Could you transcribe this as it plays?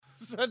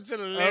such a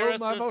Oh,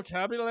 my lyricist.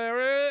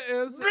 vocabulary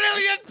is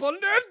Brilliant!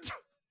 abundant.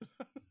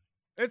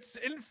 It's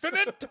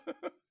infinite.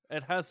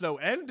 It has no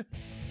end.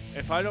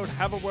 If I don't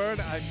have a word,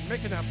 I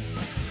make it up.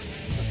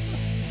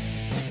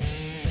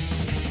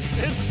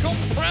 It's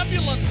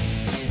Comprambulant.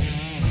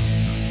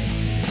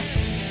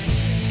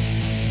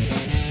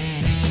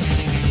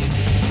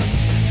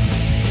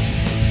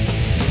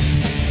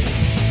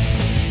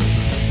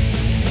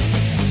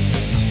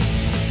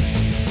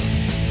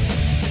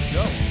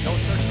 Don't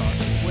start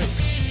talking. Wait.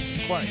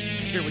 Quiet.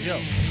 Here we go.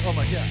 Oh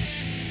my god.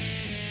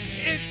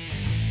 It's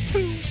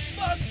two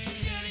schmucks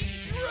getting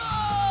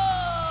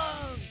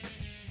drunk.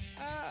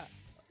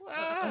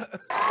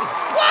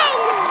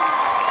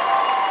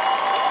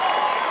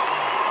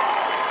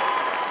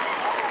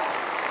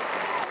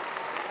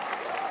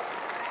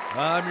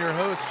 I'm your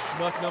host,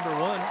 Schmuck Number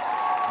One.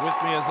 With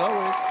me as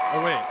always.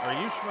 Oh wait, are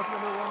you Schmuck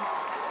Number One?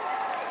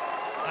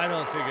 I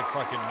don't think it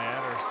fucking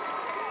matters.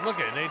 Look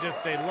at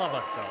it, they love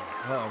us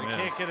though. Oh, they man.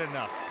 can't get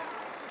enough.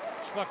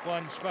 Schmuck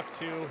 1, Schmuck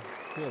 2,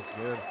 Feels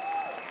good.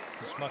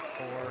 Schmuck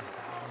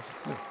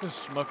 4.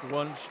 Schmuck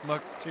 1,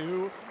 Schmuck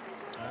 2.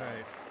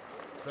 Alright.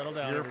 Settle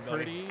down, You're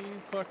everybody. pretty.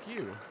 Fuck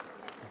you.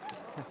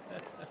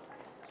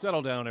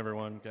 Settle down,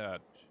 everyone.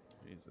 God,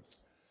 Jesus.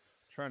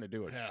 Trying to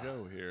do a Yeah.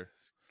 show here.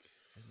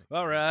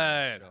 All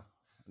right.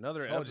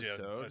 Another Told episode.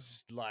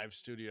 you a live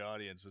studio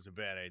audience was a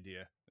bad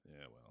idea.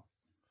 Yeah, well.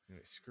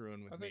 Anyway,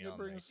 screwing with I me think it all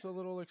brings a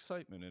little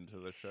excitement into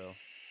the show.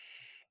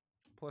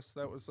 Plus,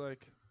 that was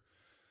like,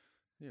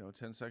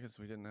 10 seconds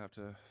we didn't have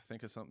to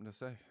think of something to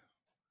say.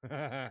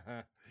 night.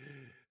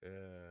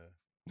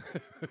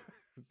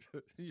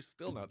 You're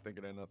still not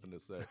thinking of nothing to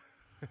say.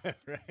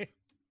 Right?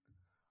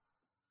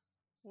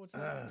 What's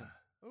happening?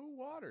 Oh,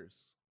 Waters.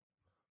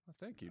 Oh,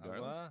 thank you,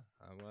 darling.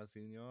 Agua,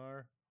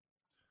 senor.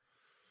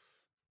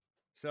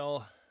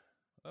 So,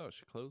 Oh,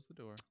 she closed the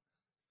door.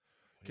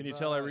 Can you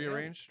tell I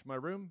rearranged my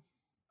room?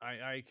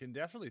 I can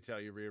definitely tell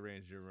you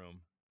rearranged your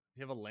room.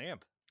 You have a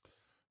lamp.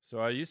 So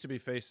I used to be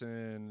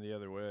facing the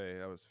other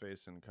way. I was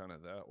facing kind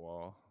of that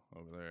wall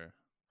over there.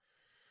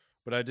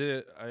 But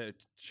I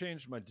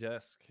changed my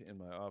desk in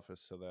my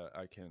office so that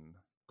I can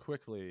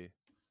quickly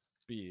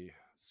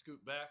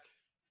scoot back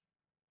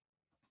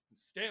and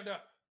stand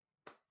up.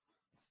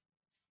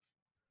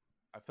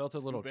 I felt a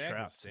little back and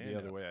trapped stand the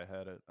other up. way I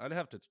had it.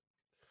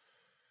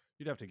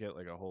 You'd have to get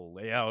like a whole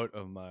layout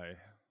of my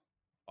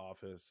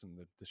office and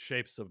the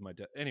shapes of my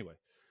desk. Anyway,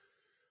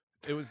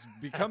 it was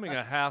becoming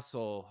a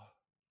hassle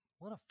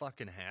What a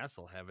fucking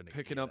hassle having to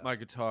picking get up my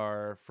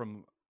guitar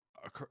from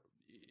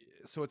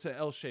so it's an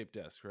L-shaped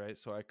desk, right?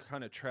 So I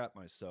kind of trapped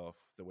myself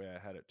the way I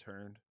had it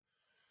turned.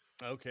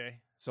 Okay.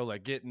 So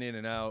like getting in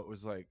and out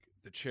was like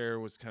the chair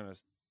was kind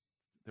of,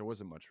 there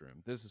wasn't much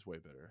room. This is way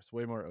better. It's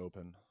way more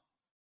open.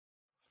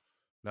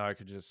 Now I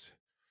could just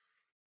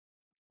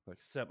like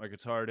set my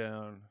guitar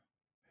down,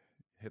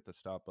 hit the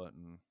stop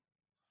button,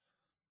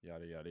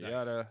 yada yada Nice.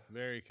 yada.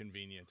 Very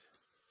convenient.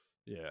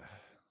 Yeah.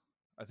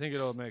 I think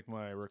it'll make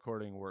my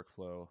recording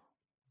workflow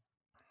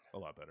a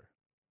lot better.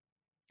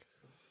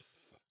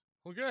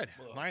 Well, good.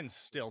 Ugh. Mine's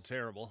still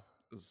terrible.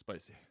 This is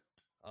spicy.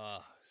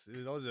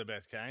 See, those are the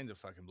best kinds of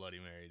fucking Bloody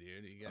Mary,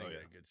 dude. You gotta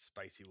get a good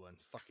spicy one.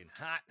 Fucking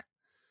hot.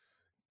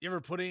 You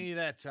ever put any of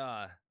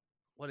that,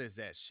 what is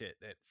that shit?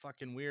 That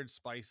fucking weird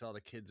spice all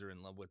the kids are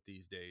in love with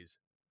these days.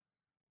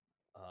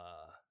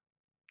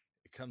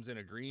 It comes in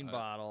a green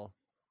bottle.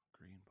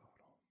 Green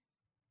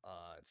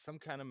bottle. It's some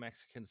kind of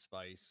Mexican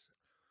spice.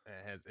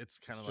 It's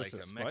kind of It's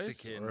like just a a spice,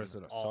 Mexican or is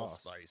it a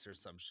allspice or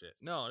some shit.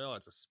 No,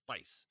 it's a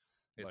spice.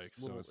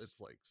 It's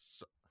like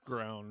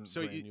ground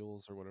so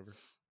granules or whatever.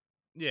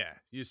 Yeah,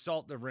 you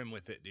salt the rim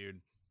with it,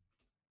 dude.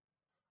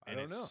 I And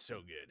don't it's know. so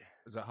good.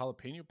 Is that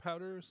jalapeno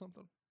powder or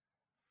something?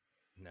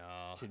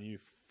 No. Can you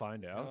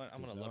find out? what? I'm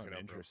 'Cause gonna now look it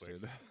I'm up real quick.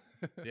 interested.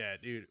 Yeah,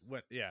 dude.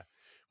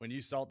 When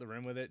you salt the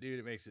rim with it, dude,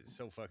 it makes it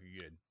so fucking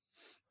good.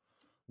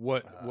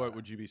 What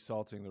would you be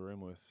salting the rim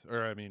with?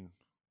 Or I mean,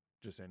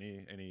 just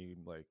any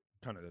like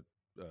kind of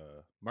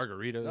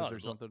margaritas or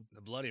something?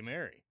 The Bloody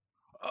Mary.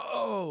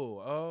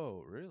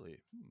 Oh, really?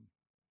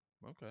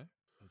 Okay.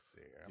 Let's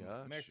see here.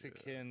 Gotcha.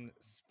 Mexican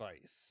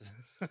spice.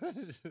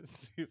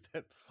 See if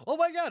that... Oh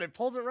my god, it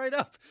pulls it right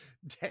up.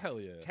 Hell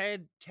yeah.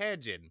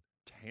 Tajin.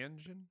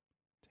 Tangent?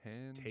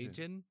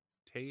 Tajin?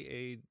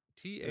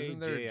 T-A-T-A-J-I-N. Isn't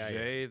there a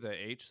J, the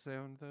H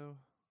sound, though?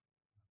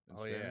 in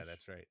Oh yeah, Spanish?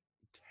 that's right.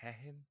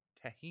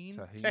 Tahine.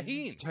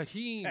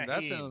 Tahine.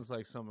 That sounds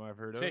like something I've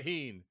heard of.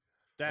 Tahine.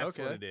 That's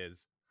what Okay. it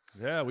is.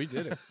 Yeah, we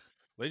did it.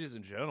 Ladies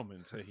and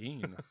gentlemen,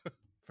 tahine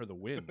for the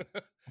win.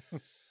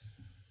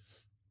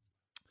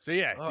 So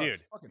yeah, Oh, dude,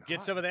 it's fucking get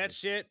hot some of in that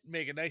here. shit.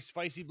 Make a nice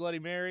spicy Bloody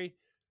Mary.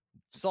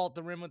 Salt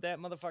the rim with that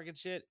motherfucking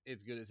shit.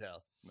 It's good as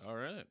hell. All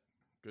right.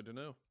 Good to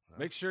know. Well,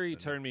 Make sure you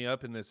then- turn me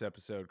up in this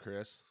episode,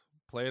 Chris.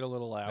 Play it a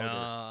little louder.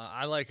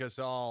 I like us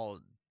all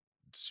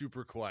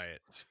super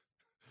quiet.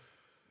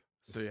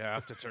 So you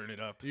have to turn it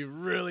up. You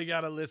really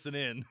got to listen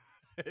in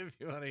if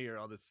you want to hear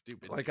all this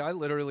stupid Like, shit. I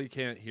literally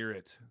can't hear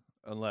it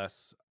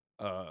unless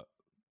the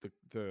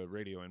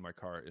radio in my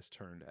car is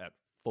turned at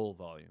full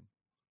volume.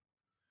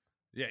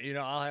 Yeah, you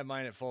know, I'll have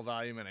mine at full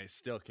volume and I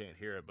still can't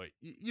hear it. But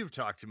you've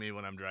talked to me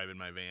when I'm driving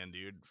my van,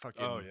 dude.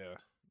 Fucking, Oh yeah,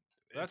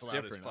 it's that's loud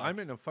different. as fuck. I'm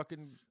in a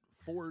fucking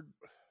Ford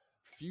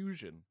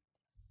Fusion.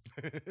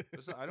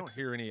 I don't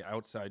hear any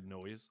outside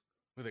noise.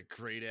 With a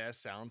great ass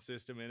sound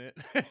system in it.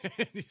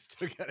 You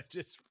still gotta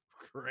just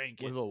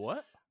crank it. With a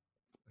what?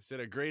 I said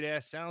a great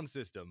ass sound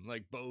system,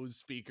 like Bose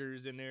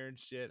speakers in there and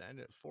shit. I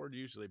know Ford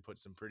usually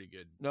puts some pretty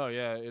good No,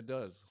 yeah, it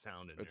does.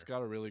 sound in It's there.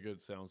 got a really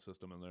good sound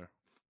system in there.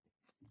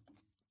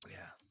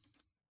 Yeah.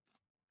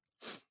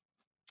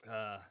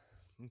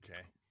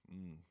 Okay.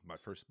 My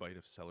first bite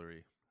of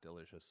celery,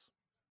 delicious.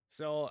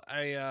 So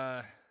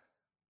I'm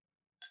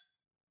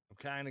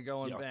kind of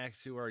going back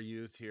to our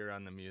youth here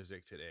on the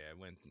music today. I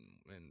went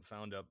and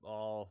found up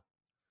all.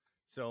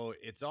 So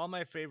it's all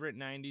my favorite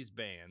 '90s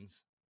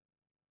bands.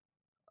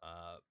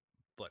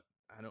 But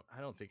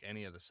I don't think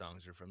any of the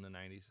songs are from the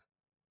 '90s.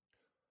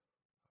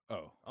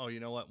 Oh,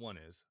 you know what? One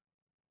is.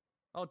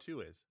 Oh,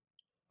 two is.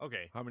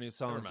 Okay. How many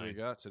songs we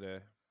got today?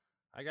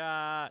 I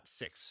got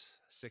six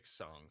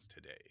songs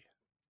today.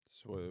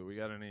 So we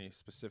got any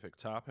specific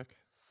topic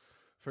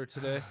for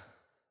today?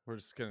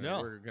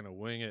 We're gonna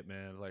wing it,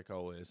 man, like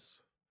always.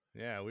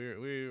 Yeah, we're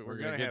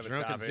gonna get have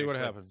drunk a topic, and see what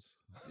happens.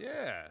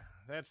 Yeah,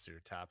 that's your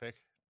topic.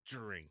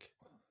 Drink.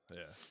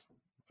 Yeah.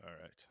 All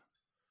right.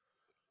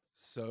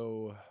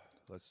 So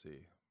let's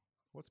see.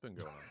 What's been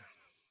going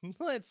on?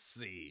 Let's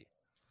see.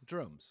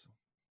 Drums.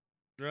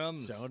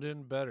 Drums.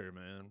 Sounding better,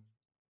 man.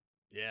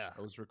 Yeah.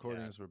 Those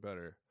recordings were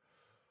better.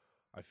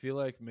 I feel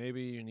like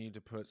maybe you need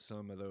to put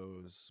some of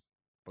those,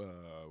 what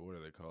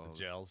are they called?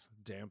 Gels.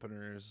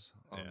 Dampeners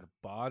on the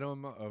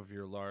bottom of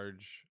your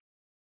large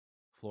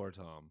floor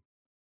tom.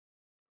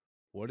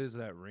 What is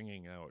that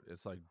ringing out?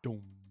 It's like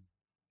dum,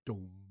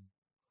 dum.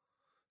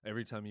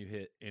 Every time you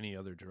hit any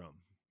other drum,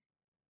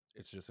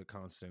 it's just a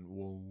constant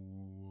whoa,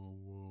 whoa,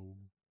 whoa.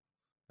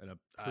 And I'm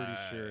pretty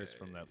sure it's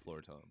from that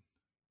floor tom.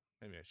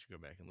 Maybe I should go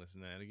back and listen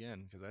to that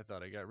again because I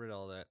thought I got rid of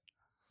all that.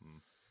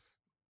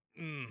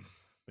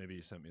 Maybe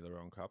you sent me the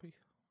wrong copy?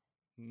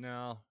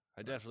 No,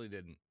 I definitely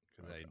didn't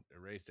because I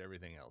erased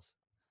everything else.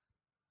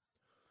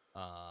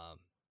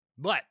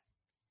 But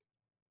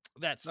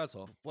that's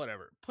all.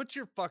 Whatever. Put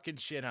your fucking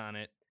shit on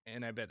it,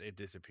 and I bet it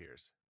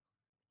disappears.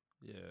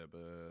 Yeah,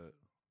 but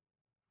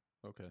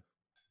okay.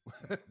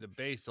 The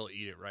bass will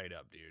eat it right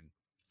up, dude.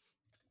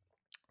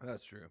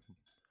 That's true.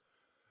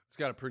 It's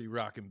got a pretty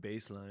rocking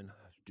bass line.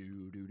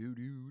 Do do do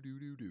do do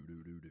do do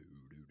do do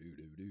do do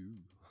do do.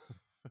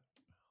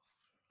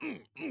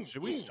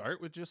 Should we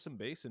start with just some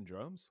bass and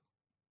drums?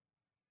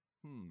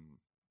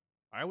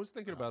 I was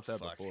thinking about that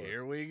before.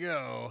 Here we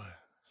go.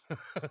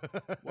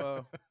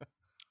 Well,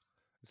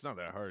 it's not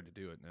that hard to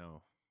do it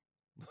now.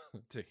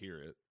 To hear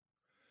it.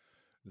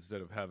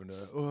 Instead of having to,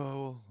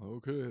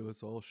 okay,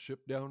 let's all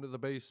ship down to the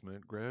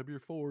basement, grab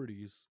your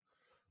 40s.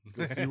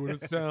 Let's go see what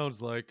it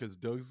sounds like, because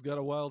Doug's got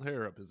a wild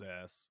hair up his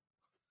ass.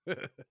 Yeah.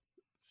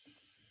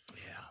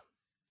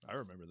 I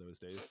remember those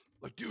days.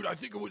 Like, dude, I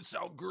think it would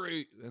sound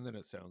great. And then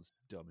it sounds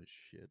dumb as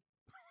shit.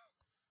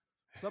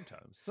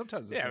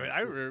 Sometimes. Yeah,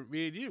 I remember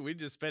me and you, we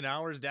just spent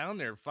hours down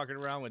there fucking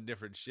around with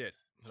different shit.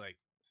 Like,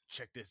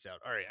 check this out.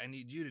 All right, I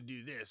need you to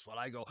do this while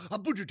I go, go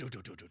chugga,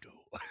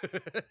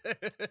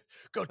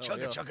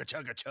 chugga,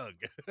 chugga, chug.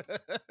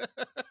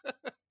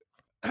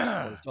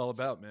 That's what it's all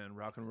about, man.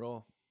 Rock and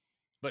roll.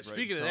 But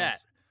speaking of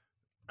that,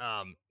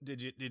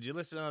 did you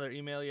listen to another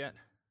email yet?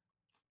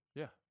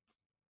 Yeah.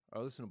 I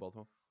listened to both of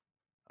them.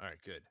 All right,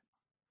 good.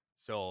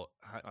 So,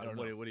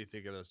 what do you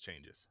think of those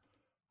changes?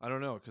 I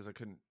don't know, because I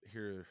couldn't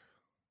hear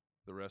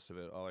the rest of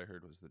it. All I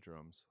heard was the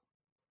drums.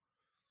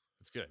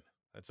 That's good.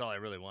 That's all I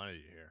really wanted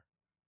you to hear.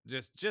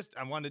 Just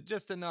I wanted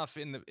just enough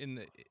in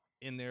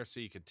there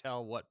so you could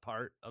tell what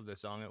part of the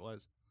song it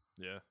was.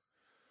 Yeah.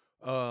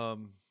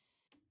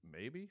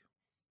 Maybe.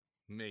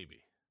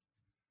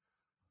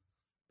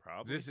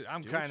 Probably.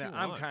 I'm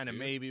kind of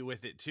maybe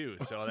with it too.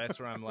 So that's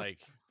where I'm like,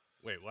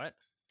 wait, what?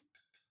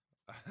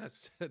 I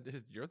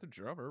said, you're the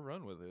drummer.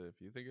 Run with it.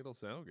 If you think it'll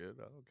sound good,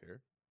 I don't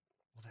care.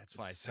 Well, that's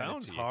why it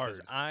sounds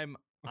hard. I'm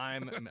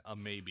a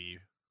maybe.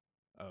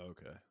 Oh,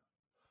 okay.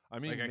 I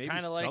mean, like, maybe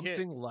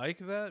something like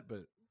that,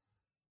 but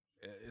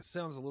it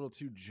sounds a little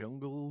too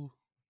jungle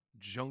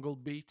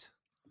beat.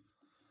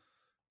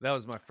 That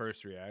was my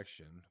first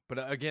reaction.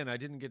 But again, I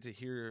didn't get to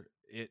hear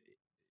it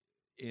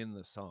in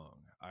the song.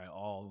 I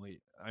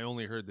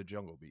only heard the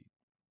jungle beat.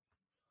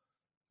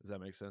 Does that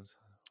make sense?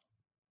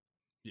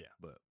 Yeah.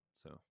 But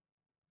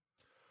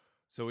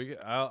so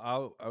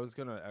I was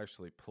gonna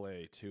actually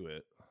play to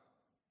it,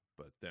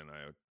 but then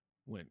I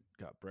went,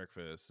 got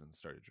breakfast, and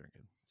started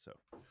drinking. So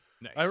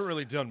nice. I haven't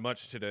really done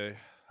much today.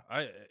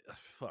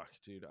 Fuck,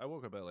 dude. I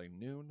woke up at like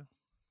noon.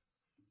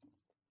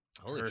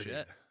 Holy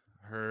shit.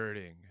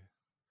 Hurting.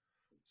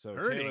 So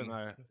hurting.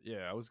 Kayla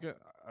and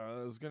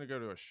I was gonna go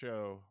to a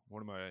show.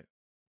 One of my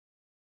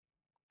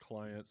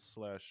clients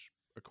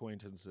 /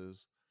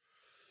 acquaintances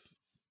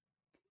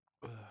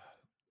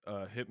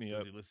hit me up.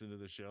 Does he listen to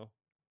the show?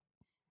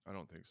 I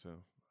don't think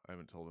so. I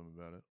haven't told him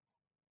about it.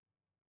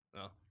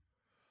 Oh.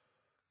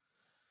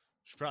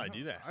 Should probably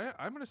do that.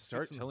 I'm gonna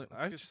start telling.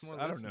 I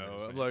don't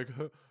know. I'm man. like,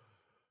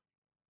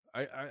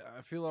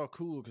 I feel all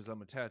cool because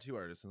I'm a tattoo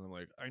artist, and I'm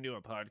like, I do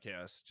a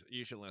podcast.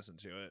 You should listen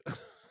to it.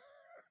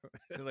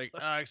 They're like,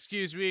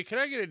 excuse me, can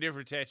I get a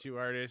different tattoo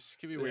artist?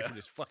 Get me away from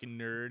this fucking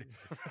nerd.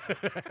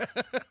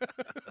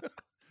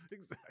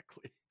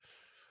 Exactly.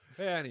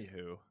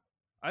 Anywho,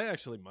 I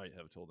actually might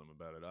have told him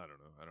about it. I don't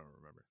know. I don't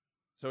remember.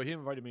 So he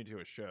invited me to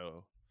a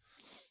show,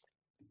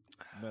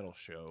 metal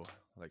show,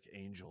 like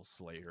Angel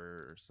Slayer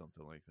or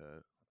something like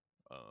that.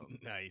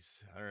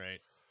 Nice. All right.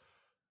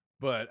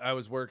 But I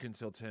was working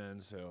till 10,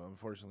 so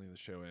unfortunately the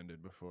show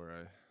ended before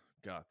I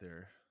got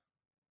there,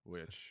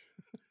 which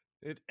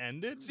it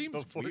ended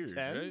seems before weird,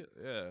 10? right?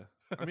 Yeah.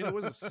 I mean, it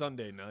was a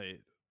Sunday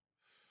night.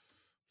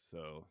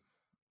 So,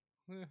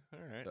 all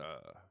right.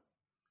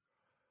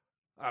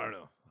 I don't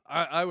know.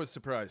 I was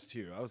surprised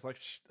too. I was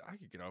like, I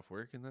could get off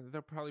work and then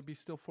there'll probably be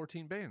still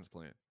 14 bands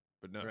playing.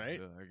 But no,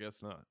 right? I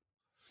guess not.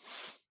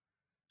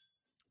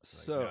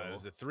 So no, it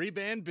was a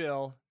 3-band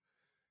bill,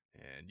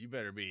 and you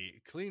better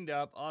be cleaned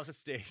up off the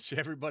stage.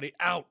 Everybody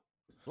out,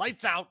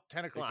 lights out.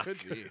 10 o'clock. It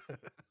could be.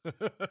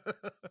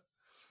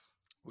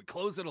 We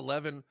close at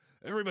 11.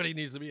 Everybody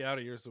needs to be out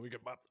of here so we can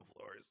mop the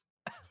floors.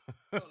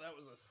 Oh, that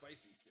was a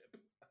spicy sip.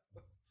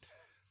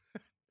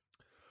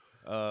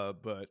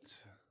 But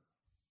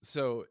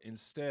so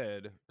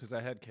instead, because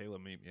I had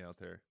Kayla meet me out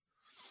there,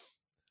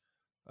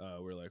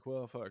 we're like,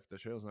 well, fuck, the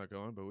show's not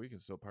going, but we can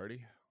still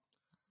party.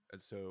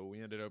 And so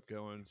we ended up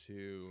going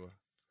to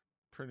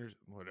Printers,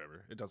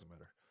 whatever. It doesn't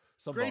matter.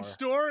 Some Great bar.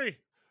 story.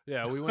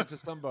 Yeah, we went to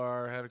some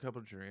bar, had a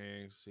couple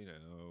drinks,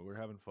 we're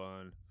having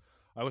fun.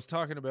 I was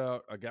talking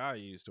about a guy I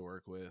used to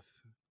work with.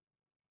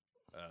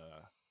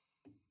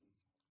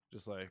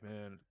 Just like,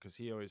 man, because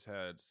he always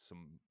had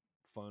some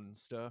fun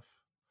stuff.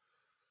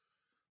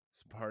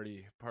 Some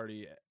party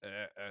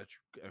at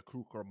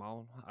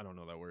Comprambulant. I don't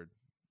know that word.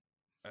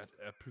 At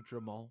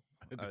accoutrement.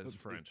 It's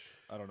French.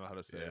 I don't know how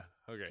to say it.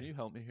 Okay. Can you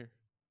help me here?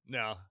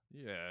 No.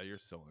 Yeah, you're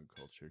so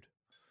uncultured.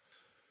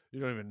 You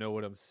don't even know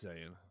what I'm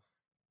saying.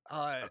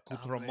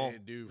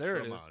 Accoutrement. There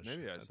it is.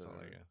 Maybe I said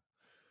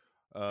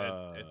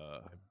that.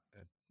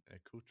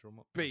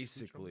 Accoutrement.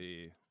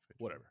 Basically,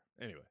 whatever.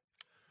 Anyway.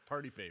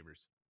 Party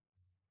favors.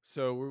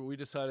 So we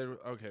decided,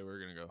 okay, we're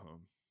going to go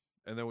home.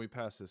 And then we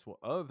passed this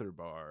other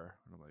bar.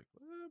 And I'm like,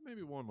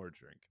 maybe one more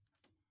drink.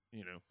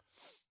 Maybe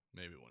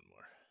one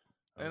more.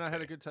 Okay. And I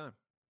had a good time.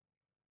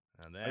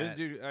 And that... I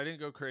didn't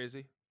go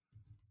crazy.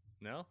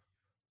 No?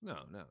 No.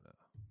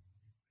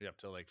 You're up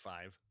till like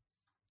 5?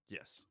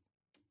 Yes.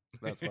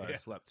 That's why I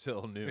slept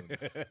till noon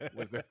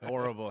with a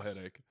horrible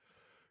headache.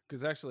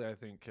 Because actually, I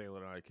think Kayla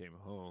and I came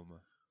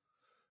home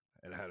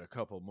and had a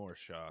couple more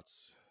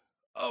shots.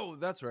 Oh,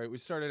 that's right. We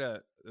started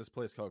at this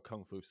place called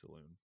Kung Fu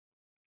Saloon.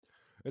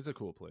 It's a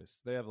cool place.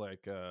 They have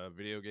like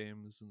video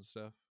games and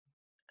stuff.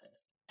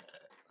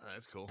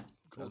 That's cool.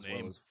 Cool as name.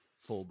 Well as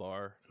full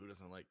bar. Who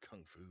doesn't like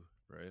Kung Fu?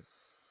 Right.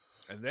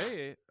 And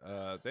they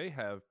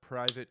have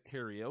private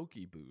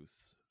karaoke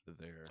booths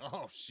there.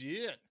 Oh,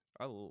 shit.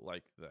 I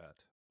like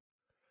that.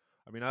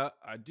 I mean, I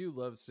do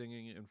love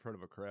singing in front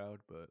of a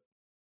crowd, but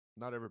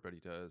not everybody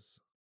does.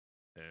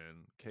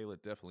 And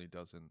Kayla definitely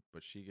doesn't,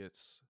 but she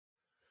gets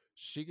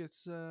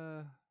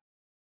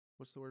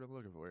what's the word I'm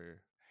looking for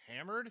here?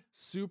 Hammered?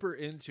 Super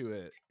into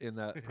it in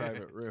that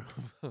private room.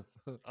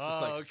 Just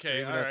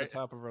okay. All at right. the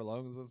top of her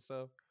lungs and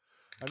stuff.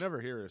 I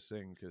never hear her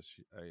sing because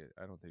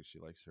I don't think she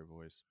likes her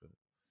voice, but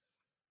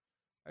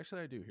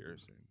actually I do hear her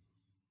sing.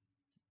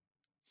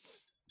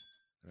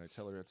 And I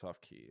tell her it's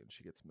off key, and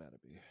she gets mad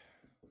at me.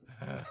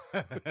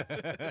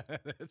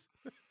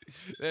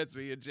 That's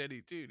me and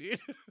Jenny too, dude.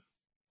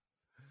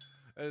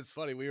 It's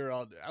funny. We were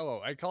all.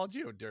 I called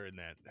you during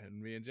that,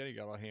 and me and Jenny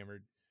got all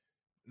hammered,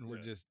 and we're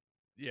just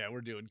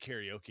we're doing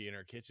karaoke in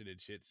our kitchen and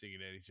shit,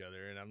 singing at each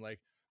other, and I'm like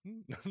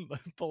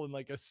pulling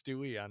like a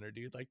Stewie on her,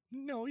 dude. Like,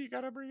 no, you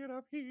gotta bring it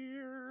up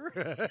here.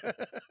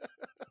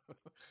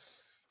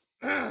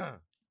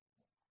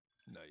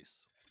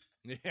 Nice.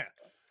 Yeah.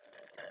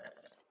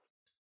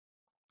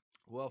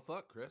 Well,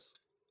 fuck, Chris.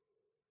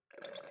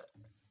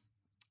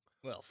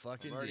 Well,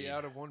 fucking. I'm already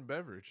out of one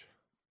beverage.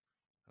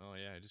 Oh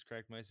yeah, I just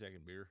cracked my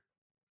second beer.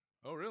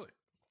 Oh really?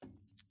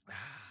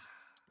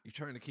 You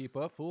trying to keep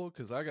up, fool?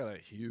 Because I got a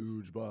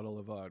huge bottle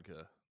of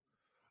vodka.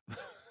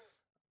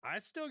 I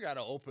still got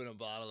to open a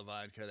bottle of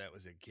vodka that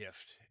was a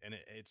gift, and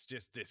it's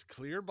just this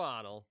clear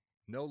bottle,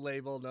 no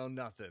label, no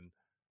nothing.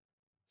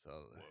 So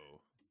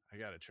I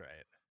got to try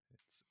it.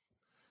 It's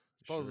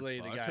supposedly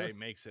the guy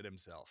makes it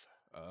himself.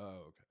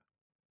 Oh, okay.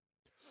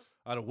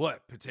 Out of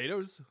what?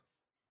 Potatoes?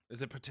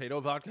 Is it potato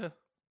vodka?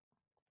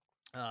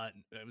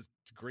 It was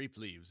grape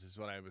leaves, is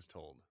what I was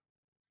told.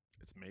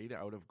 It's made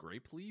out of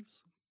grape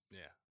leaves?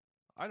 Yeah.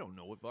 I don't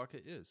know what vodka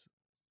is.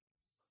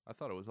 I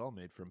thought it was all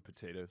made from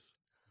potatoes.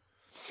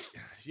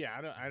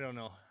 Yeah, I don't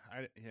know.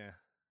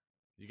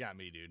 You got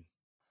me, dude.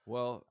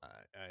 Well, I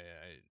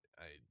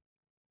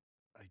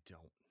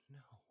don't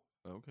know.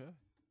 Okay,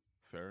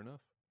 fair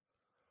enough.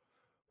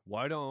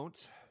 Why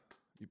don't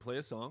you play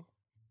a song?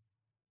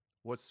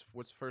 What's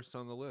first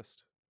on the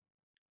list?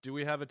 Do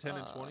we have a 10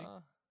 and 20?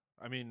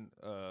 I mean,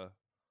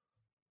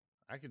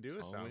 I could do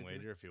a song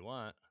wager if you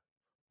want.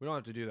 We don't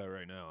have to do that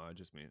right now. I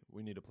just mean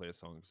we need to play a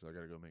song because I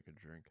gotta go make a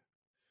drink.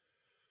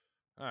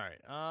 All right.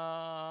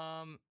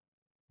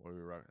 What are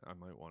we rock? I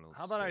might want to.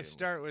 How about I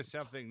start with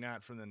something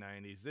not from the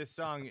 90s? This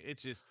song, it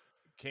just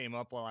came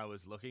up while I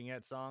was looking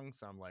at songs.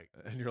 So I'm like,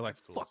 and you're like,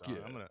 cool fuck song.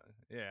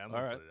 yeah. I'm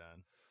gonna right. put it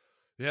on.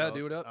 Yeah, so,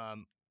 do it up.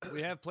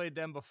 We have played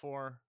them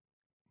before.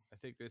 I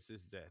think this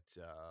is that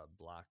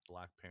Black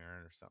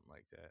Parent or something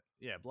like that.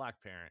 Yeah,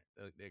 Black Parent,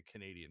 the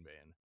Canadian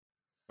band.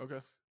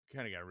 Okay.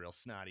 Kind of got a real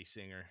snotty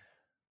singer.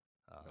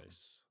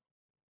 Nice.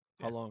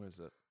 How long is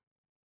it?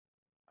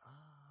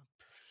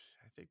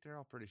 I think they're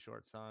all pretty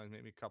short songs,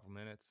 maybe a couple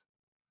minutes.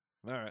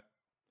 All right.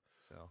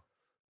 So,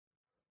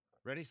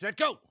 ready, set,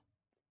 go!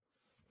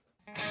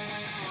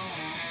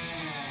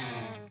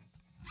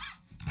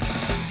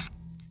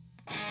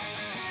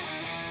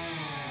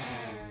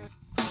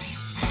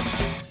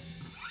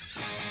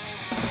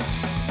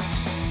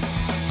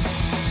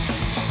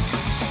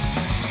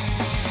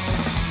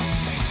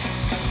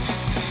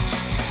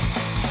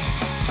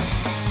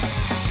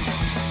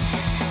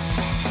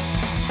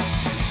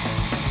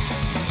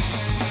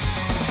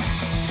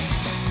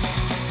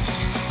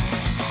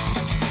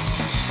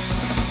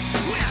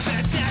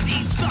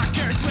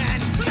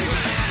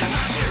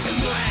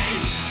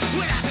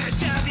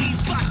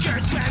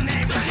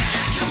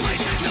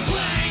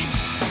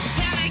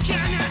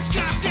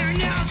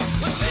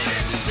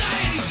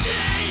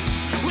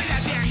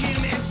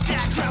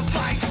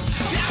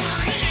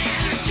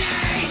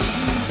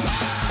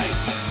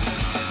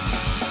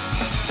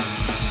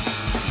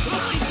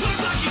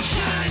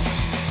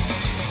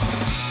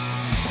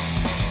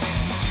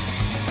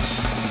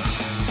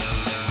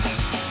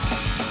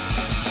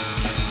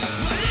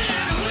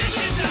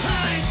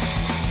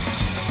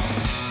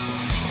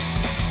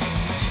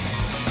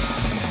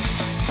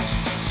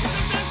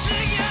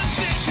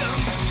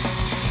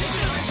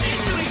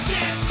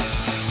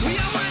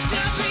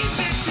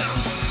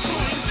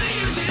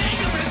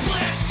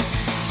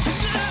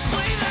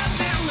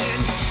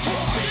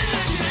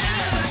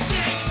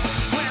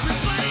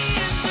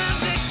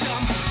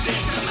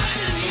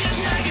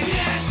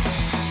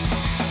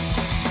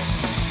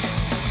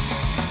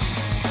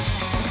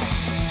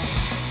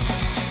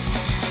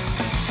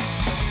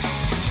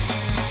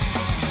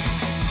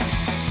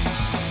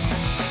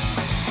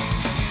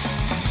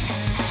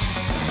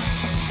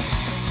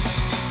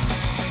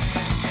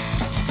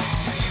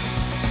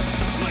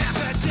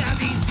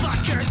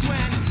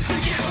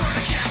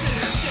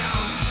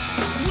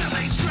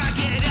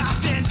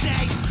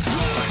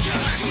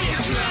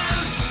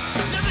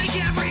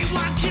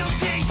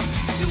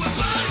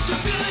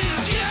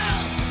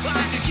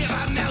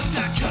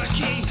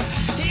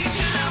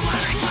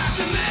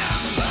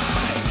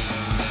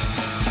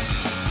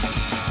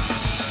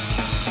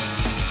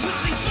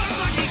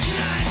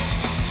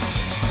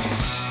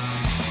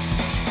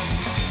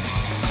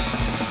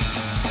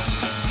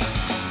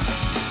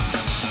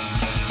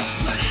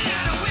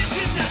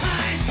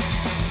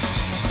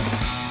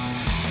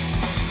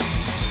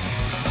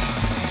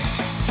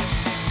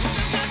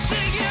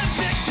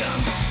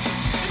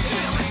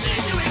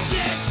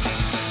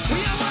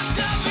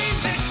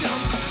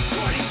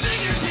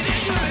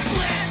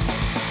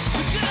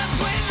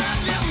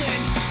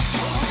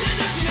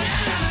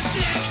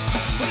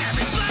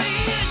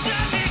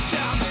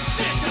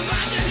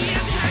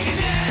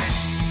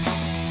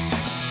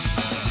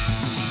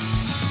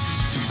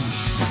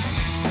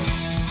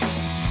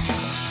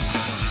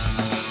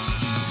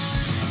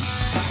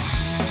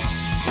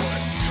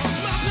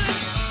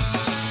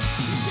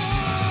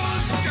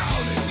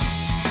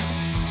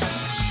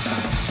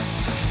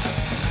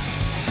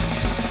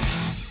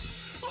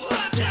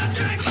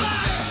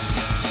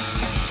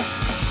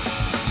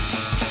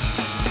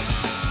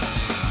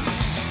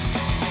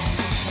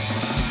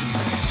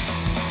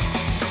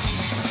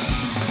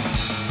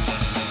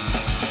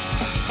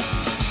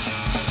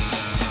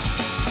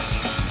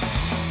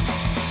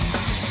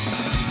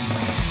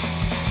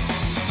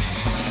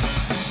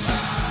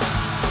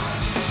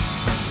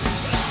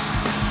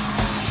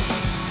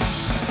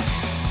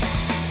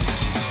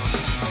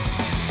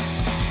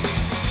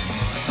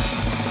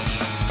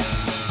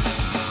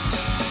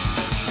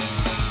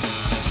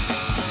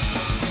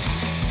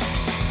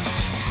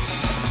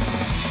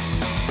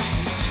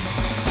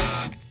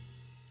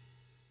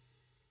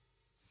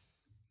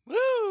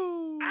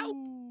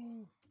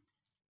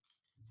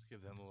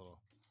 Give them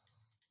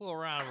a little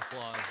round of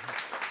applause.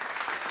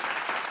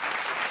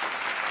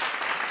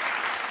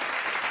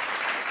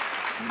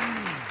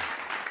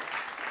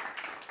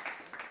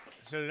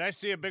 So did I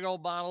see a big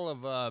old bottle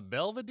of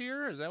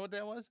Belvedere? Is that what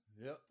that was?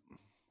 Yep.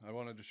 I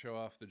wanted to show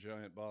off the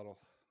giant bottle.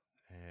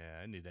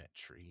 Yeah, I need that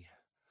tree.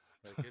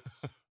 Like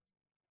that's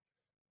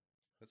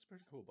a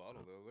pretty cool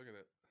bottle though. Look at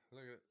it.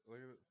 Look at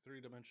it.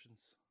 3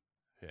 dimensions.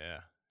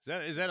 Yeah.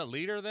 Is that a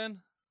liter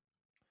then?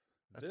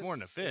 That's more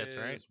than a fifth,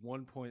 right? It's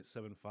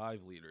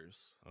 1.75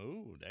 liters.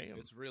 Oh, damn.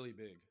 It's really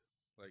big.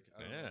 Like,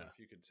 I don't know if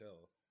you could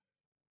tell.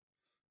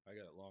 I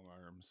got long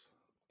arms.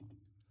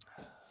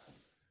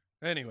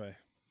 Anyway,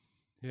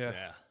 yeah.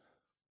 Yeah.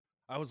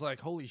 I was like,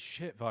 holy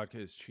shit, vodka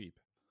is cheap.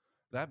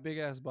 That big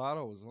ass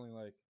bottle was only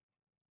like,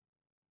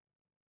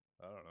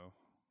 I don't know,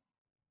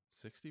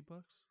 $60?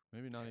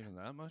 Maybe not even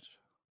that much.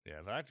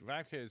 Yeah,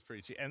 vodka is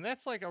pretty cheap, and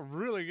that's like a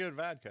really good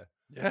vodka.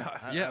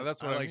 Yeah,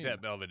 that's what I like mean.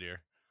 that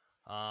Belvedere.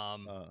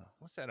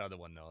 What's that other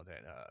one though?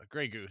 That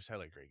Grey Goose. I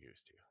like Grey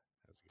Goose too.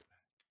 That's good.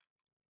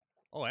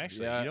 Oh,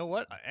 actually, Yeah. you know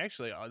what?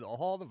 Actually,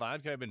 all the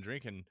vodka I've been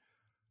drinking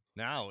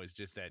now is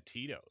just that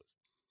Tito's.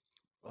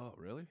 Oh,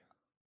 really?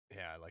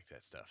 Yeah, I like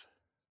that stuff.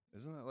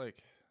 Isn't that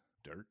like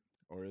dirt,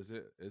 or is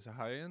it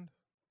high end?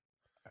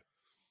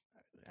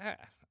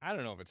 I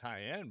don't know if it's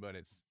high end, but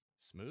it's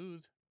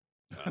smooth.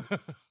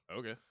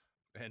 Okay.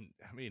 And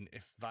I mean,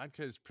 if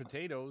vodka is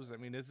potatoes, I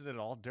mean, isn't it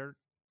all dirt?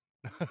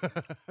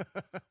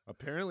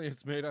 Apparently,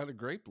 it's made out of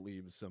grape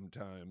leaves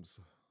sometimes.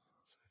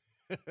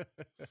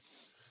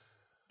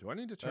 Do I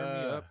need to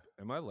turn me up?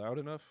 Am I loud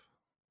enough?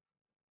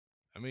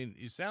 I mean,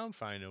 you sound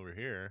fine over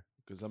here.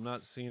 Because I'm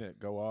not seeing it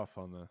go off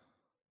on the...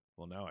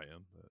 Well, now I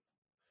am, but...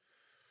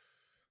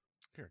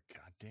 You're a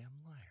goddamn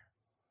liar.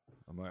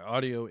 On my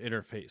audio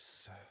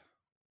interface.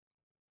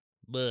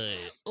 My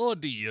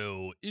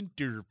audio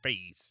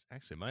interface.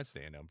 Actually, mine's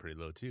staying down pretty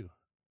low, too.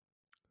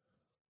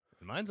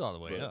 And mine's all the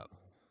way up.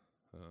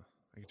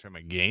 I can turn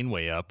my gain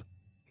way up.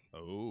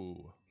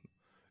 Oh.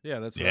 Yeah,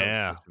 that's what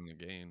I was pushing the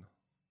gain.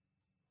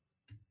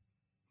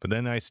 But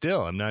then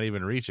I'm not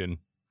even reaching.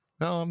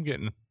 No, I'm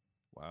getting...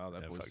 Wow,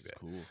 that voice is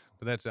cool.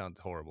 But that sounds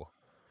horrible.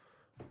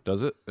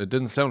 Does it? It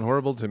didn't sound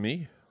horrible to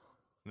me.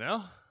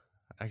 No?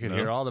 I can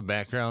hear all the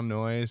background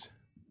noise.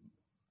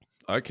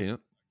 I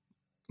can't.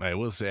 I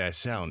will say I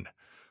sound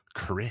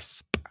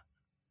crisp.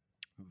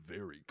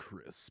 Very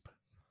crisp.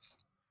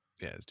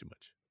 Yeah, it's too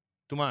much.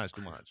 Too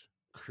much.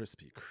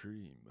 Krispy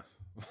Kreme.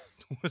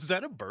 Was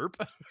that a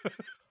burp?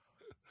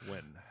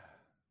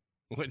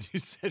 When you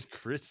said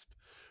crisp?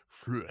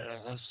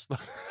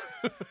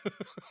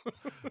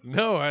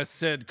 No, I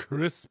said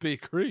Krispy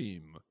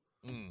Kreme.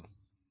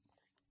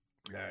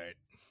 All right.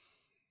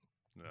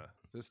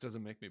 This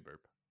doesn't make me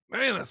burp.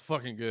 Man, that's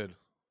fucking good.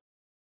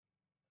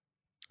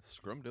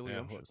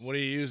 Scrumdiddlyumptious. What are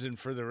you using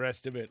for the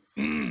rest of it?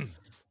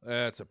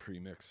 That's a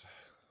premix.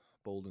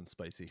 Bold and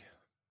spicy.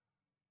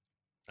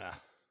 I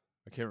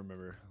can't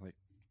remember. Like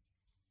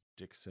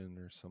Dixon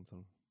or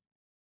something.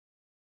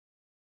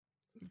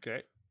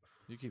 Okay.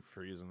 You keep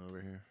freezing over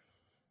here.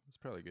 It's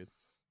probably good.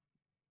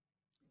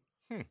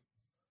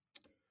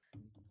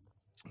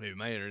 Maybe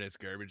my internet's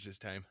garbage this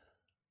time.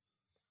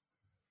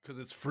 Because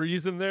it's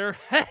freezing there?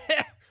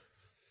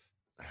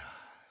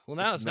 Well,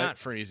 now it's not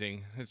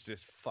freezing. It's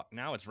just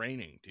now it's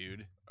raining,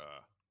 dude.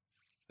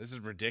 This is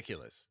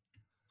ridiculous.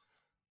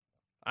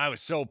 I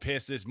was so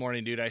pissed this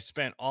morning, dude. I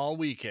spent all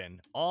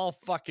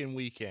fucking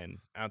weekend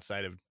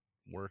outside of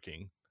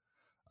working,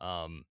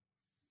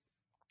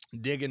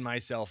 digging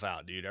myself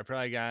out, dude. I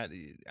probably got,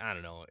 I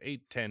don't know,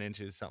 8-10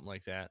 inches, something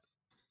like that.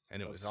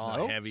 And it was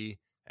all heavy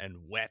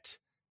and wet.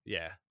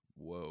 Yeah.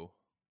 Whoa.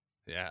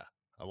 Yeah,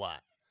 a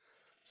lot.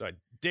 So I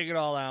dig it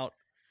all out.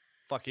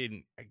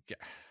 Fucking, I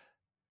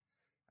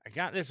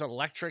got this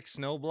electric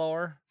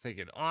snowblower.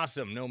 Thinking,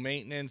 awesome, no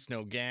maintenance,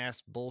 no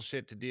gas,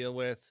 bullshit to deal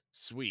with.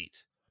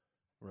 Sweet.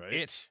 Right.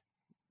 It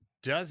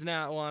does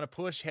not want to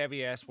push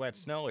heavy-ass wet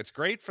snow. It's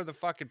great for the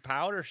fucking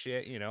powder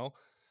shit, you know.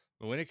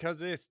 But when it comes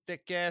to this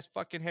thick-ass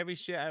fucking heavy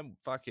shit, I'm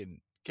fucking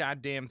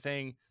goddamn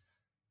thing.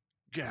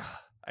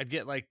 I'd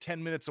get like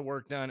 10 minutes of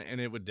work done,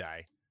 and it would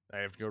die. I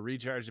have to go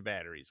recharge the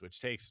batteries, which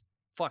takes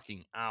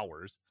fucking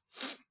hours.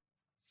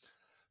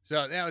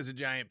 So that was a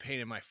giant pain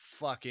in my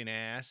fucking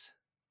ass.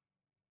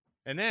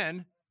 And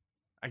then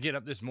I get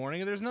up this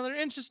morning and there's another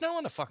inch of snow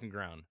on the fucking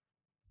ground.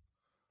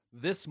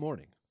 This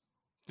morning,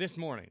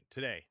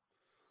 today.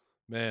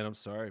 Man, I'm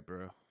sorry,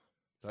 bro.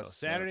 So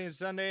Saturday and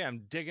Sunday,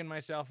 I'm digging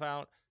myself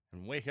out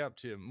and wake up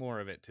to more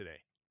of it today.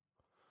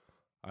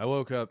 I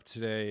woke up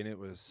today and it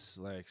was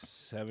like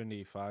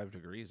 75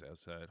 degrees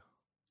outside.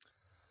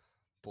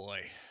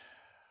 Boy,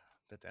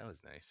 bet that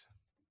was nice.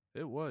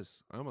 It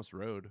was. I almost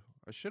rode.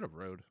 I should have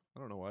rode. I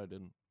don't know why I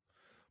didn't.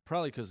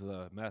 Probably because of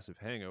the massive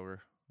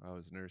hangover I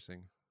was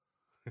nursing.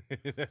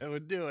 That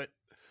would do it.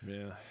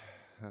 Yeah,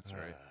 that's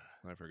right.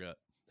 I forgot.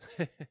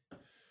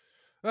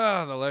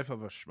 The life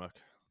of a schmuck.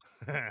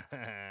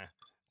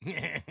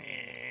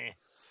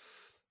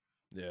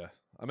 Yeah,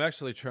 I'm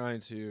actually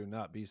trying to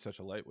not be such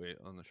a lightweight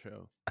on the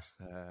show.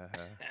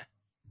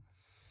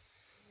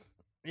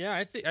 Yeah,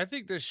 I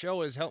think this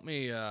show has helped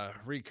me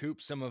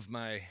recoup some of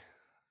my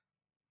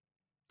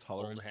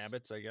old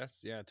habits, I guess.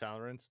 Yeah,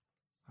 tolerance.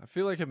 I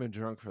feel like I've been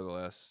drunk for the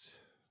last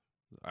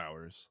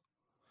hours.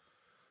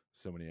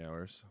 So many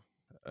hours.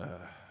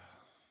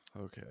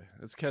 Okay,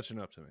 it's catching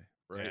up to me.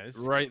 Right, yeah,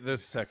 right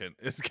this second.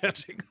 It's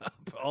catching up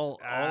all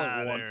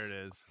at once. There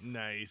it is.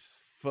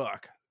 Nice.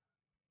 Fuck.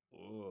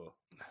 Ugh.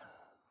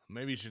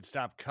 Maybe you should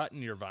stop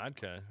cutting your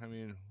vodka. I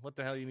mean, what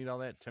the hell you need all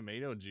that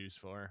tomato juice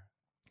for?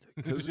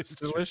 Because it's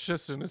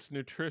delicious and it's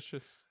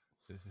nutritious.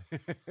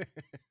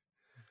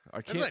 I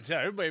That's what I can't. tell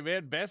everybody,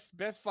 man.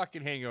 Best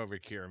fucking hangover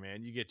cure,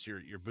 man. You get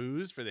your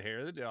booze for the hair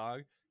of the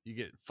dog. You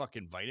get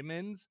fucking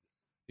vitamins.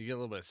 You get a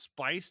little bit of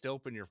spice to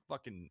open your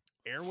fucking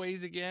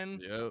airways again.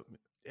 Yep.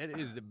 It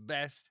is the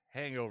best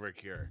hangover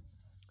cure.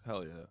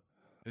 Hell yeah.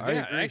 'Cause, I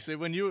yeah, agree.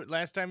 actually,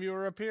 last time you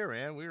were up here,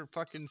 man, we were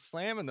fucking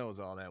slamming those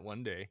all that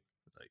one day.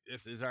 Like,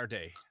 this is our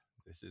day.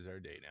 This is our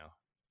day now.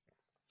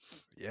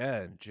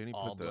 Yeah, and Jenny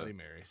All put Bloody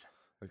Marys.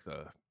 like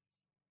the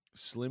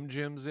Slim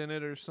Jims in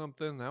it or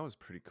something. That was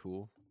pretty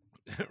cool.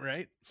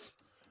 Right?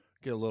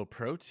 Get a little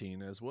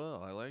protein as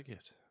well. I like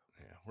it.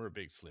 Yeah, we're a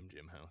big Slim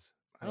Jim house.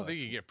 I Oh, don't think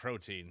that's you get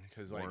protein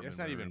because, like, warm that's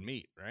in not my even room.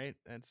 meat, right?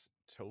 That's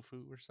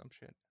tofu or some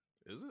shit.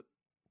 Is it?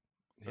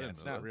 Yeah,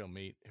 it's not that. real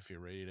meat. If you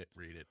read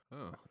it.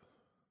 Oh,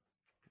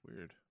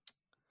 weird.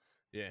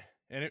 Yeah,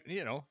 and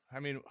I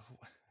mean,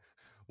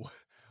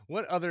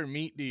 what other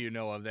meat do you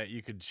know of that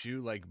you could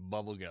chew like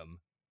bubble gum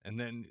and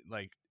then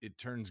like it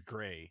turns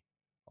gray?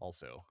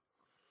 Also,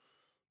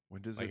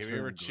 When does like, it have you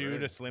ever turn chewed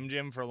gray? a Slim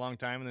Jim for a long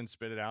time and then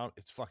spit it out?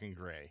 It's fucking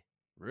gray.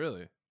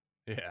 Really?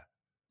 Yeah.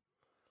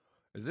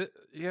 Is it?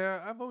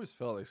 Yeah, I've always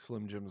felt like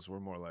Slim Jims were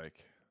more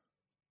like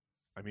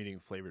I'm eating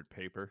flavored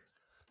paper.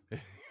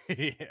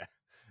 Yeah,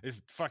 it's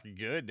fucking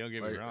good. Don't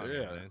get me Like, wrong.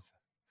 yeah. Man.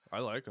 I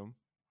like them.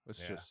 It's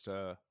Yeah. just,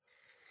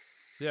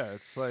 yeah,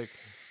 it's like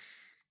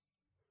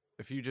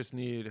if you're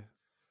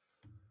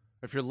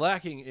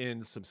lacking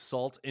in some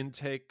salt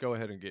intake, go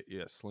ahead and get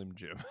you a Slim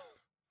Jim.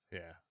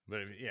 Yeah,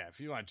 but if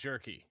you want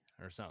jerky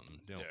or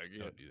something, don't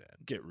do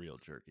that. Get real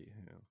jerky.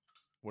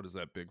 What is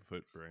that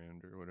Bigfoot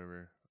brand or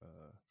whatever?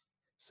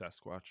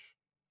 Sasquatch,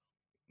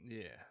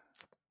 Yeah,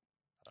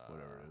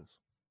 whatever it is.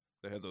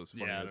 They had those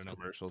funny Yeah, I ass don't know.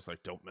 commercials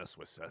like "Don't mess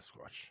with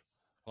Sasquatch."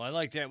 Well, I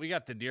like that. We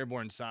got the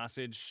Dearborn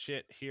sausage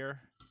shit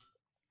here.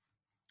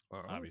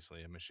 Oh,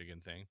 Obviously a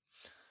Michigan thing.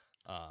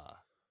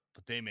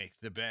 But they make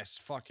the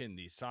best fucking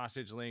these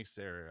sausage links.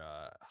 They're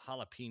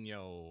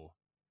jalapeno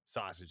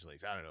sausage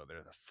links. I don't know.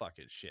 They're the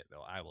fucking shit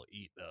though. I will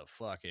eat the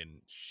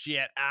fucking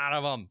shit out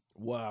of them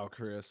wow,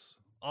 Chris,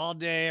 all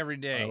day, every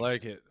day. I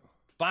like it.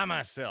 By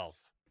myself.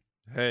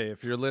 Hey,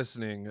 if you're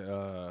listening,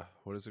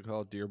 what is it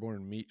called?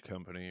 Dearborn Meat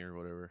Company or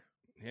whatever.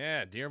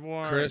 Yeah,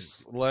 Dearborn.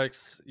 Chris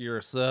likes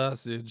your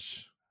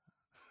sausage.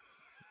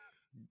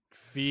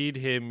 Feed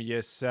him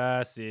your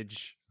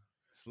sausage.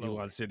 Slowly. He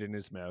wants it in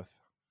his mouth.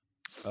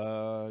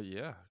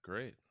 Yeah,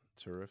 great.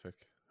 Terrific.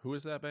 Who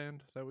is that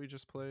band that we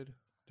just played?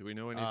 Do we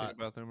know anything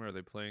about them? Or are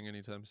they playing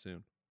anytime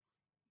soon?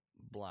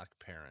 Block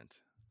Parent.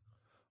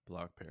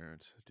 Block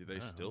Parent. Do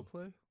they still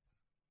play?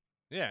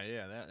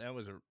 Yeah, that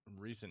was a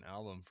recent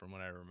album from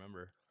what I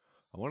remember.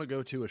 I want to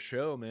go to a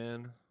show,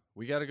 man.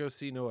 We got to go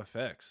see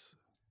NoFX.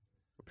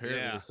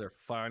 Apparently, it's their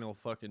final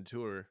fucking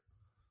tour.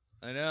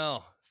 I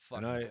know.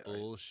 Fucking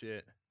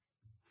bullshit.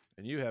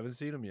 And you haven't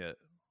seen them yet.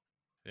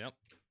 Yep.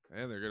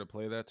 And they're going to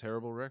play that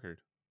terrible record.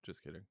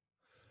 Just kidding.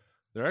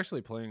 They're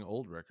actually playing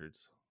old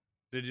records.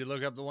 Did you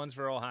look up the ones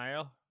for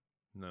Ohio?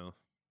 No.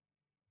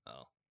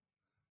 Oh.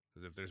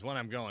 Because if there's one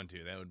I'm going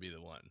to, that would be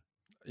the one.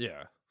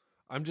 Yeah.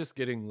 I'm just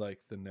getting like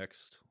the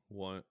next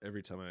one.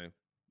 Every time I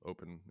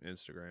open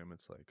Instagram,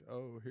 it's like,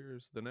 oh,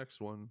 here's the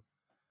next one.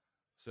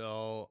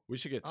 So we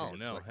should get tickets. Oh,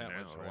 no. Like that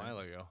now, was right? a while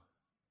ago.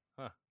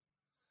 Huh.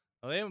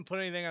 Well, they haven't put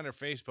anything on their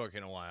Facebook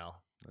in a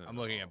while. I'm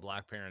looking at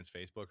Black Parents'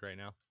 Facebook right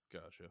now.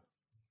 Gotcha.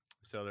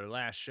 So their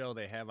last show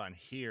they have on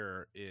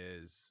here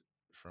is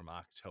from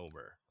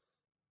October.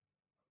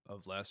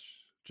 Of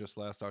just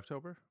last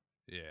October?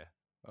 Yeah.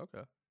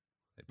 Okay.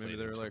 They Maybe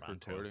they're like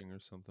recording or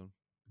something.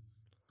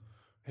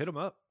 Hit them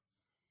up.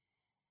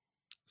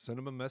 Send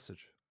them a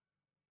message.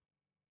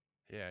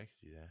 Yeah, I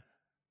could do that.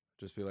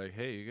 Just be like,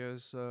 hey, you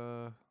guys,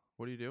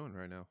 what are you doing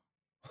right now?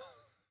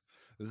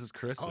 This is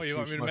Chris. Oh, you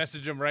want me to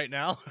message them right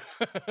now?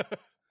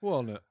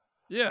 Well, no.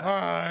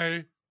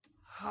 Yeah.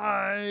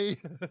 Hi.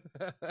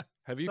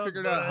 Have you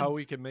figured out how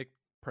we can make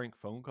prank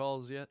phone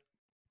calls yet?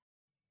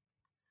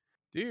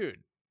 Dude.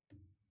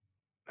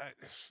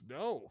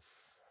 No.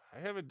 I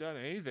haven't done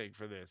anything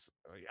for this.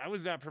 Like, I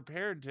was not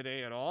prepared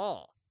today at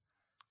all.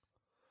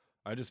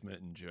 I just meant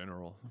in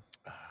general.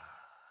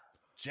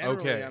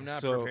 Generally, okay, I'm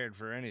not prepared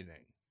for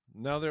anything.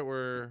 Now that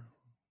we're...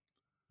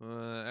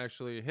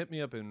 actually, hit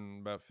me up in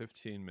about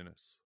 15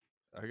 minutes.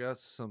 I got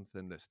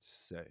something to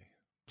say.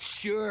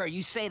 Sure,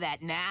 you say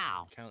that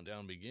now.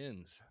 Countdown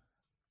begins.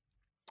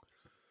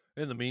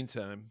 In the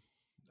meantime,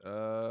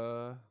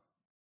 am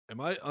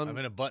I I'm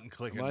in a button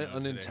clicking. Am I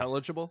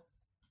unintelligible? Today.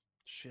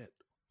 Shit.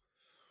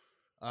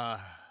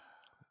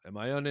 Am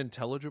I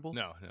unintelligible?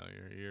 No,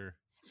 you're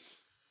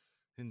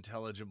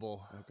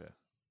intelligible. Okay.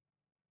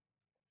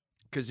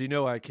 Because you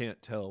know I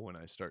can't tell when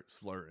I start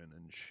slurring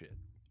and shit.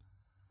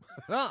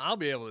 Well, I'll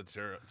be able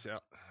to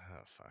tell.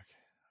 Oh, fuck.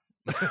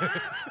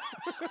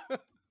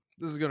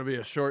 This is going to be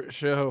a short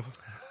show.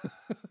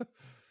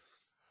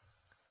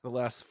 The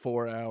last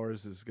 4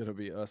 hours is going to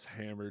be us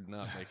hammered,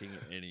 not making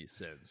any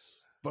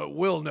sense. But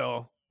we'll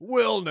know.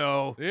 We'll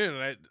know. Dude,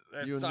 I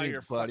saw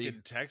your buddy.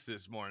 fucking text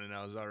this morning.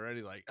 I was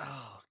already like, oh,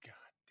 God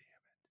damn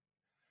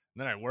it.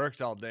 And then I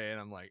worked all day, and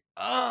I'm like,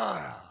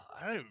 I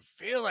don't even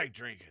feel like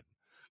drinking.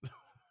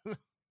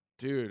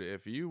 Dude,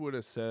 if you would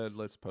have said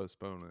let's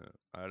postpone it,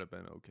 I'd have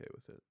been okay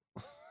with it.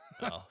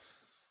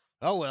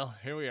 Oh well,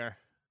 here we are.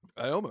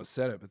 I almost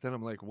said it, but then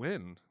I'm like,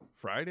 when?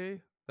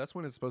 Friday? That's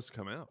when it's supposed to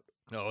come out.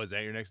 Oh, is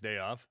that your next day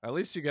off? At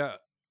least you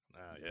got.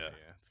 Yeah.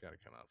 It's got to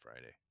come out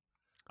Friday.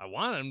 I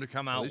want them to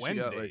come At out least you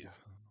Wednesdays.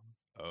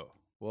 got, oh,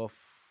 well,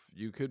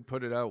 you could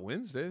put it out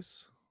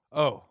Wednesdays.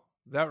 Oh,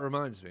 that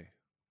reminds me.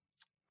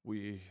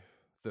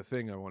 The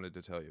thing I wanted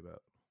to tell you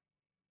about.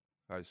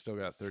 I still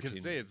got 13 I was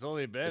gonna say, minutes.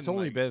 it's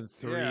only been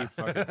 3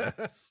 fucking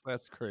minutes.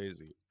 That's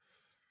crazy.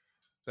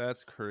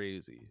 That's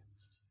crazy.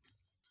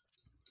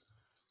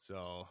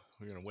 So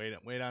we're gonna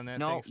wait on that.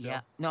 No, thing yeah,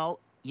 no,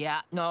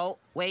 yeah, no,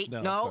 wait,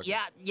 No, no, fuck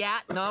yeah, yeah,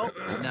 no,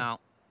 no.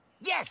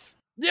 Yes!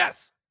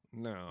 Yes!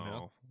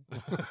 No.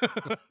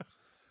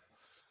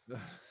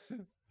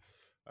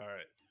 All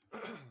right.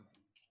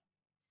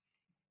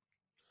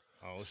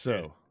 Oh, so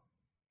shit.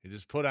 You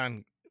just put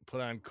on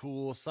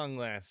cool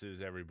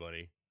sunglasses,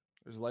 everybody.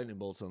 there's lightning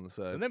bolts on the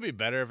sides. Wouldn't that be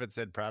better if it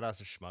said Proud House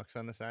of Schmucks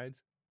on the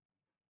sides?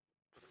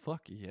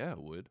 Fuck yeah,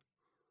 it would.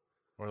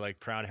 Or like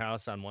Proud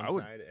House on one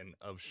side and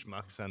of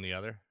Schmucks on the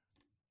other?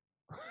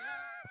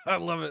 I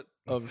love it.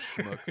 Of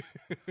Schmucks.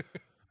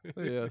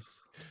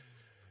 Yes.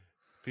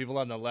 People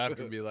on the left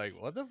would be like,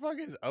 what the fuck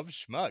is of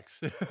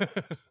Schmucks?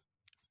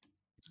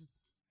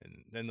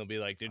 And then they'll be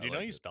like, did you know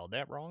you spelled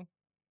that wrong?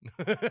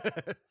 I'll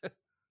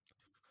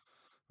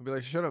be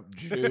like, shut up,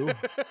 Jew.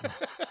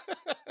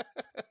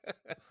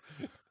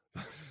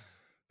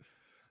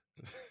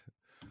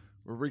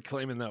 We're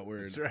reclaiming that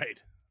word. That's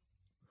right.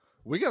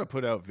 We got to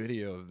put out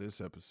video of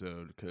this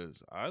episode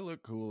because I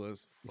look cool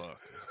as fuck.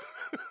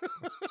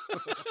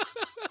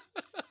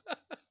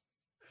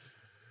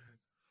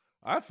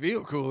 I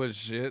feel cool as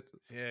shit.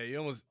 Yeah,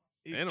 you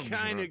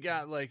kind of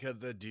got like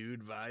the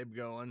dude vibe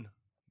going.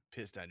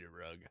 Pissed on your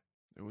rug.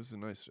 It was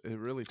it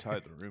really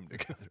tied the room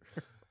together.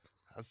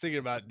 I was thinking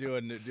about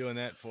doing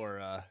that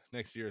for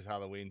next year's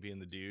Halloween, being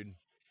the dude.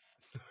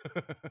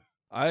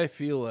 I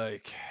feel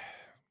like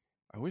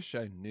I wish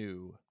I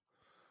knew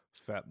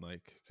Fat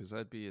Mike because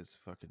I'd be his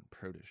fucking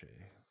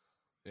protege.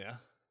 Yeah.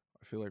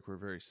 I feel like we're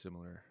very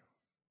similar,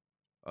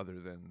 other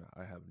than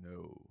I have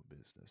no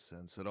business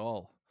sense at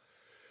all.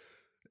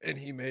 And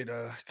he made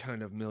a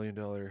kind of $1 million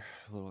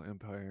little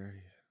empire,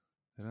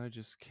 and I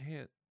just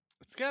can't.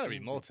 It's got to be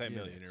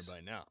multi-millionaire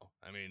by now.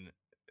 I mean,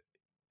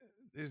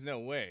 there's no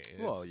way.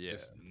 Well, it's yeah.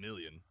 just $1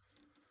 million.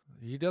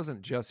 He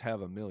doesn't just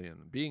have $1 million.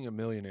 Being a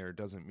millionaire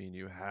doesn't mean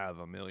you have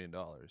 $1 million.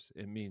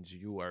 It means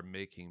you are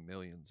making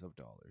millions of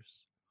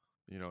dollars.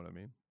 You know what I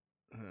mean?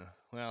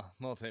 Well,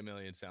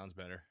 multi-million sounds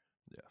better.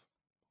 Yeah.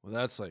 Well,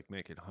 that's like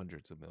making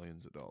hundreds of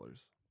millions of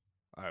dollars.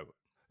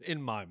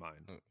 In my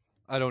mind.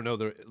 I don't know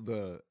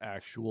the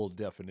actual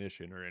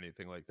definition or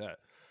anything like that.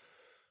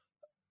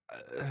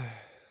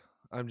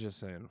 I'm just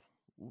saying,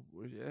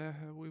 yeah,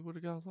 we would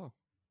have got along.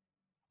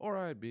 Or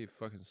I'd be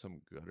fucking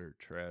some gutter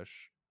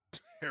trash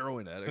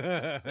heroin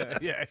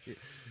addict. Yeah.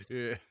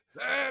 Hey,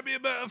 me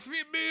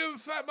and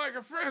Fat Mike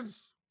are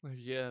friends. Like,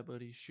 yeah,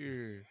 buddy,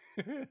 sure.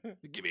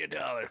 Give me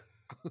 $1.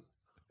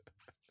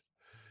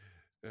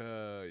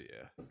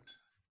 Yeah.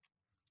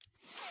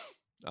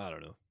 I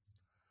don't know.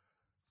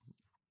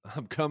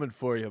 I'm coming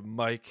for you,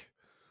 Mike.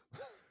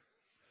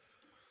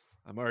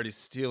 I'm already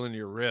stealing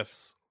your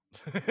riffs.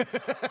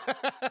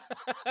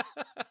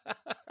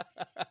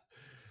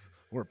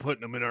 We're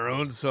putting them in our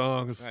own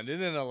songs.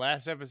 Didn't in the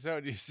last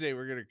episode you say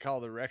we're going to call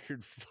the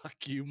record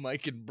Fuck You,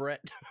 Mike and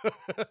Brett?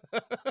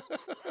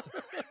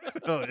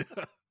 Oh,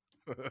 yeah.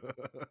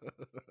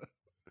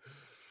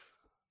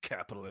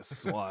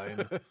 Capitalist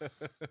swine.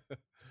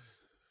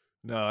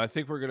 No, I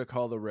think we're going to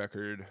call the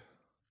record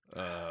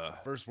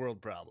First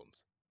World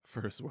Problems.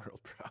 First World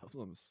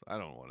Problems. I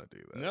don't want to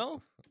do that.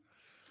 No?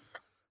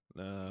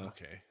 No.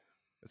 Okay.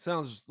 It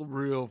sounds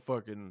real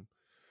fucking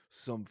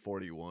Sum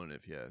 41,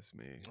 if you ask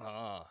me.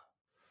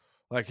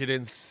 Like it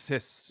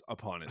insists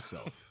upon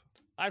itself.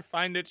 I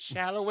find it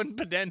shallow and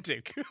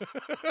pedantic.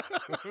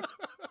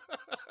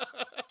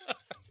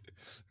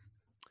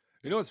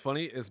 You know what's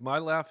funny is my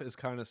laugh is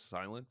kind of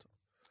silent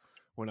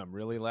when I'm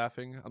really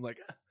laughing. I'm like,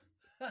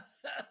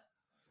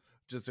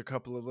 just a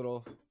couple of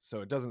little, so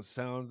it doesn't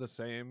sound the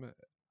same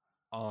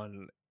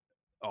on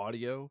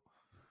audio.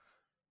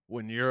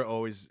 When you're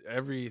always,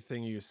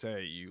 everything you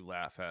say, you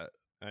laugh at.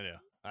 I know.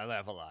 I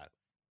laugh a lot.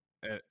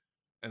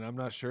 And I'm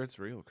not sure it's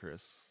real,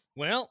 Chris.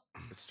 Well,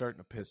 it's starting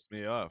to piss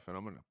me off, and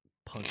I'm going to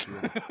punch you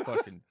in the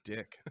fucking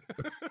dick.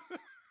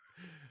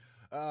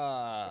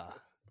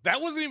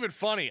 That wasn't even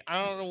funny.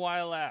 I don't know why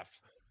I laughed.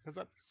 Because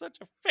I'm such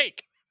a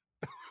fake.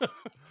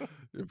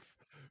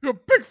 You're a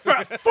big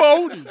fat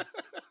phony.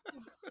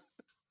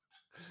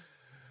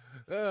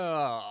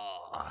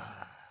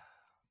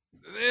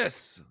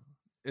 This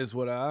is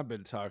what I've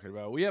been talking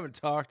about. We haven't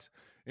talked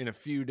in a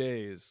few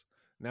days.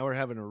 Now we're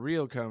having a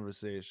real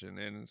conversation,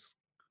 and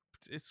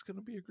it's going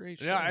to be a great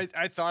show. Yeah,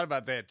 I thought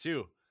about that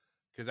too,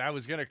 because I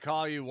was going to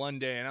call you one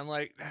day, and I'm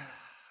like,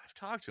 I've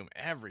talked to him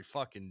every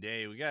fucking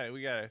day. We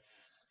gotta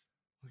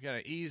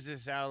ease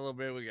this out a little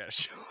bit. We got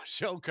a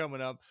show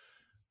coming up.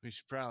 We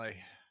should probably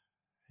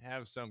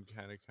have some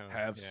kind of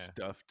have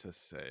stuff to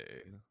say.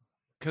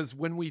 Because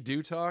when we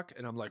do talk,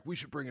 and I'm like, we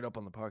should bring it up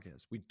on the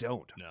podcast, we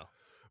don't. No.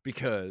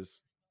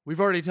 Because we've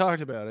already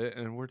talked about it,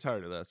 and we're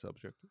tired of that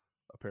subject,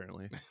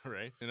 apparently.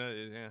 Right? Yeah,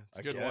 it's a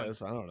I good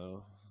guess. one. I don't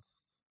know.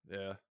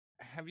 Yeah.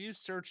 Have you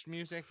searched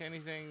music,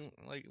 anything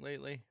like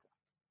lately?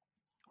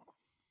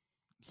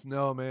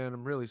 No, man,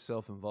 I'm really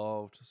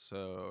self-involved,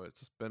 so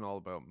it's been all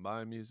about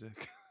my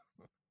music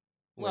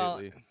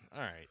lately. Well,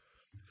 all right.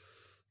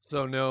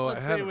 So no,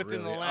 Let's I say haven't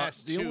within really. the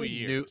last The 2 only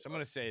years. I'm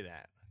going to say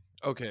that.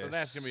 Okay, So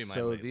that's going to be my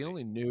So lately. the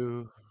only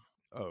new.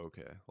 Oh,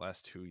 okay.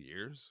 Last 2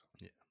 years.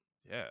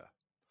 Yeah,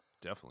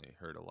 definitely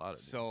heard a lot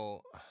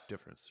of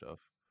different stuff.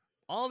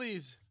 All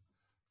these,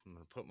 I'm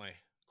going to put my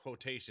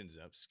quotations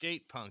up.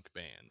 Skate punk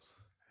bands.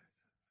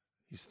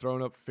 He's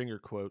throwing up finger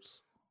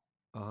quotes.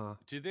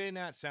 Do they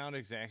not sound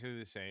exactly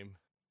the same?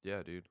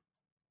 Yeah, dude.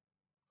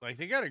 Like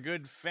they got a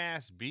good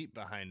fast beat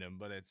behind them,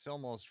 but it's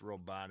almost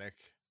robotic.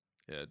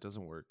 Yeah, it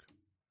doesn't work.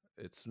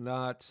 It's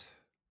not.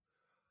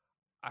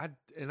 I'm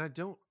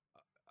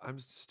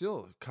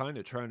still kind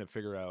of trying to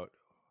figure out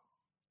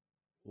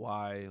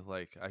why,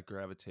 like, I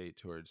gravitate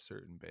towards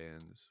certain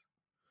bands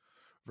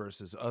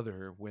versus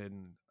other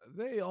when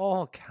they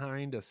all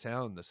kind of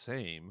sound the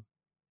same.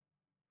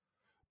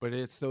 But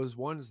it's those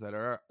ones that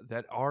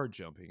are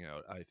jumping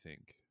out, I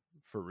think,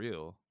 for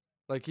real.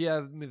 Like, yeah,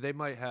 I mean, they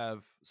might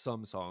have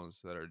some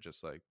songs that are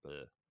just like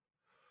bleh.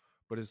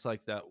 But it's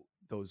like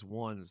those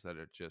ones that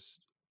are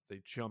just, they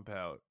jump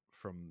out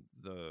from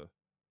the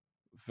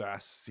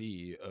vast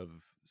sea of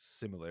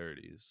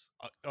similarities.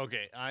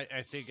 Okay,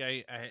 I think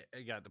I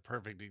got the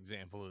perfect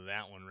example of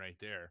that one right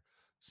there.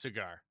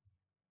 Cigar.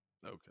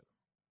 Okay.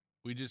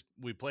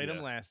 We played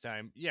them last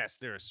time. Yes,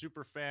 they're a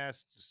super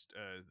fast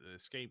the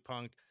skate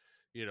punk,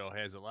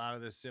 has a lot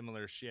of the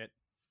similar shit.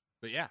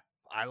 But yeah,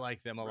 I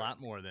like them a lot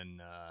more than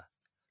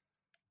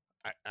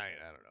I don't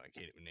know. I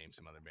can't even name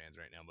some other bands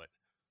right now, but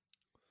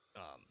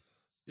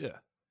yeah.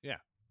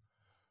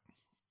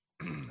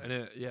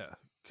 And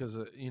because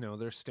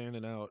they're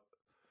standing out.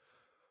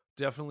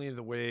 Definitely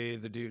the way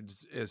the dude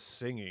is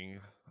singing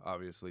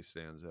obviously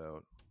stands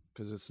out,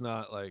 because it's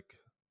not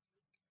like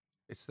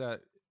it's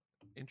that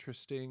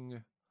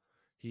interesting.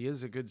 He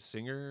is a good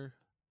singer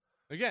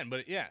again,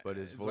 but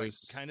his it's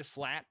voice like kind of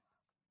flat.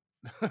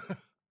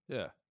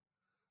 Yeah,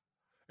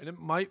 and it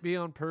might be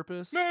on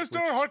purpose, Mr.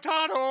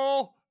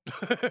 Hurtado.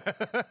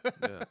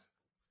 Yeah,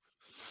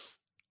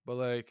 but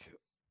like,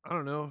 I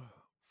don't know,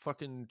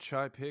 fucking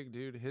Chai Pig,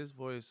 dude, his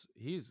voice,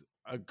 he's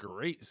a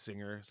great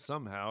singer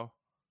somehow,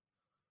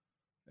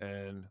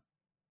 and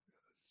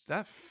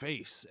that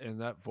face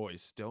and that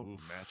voice don't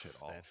match at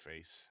all. That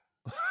face.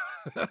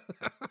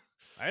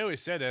 I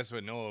always said that's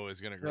what Noah was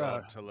gonna grow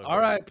up to look like.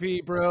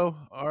 R.I.P., bro.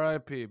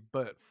 R.I.P.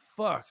 But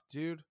fuck,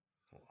 dude,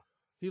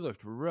 he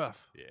looked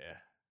rough. Yeah,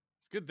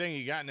 it's a good thing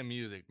he got into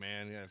music,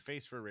 man. He got a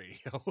face for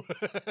radio.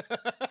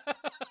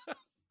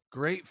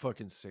 Great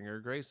fucking singer,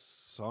 great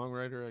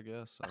songwriter, I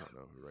guess. I don't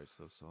know who writes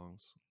those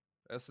songs.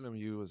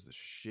 SNMU was the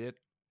shit.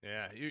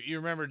 Yeah, you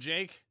remember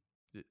Jake?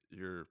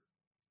 Your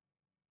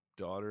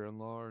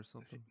daughter-in-law or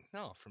something?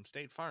 No, from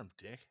State Farm,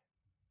 dick.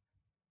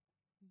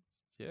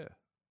 Yeah.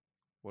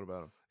 What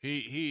about him?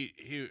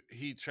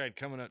 He tried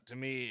coming up to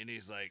me and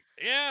he's like,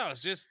 "Yeah, I was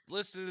just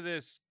listening to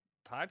this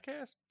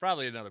podcast,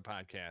 probably another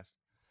podcast."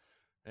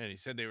 And he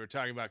said they were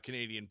talking about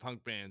Canadian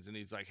punk bands, and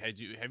he's like, "Have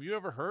you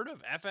ever heard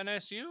of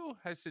FNSU?"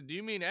 I said, "Do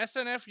you mean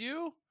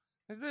SNFU?"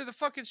 I said, "They're the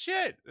fucking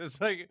shit."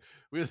 It's like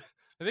I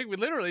think we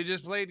literally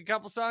just played a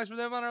couple songs for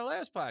them on our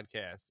last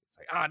podcast. It's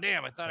like, oh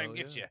damn, I thought I'd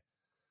get you.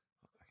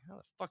 How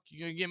the fuck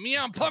you gonna get me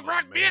on punk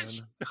rock,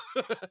 bitch?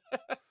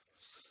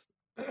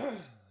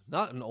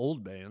 Not in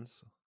old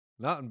bands.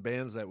 Not in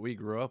bands that we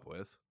grew up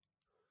with.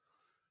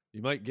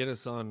 You might get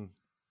us on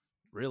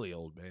really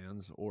old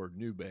bands or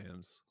new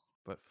bands.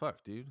 But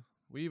fuck, dude.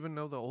 We even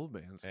know the old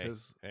bands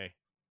because... Hey.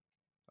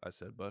 I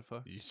said butt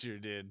fuck? You sure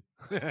did.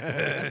 Ding, ding,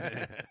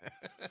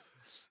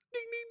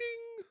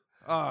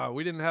 ding.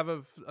 We didn't have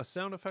a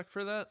sound effect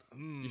for that?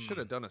 You should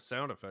have done a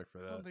sound effect for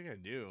that. I don't think I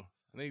do.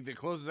 I think the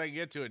closest I can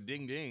get to a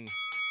ding ding.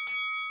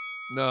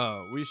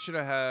 No, we should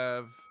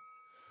have...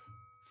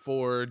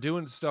 For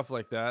doing stuff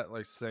like that,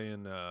 like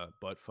saying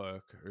butt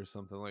fuck or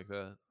something like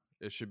that,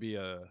 it should be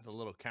the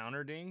little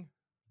counter ding?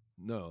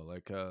 No,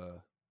 like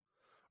a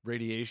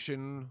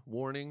radiation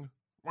warning.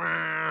 You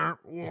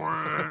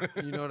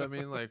know what I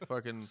mean? Like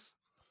fucking...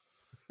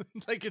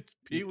 like it's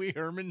Pee Wee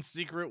Herman's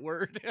secret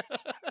word.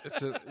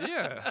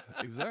 Yeah,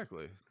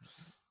 exactly.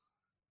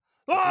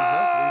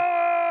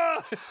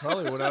 That's exactly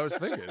probably what I was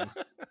thinking.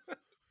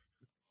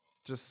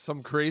 Just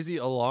some crazy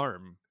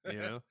alarm, you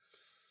know?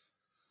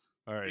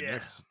 All right,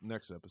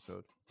 next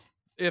episode.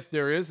 If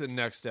there is a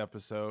next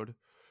episode,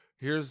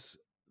 here's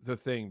the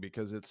thing,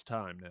 because it's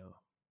time now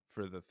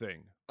for the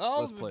thing.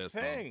 Let's play a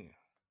song.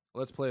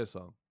 Let's play a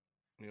song.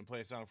 You gonna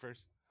play a song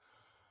first?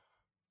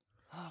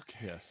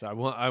 Okay. Yes, I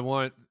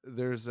want.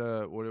 There's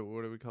a what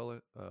do we call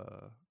it?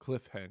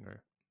 Cliffhanger.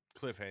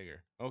 Cliffhanger.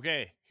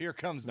 Okay, here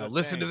comes now. The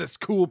listen thing. to this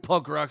cool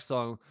punk rock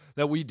song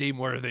that we deem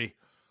worthy.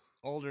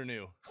 Old or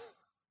new?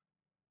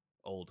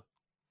 Old.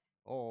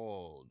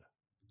 Old.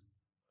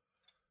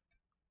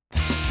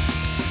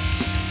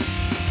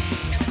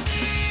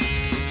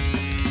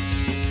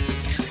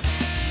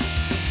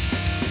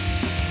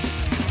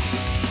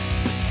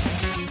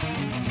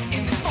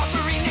 In this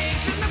faltering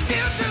nation, the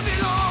future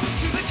belongs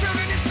to the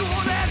children in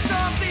school. That's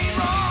something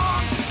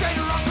wrong.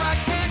 Straighter on crack,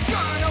 head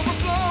gun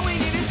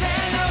overflowing in his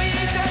hand. Now he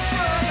is at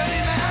further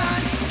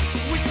demands.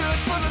 We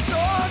search for the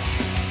source,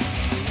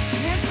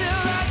 and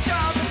still that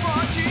child is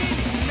watching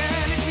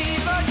humanity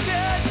but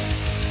dead.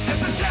 As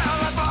the child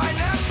of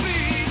violence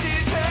frees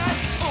his head.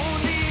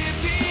 Only if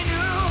he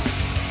knew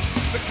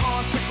the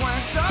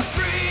consequence of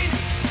greed,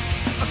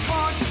 a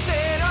conscious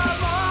state of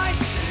mind.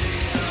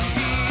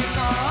 He is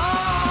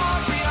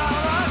not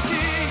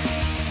reality.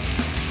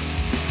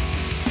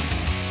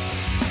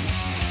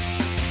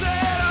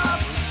 Set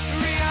up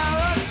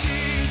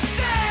reality.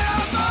 Set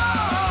up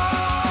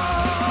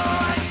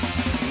mind.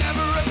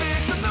 Never a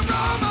victim, the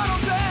role model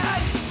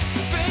said.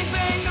 Bang,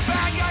 bang, the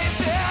bad guy is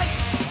dead.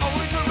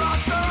 Always a rock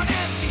star on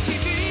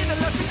MTV. The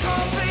lesson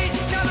complete.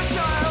 Now the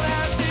child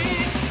has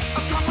needs. A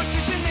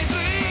competition they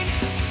bleed.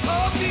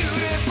 Oh,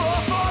 beautiful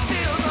for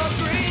fields of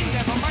green.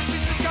 Never mind,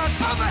 sisters got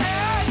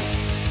overhead.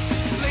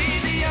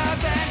 Lazy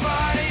earth and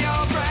body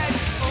of bread.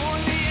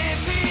 Only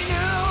if he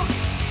knew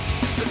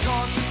the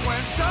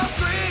consequence of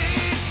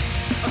greed.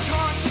 A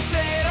conscious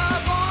state of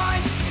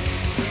mind.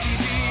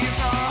 TV is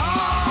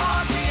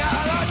not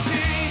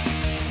reality.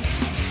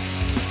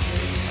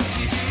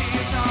 TV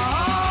is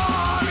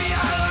not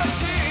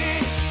reality.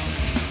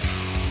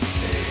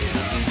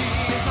 TV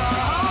is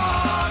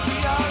not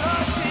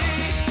reality.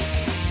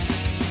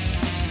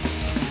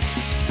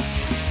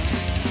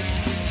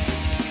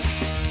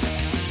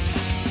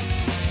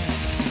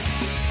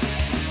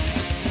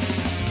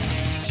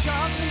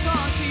 Charlatans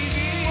on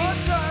TV. What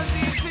does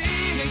he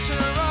see?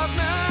 Nature of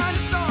man,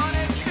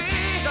 dishonesty.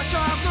 The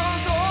child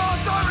grows old,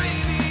 story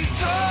be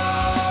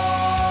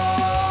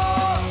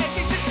told. As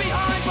he sits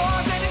behind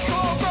bars and his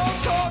soul grows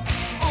cold.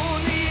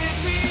 Only if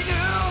he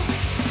knew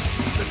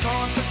the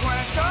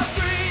consequence of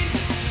greed.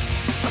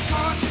 A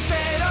conscious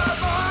state of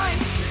mind.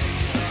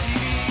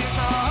 TV is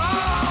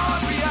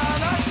not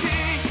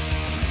reality.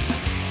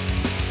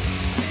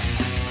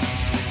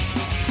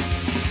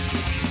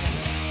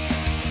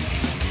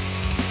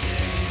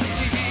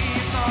 TV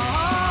is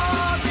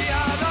not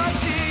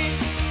reality.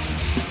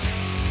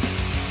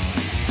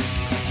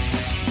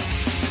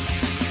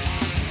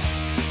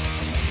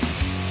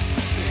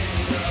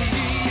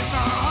 TV is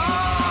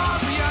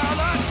not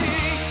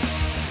reality.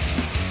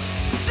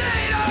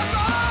 State of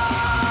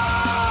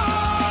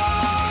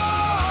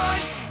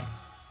mind.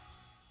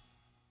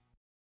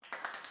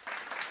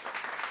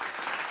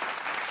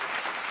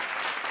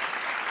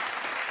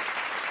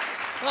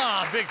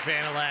 Ah, big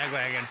fan of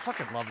Lagwagon.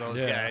 Fucking love those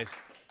Yeah. guys.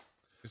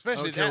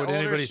 Especially I don't care that what older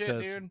anybody shit,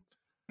 says. dude.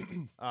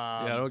 Yeah,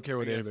 I don't care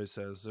what guess- anybody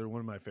says. They're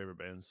one of my favorite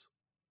bands.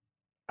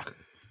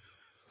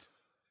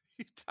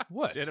 You talk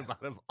What? shit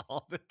about them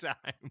all the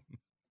time.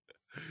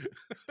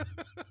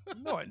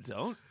 No, I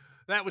don't.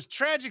 That was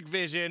Tragic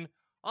Vision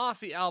off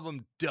the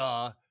album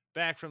Duh,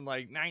 back from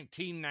like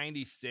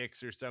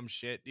 1996 or some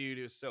shit, dude.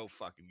 It was so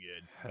fucking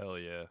good. Hell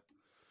yeah.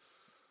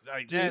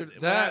 Like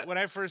Dude, when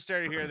I first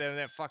started hearing them,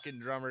 that fucking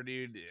drummer,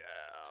 dude.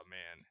 Oh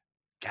man,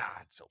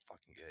 God, so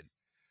fucking good.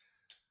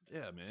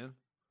 Yeah, man.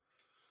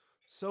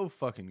 So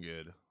fucking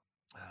good.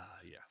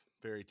 Yeah,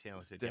 very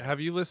talented. guy. Have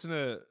you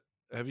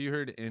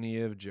heard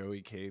any of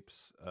Joey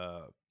Cape's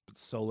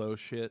solo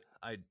shit?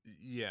 I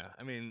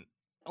mean,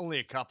 only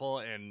a couple,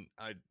 and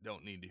I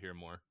don't need to hear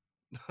more.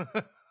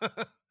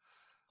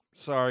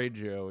 Sorry,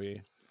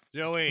 Joey.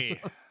 Joey,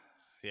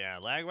 yeah,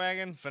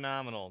 Lagwagon,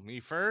 phenomenal. Me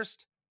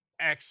first,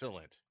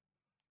 excellent.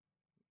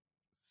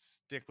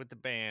 Stick with the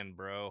band,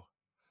 bro.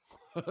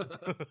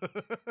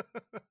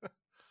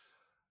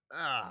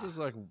 Just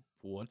like,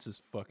 what's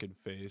his fucking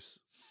face?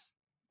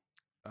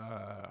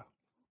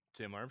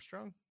 Tim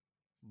Armstrong.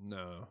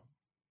 No.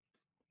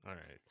 All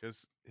right,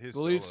 because his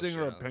The lead solo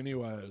singer of shows.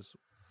 Pennywise.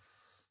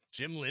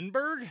 Jim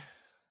Lindbergh.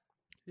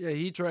 Yeah,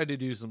 he tried to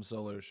do some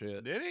solo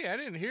shit. Did he? I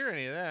didn't hear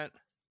any of that.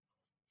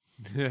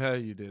 Yeah,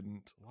 you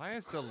didn't. Why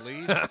is the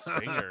lead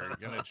singer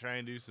gonna try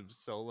and do some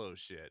solo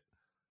shit?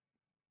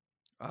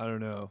 I don't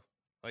know.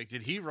 Like,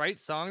 did he write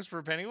songs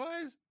for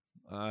Pennywise?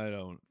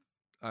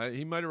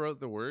 He might have wrote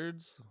the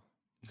words.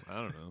 I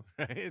don't know.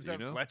 I thought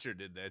know? Fletcher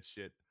did that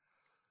shit.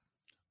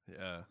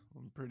 Yeah,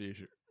 I'm pretty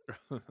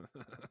sure.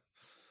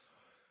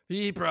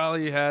 He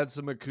probably had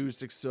some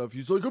acoustic stuff.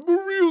 He's like, I'm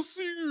a real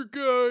singer,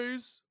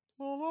 guys.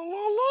 La, la,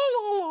 la,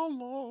 la,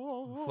 la,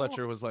 la.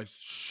 Fletcher was like,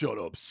 shut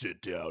up,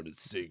 sit down and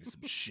sing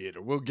some shit,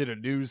 or we'll get a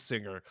new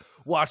singer.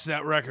 Watch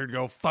that record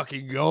go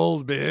fucking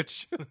gold,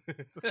 bitch.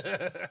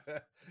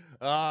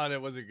 Oh,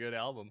 that was a good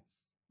album.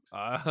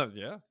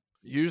 Yeah.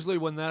 Usually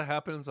when that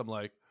happens, I'm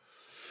like,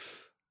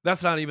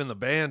 that's not even the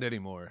band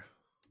anymore.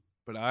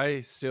 But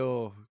I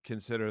still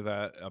consider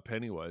that a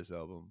Pennywise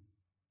album.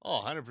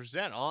 Oh,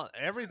 100%.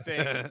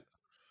 Everything,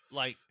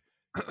 like,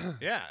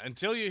 yeah,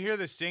 until you hear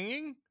the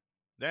singing,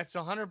 that's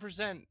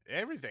 100%.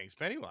 Everything's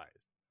Pennywise.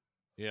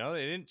 You know,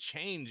 they didn't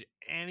change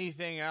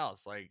anything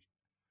else. Like,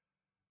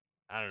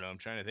 I don't know. I'm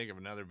trying to think of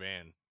another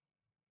band.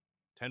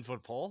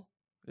 10-Foot Pole?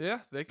 Yeah,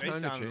 they They kind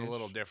of sounded changed. a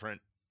little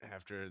different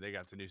after they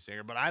got the new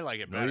singer, but I like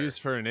it No better. use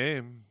for a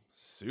name.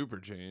 Super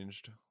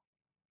changed.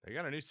 They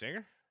got a new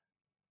singer?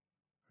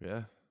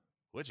 Yeah.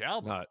 Which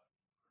album? Not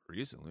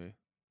recently.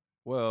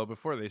 Well,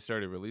 before they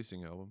started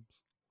releasing albums.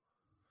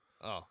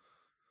 Oh.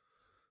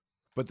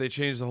 But they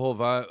changed the whole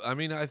vibe. I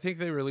mean, I think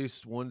they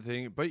released one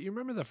thing. But you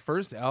remember the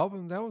first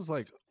album? That was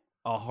like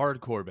a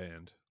hardcore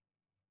band.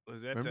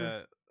 Was that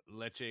Remember?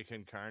 Leche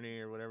Con Carne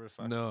or whatever the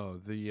fuck? No,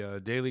 the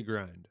Daily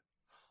Grind.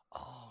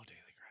 Oh,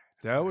 Daily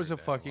Grind. That was a heard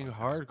that in a fucking long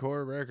time.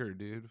 hardcore record,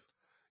 dude.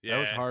 Yeah. That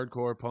was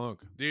hardcore punk.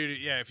 Dude,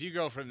 yeah, if you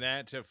go from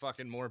that to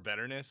fucking more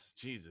betterness,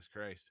 Jesus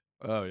Christ.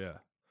 Oh, yeah.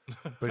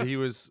 But he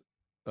was,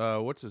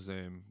 what's his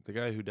name? The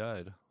guy who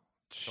died.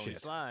 Tony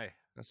Shit. Sly.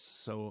 That's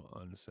so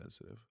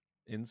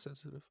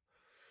insensitive.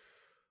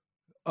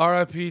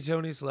 R.I.P.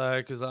 Tony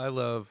Sly, because I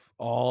love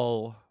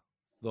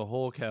the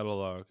whole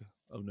catalog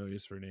of No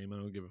Use for a Name. I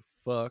don't give a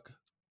fuck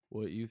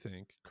what you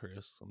think,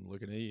 Chris. I'm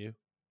looking at you.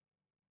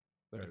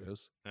 There it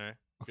is. All right,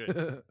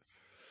 good.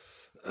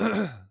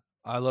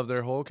 I love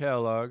their whole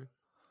catalog.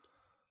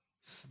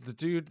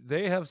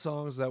 They have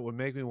songs that would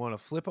make me want to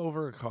flip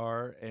over a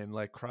car and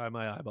like cry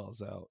my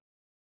eyeballs out.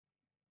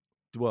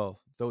 Well,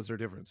 those are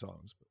different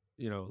songs. But,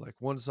 you know, like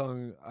one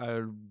song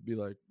I'd be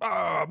like,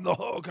 I'm the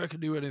Hulk, I can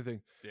do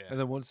anything. Yeah. And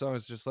then one song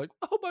is just like,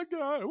 oh my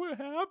God, what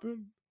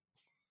happened?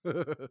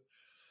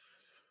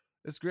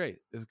 It's great.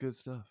 It's good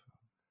stuff.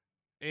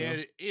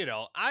 And, you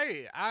know,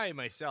 I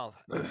myself,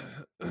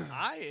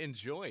 I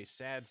enjoy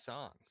sad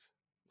songs.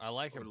 I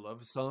like Or them.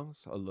 love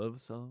songs? A love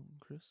song,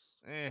 Chris?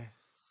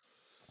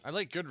 I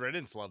like Good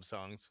Riddance love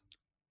songs.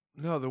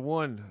 No,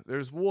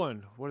 there's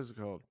one. What is it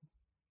called?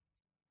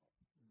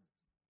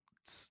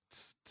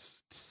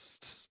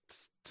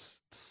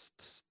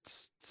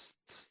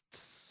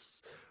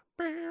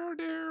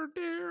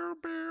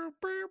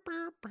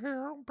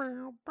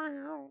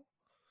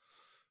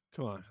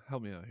 Come on,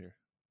 help me out here.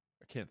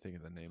 I can't think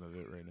of the name of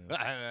it right now.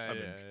 I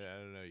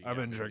don't know. You I've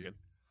got been me, drinking.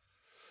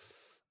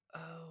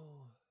 dude.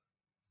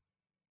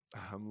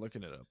 I'm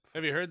looking it up.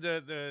 Have you heard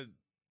the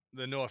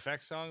No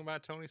Effects song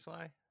about Tony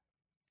Sly?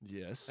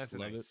 Yes, That's a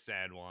love nice it.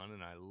 sad one,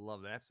 and I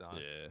love that song.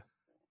 Yeah,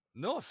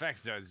 No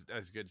Effects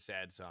does good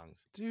sad songs.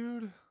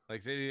 dude.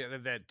 Like they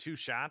have that Two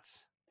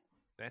Shots.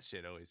 That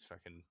shit always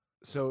fucking.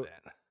 So love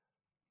that.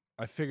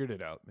 I figured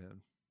it out,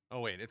 man. Oh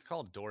wait, it's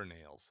called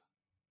Doornails.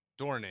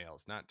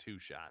 Doornails, not Two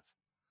Shots.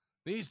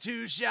 These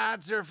 2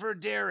 shots are for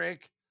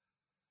Derek.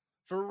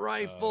 For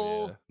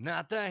rifle, yeah.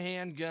 not the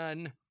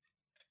handgun.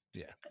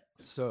 Yeah.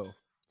 So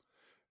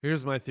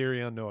here's my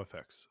theory on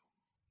NoFX.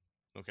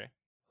 Okay.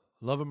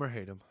 Love them or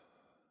hate them.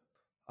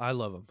 I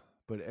love them,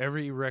 but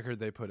every record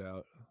they put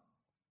out.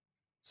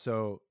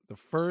 So the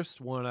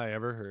first one I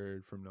ever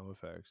heard from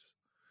NoFX.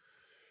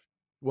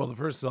 Well, the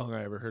first song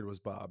I ever heard was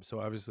Bob. So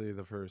obviously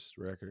the first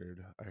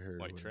record I heard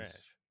White was Trash.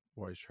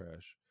 White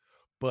Trash.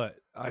 But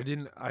I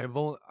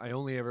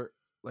only ever,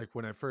 like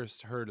when I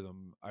first heard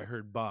them, I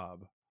heard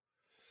Bob.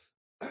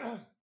 And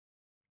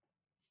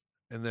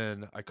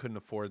then I couldn't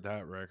afford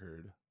that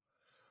record.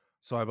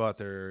 So I bought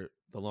The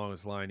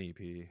Longest Line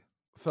EP.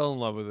 Fell in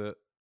love with it.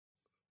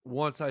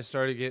 Once I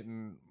started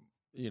getting,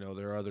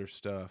 their other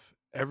stuff,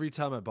 every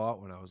time I bought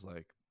one, I was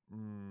like,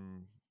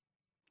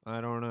 I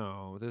don't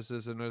know. This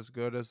isn't as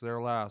good as their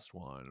last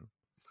one.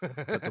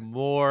 But the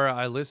more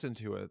I listened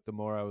to it, the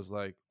more I was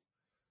like,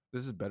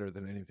 this is better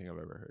than anything I've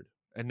ever heard.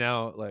 And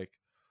now, like,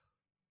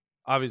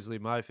 obviously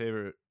my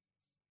favorite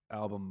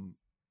album,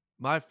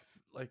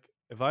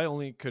 if I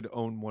only could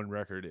own one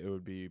record, it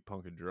would be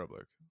Punk and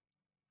Drublic.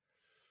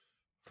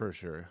 For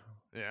sure.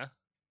 Yeah.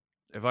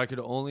 If I could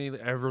only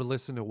ever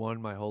listen to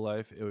one my whole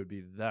life, it would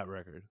be that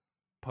record,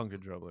 Punk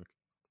and Drublic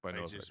by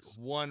Like NoFX. just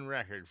one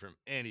record from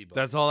anybody.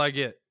 That's all I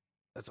get.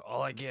 That's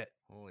all I get.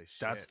 Holy shit.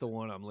 That's the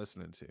one I'm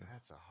listening to.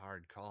 That's a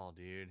hard call,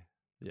 dude.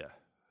 Yeah.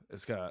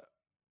 It's got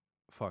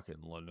fucking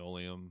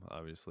Linoleum,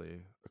 obviously,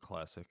 a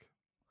classic.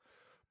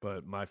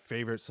 But my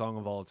favorite song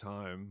of all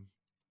time,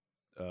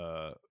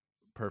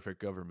 Perfect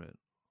Government.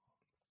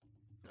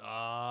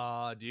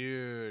 Oh,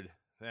 dude.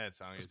 That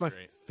song It's is my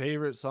great.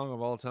 favorite song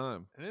of all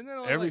time. And then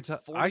only every like time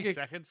 40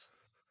 seconds.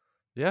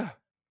 Yeah.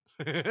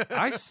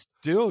 I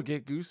still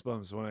get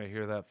goosebumps when I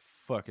hear that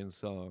fucking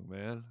song,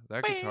 man.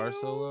 That guitar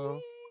solo.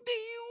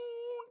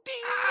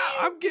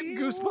 I'm getting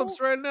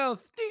goosebumps right now.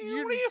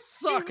 You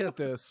suck at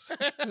this.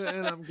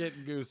 And I'm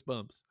getting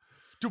goosebumps.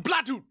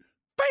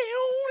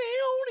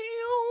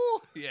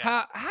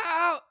 Yeah.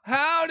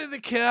 How did the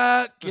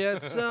cat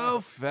get so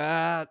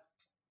fat?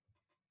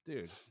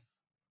 Dude.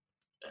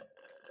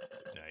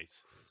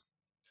 Nice.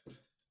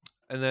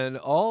 And then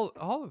all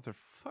of their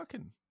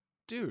fucking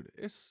dude,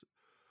 it's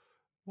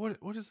what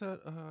is that?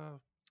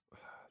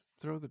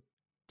 Throw the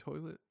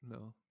toilet?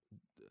 No.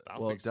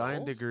 Bouncing Dying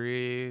Souls?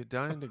 degree.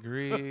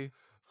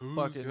 Who's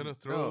fucking- gonna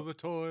throw no. the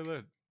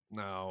toilet?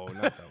 No,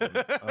 not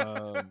that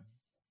one.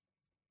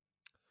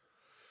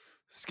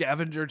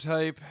 Scavenger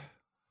type.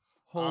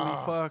 Holy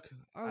Oh, fuck.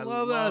 I I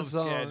love that love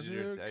song, Skagit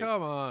dude. Tape.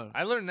 Come on.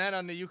 I learned that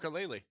on the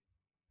ukulele.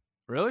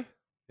 Really?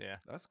 Yeah.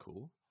 That's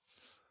cool.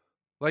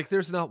 Like,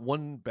 there's not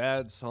one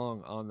bad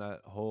song on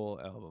that whole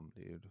album,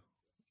 dude.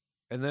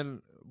 And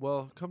then,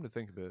 well, come to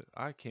think of it,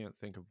 I can't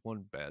think of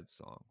one bad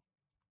song.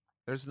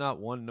 There's not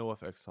one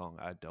NoFX song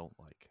I don't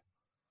like.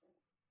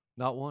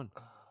 Not one.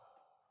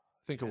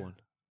 Think of one.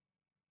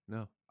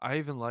 No. I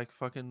even like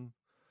fucking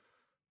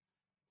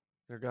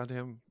their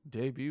goddamn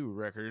debut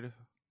record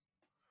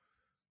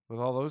with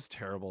all those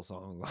terrible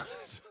songs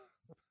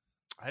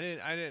on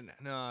it.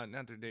 No,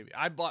 not their debut.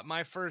 I bought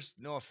my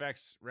first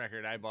NoFX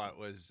record I bought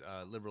was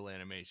Liberal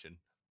Animation.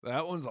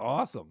 That one's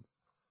awesome.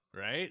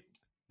 Right?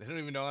 They don't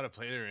even know how to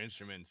play their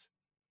instruments.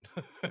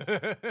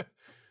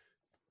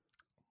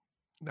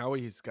 Now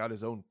he's got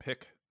his own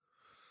pick.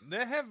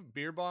 They have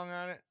beer bong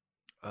on it.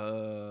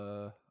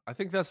 I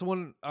think that's the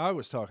one I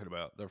was talking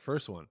about. Their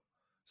first one.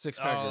 Six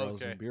Pack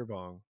Girls okay. and Beer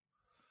Bong.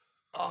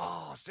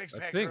 Oh, Six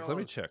Pack I think. Girls. Let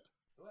me check.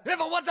 If it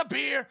wants a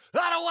beer,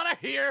 I don't want to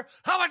hear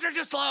how much are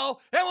you slow,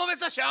 and we'll miss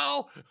the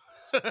show.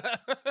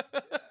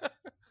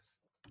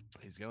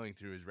 He's going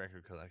through his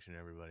record collection,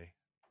 everybody.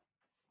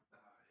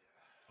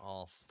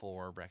 All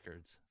 4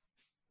 records.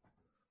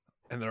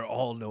 And they're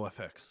all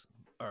NoFX.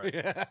 All right.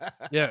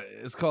 Yeah,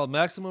 it's called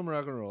Maximum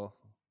Rock and Roll.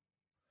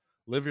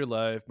 Live Your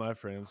Life, My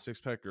Friends, Six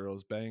Pack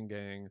Girls, Bang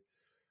Gang,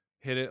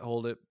 Hit It,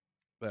 Hold It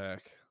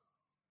Back,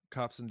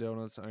 Cops and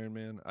Donuts, Iron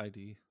Man,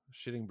 ID,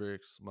 Shitting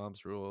Bricks,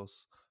 Mom's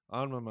Rules,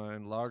 On My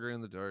Mind, Logger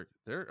in the Dark.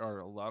 There are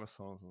a lot of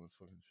songs on this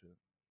fucking shit.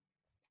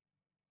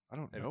 I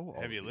don't know.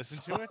 Have you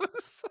listened to it?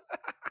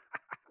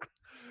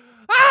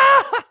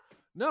 Ah!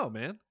 No,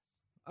 man.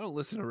 I don't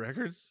listen to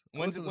records. I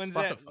When's listen to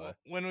that? Spotify.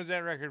 When was that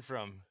record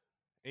from?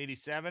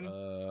 87?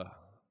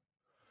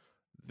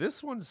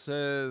 This one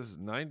says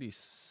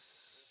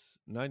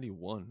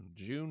 91,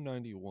 June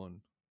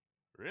 91.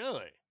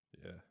 Really?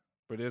 Yeah,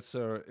 but it's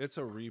a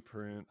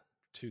reprint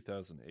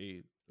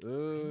 2008.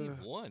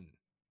 91.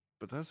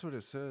 But that's what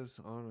it says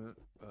on it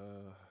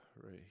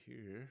right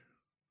here.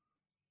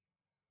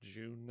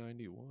 June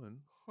 91.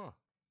 Huh.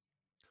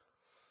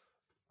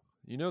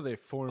 You know they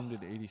formed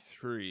in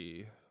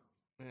 83.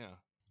 Yeah.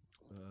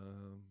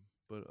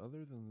 But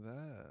other than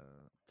that,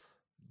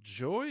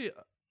 Joy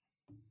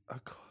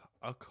Akai,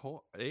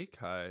 or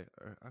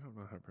I don't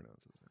know how to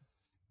pronounce his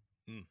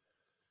name.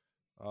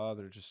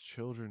 They're just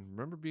children.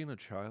 Remember being a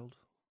child?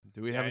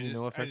 Do we have any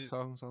NoFX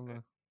songs on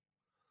the?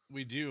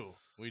 We do.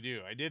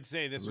 I did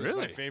say this was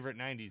my favorite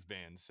 90s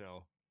band,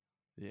 so.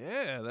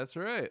 Yeah, that's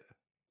right.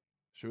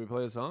 Should we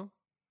play a song?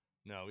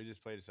 No, we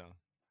just played a song.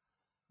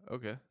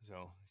 Okay.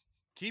 So,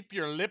 keep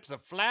your lips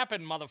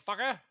a-flapping,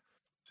 motherfucker.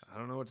 I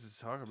don't know what to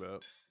talk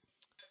about.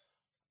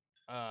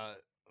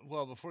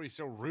 Well, before you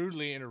so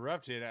rudely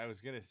interrupted, I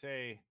was going to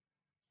say,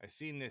 I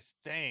seen this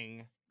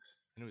thing,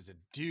 and it was a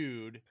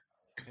dude,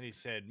 and he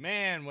said,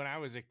 man, when I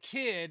was a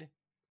kid,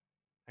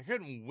 I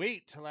couldn't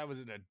wait till I was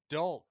an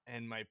adult,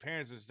 and my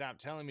parents would stop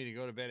telling me to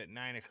go to bed at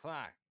 9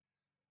 o'clock.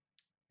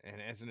 And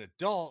as an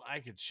adult, I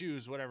could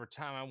choose whatever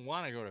time I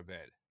want to go to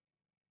bed.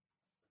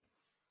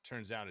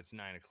 Turns out it's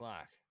 9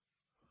 o'clock.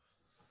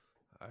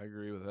 I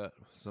agree with that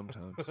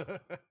sometimes.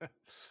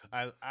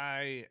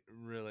 I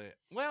really,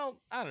 well,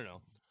 I don't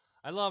know.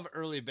 I love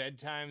early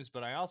bedtimes,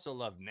 but I also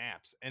love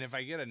naps. And if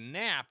I get a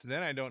nap,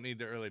 then I don't need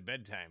the early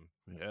bedtime.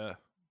 Yeah.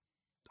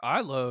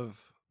 I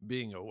love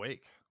being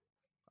awake.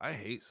 I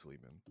hate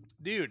sleeping.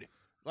 Dude,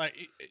 like,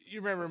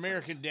 you remember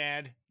American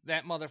Dad?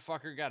 That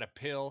motherfucker got a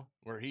pill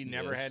where he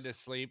never had to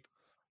sleep.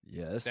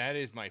 Yes. That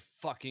is my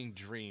fucking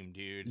dream,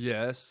 dude.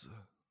 Yes.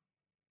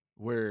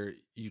 Where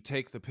you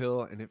take the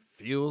pill and it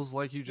feels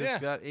like you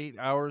just got 8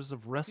 hours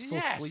of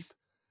restful sleep.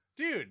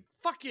 Dude,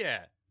 fuck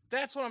yeah.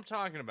 That's what I'm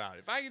talking about.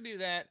 If I could do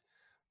that,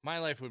 my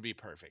life would be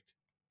perfect.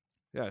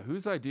 Yeah,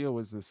 whose idea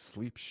was this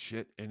sleep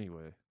shit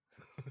anyway?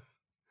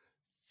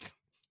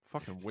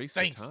 Fucking waste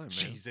of time, man.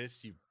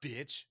 Jesus, you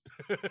bitch.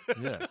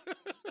 Yeah.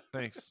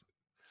 Thanks.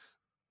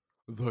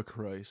 The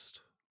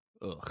Christ.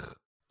 Ugh.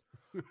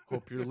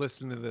 Hope you're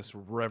listening to this,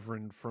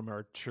 Reverend from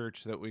our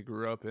church that we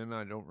grew up in.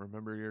 I don't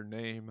remember your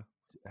name.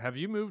 Have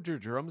you moved your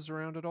drums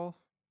around at all?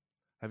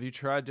 Have you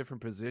tried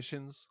different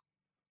positions?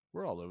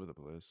 We're all over the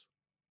place.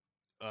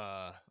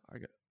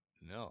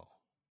 No.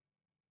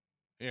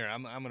 Here,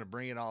 I'm gonna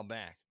bring it all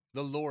back.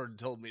 The Lord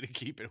told me to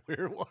keep it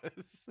where it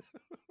was.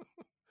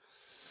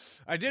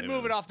 I did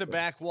move it off the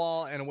back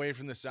wall and away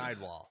from the side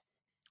wall.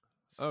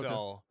 Okay.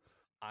 So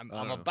I'm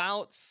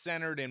about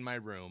centered in my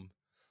room.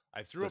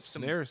 I threw up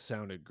some snare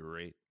sounded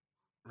great.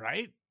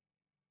 Right?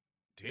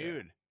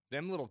 Dude,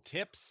 them little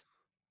tips,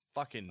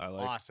 fucking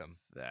awesome.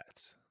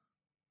 That.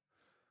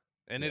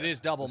 And it is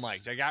double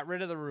mic'd. I got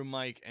rid of the room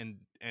mic and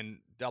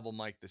double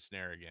mic'd the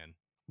snare again.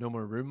 No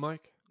more room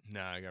mic?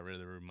 No, I got rid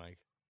of the room mic.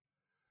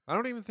 I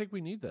don't even think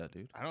we need that,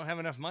 dude. I don't have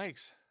enough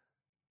mics.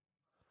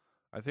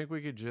 I think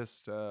we could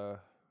just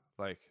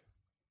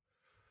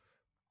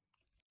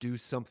do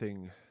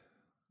something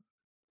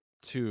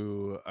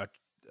to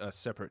a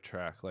separate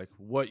track. Like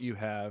what you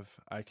have,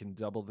 I can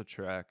double the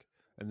track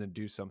and then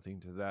do something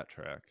to that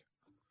track.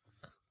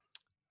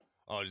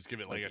 Oh, just give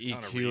it like a EQ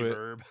ton of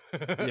reverb.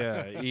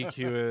 Yeah, EQ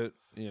it,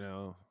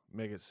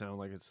 make it sound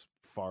like it's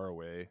far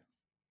away,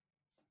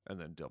 and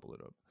then double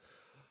it up.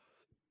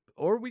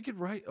 Or we could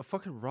write a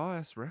fucking raw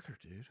ass record,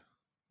 dude,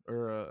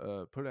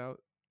 or put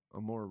out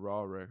a more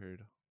raw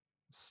record.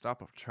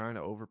 Stop trying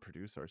to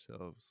overproduce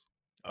ourselves.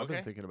 I've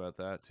been thinking about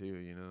that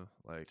too.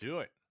 Like do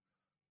it.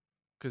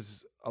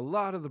 Because a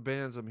lot of the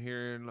bands I'm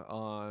hearing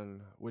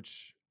on,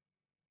 which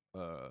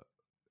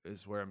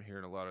is where I'm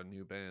hearing a lot of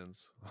new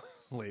bands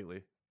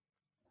lately,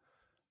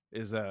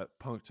 is that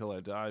Punk Till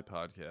I Die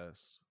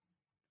podcast.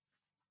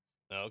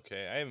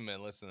 Okay, I haven't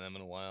been listening to them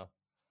in a while.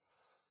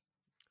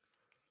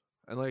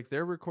 And like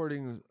they're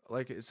recording,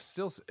 like it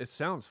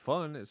sounds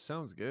fun, it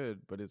sounds good,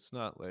 but it's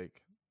not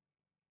like,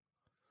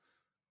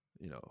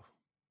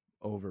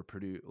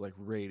 overproduced like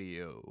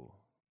radio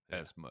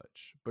as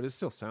much. But it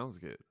still sounds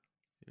good,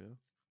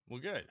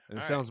 Well, good. And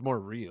it sounds more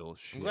real.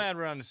 Shit. I'm glad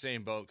we're on the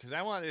same boat because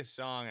I want this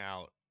song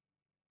out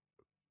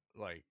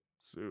like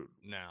soon.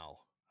 Now.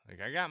 Like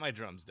I got my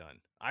drums done.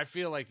 I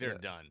feel like they're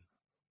done.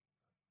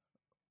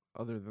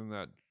 Other than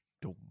that,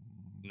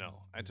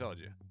 no, I told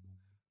you.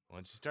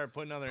 Once you start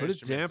putting other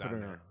instruments on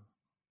there,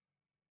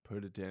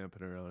 put a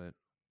dampener on it.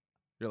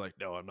 You're like,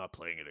 no, I'm not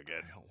playing it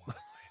again. I don't want to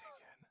play it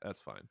again.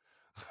 That's fine.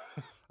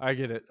 I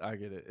get it.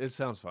 It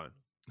sounds fine.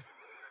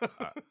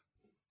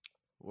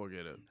 We'll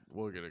get it.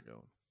 We'll get it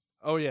going.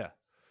 Oh yeah.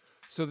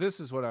 So this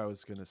is what I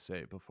was gonna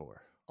say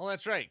before. Oh,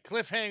 that's right.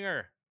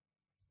 Cliffhanger.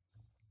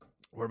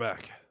 We're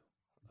back.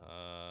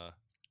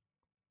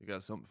 You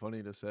got something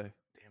funny to say?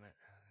 Damn it.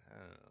 I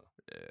don't know.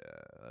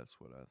 Yeah, that's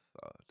what I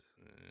thought.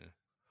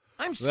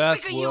 I'm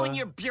sick of you and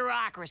your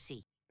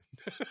bureaucracy.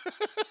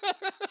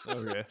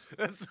 Okay.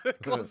 That's the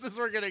closest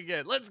we're going to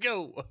get. Let's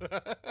go.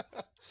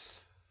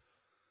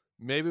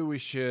 Maybe we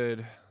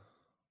should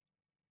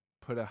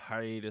put a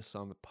hiatus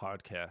on the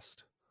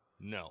podcast.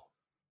 No.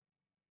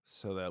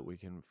 So that we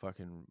can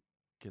fucking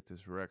get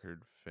this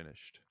record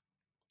finished.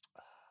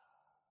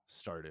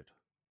 Started.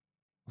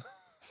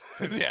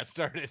 Yeah,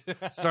 started.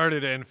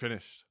 Started and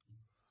finished.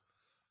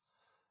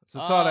 It's a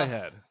thought I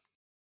had.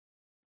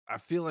 I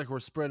feel like we're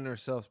spreading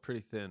ourselves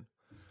pretty thin.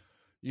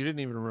 You didn't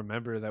even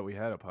remember that we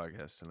had a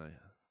podcast tonight.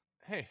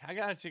 Hey, I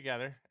got it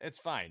together. It's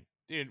fine.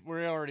 Dude,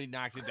 we already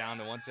knocked it down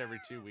to once every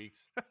 2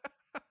 weeks.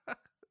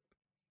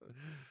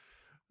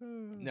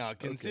 No,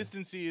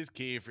 consistency is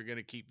key if you're going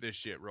to keep this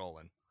shit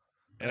rolling.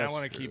 And I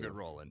want to keep it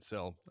rolling,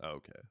 so.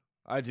 Okay.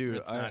 I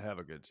do. I have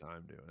a good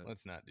time doing it.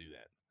 Let's not do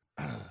that.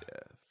 Yeah,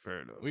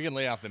 fair enough. We can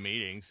lay off the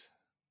meetings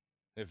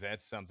if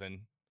that's something.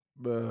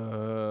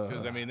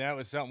 Because, I mean, that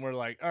was something we're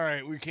like, all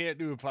right, we can't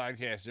do a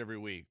podcast every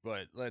week,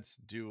 but let's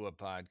do a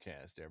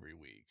podcast every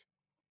week.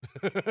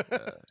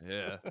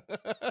 Yeah.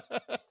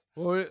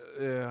 Well,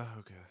 yeah,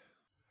 okay.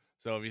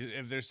 So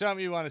if there's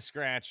something you want to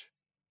scratch,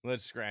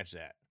 let's scratch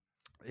that.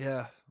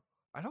 Yeah.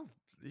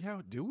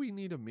 Do we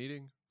need a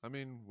meeting? I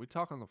mean, we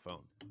talk on the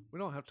phone. We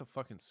don't have to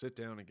fucking sit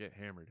down and get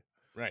hammered.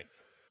 Right.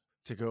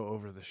 To go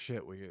over the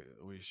shit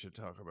we should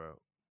talk about.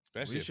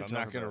 Especially if I'm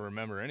not going to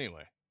remember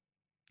anyway.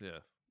 Yeah.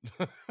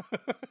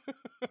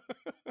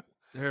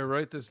 Here,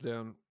 write this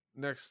down.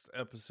 Next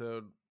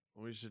episode,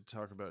 we should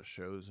talk about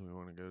shows we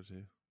want to go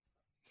to.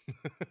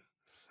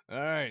 All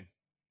right.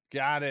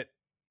 Got it.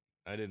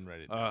 I didn't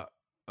write it down.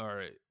 All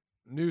right.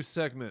 New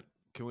segment.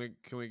 Can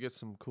we get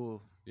some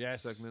cool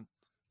segment?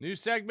 New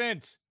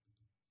segment.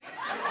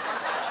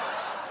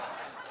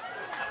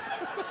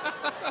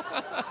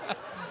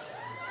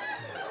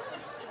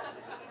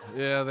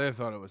 Yeah, they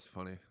thought it was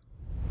funny.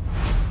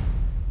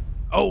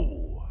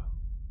 Oh,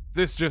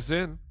 this just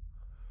in.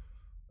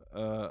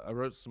 I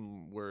wrote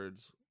some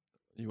words.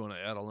 You want to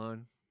add a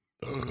line?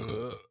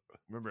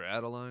 Remember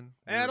add a line?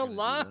 Add a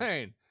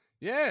line.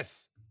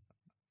 Yes.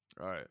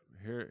 All right.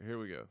 Here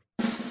we go.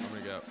 I'm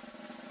gonna go.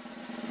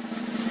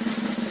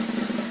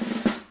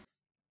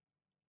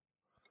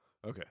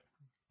 Okay.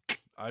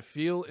 I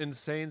feel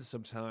insane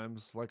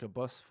sometimes, like a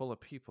bus full of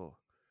people,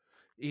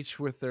 each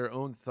with their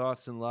own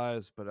thoughts and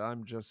lives, but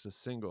I'm just a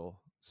single,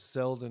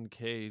 seldom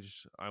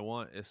caged. I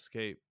want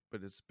escape,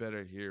 but it's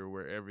better here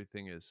where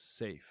everything is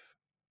safe.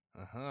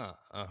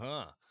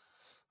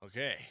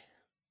 Okay.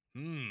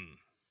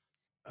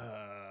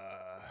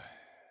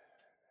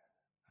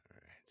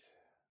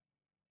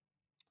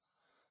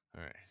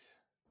 All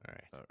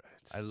right.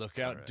 I look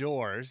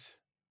outdoors.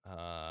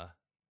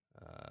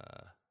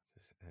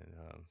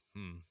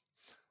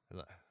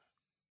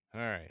 All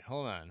right,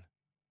 hold on.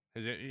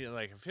 Is it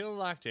like I feel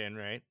locked in,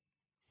 right?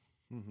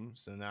 Mm-hmm.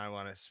 So now I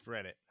want to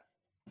spread it.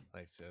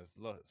 Like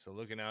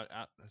looking out.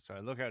 So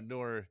I look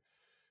outdoor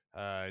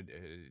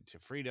to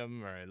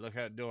freedom, or I look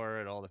outdoor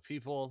at all the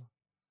people.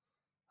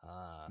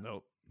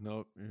 Nope,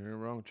 you're in the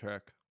wrong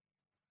track.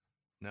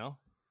 No?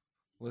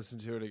 Listen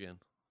to it again.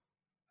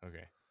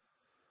 Okay.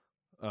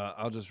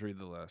 I'll just read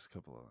the last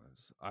couple of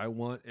lines. I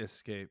want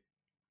escape,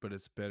 but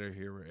it's better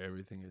here where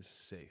everything is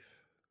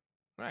safe.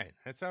 Right.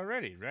 That's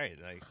already right.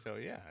 Like, so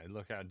yeah, I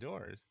look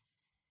outdoors.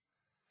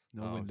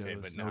 No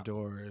windows, no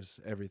doors.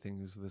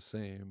 Everything's the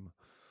same.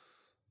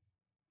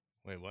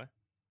 Wait, what?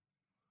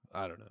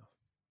 I don't know.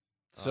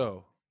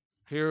 So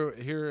here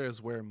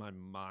is where my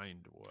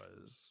mind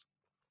was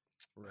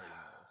writing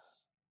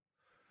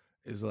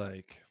this. Is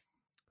like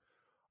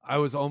I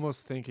was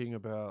almost thinking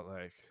about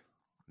like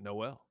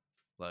Noel.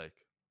 Like,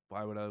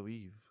 why would I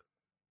leave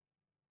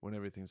when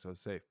everything's so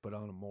safe? But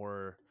on a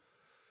more,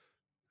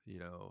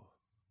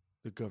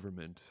 the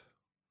government,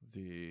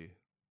 the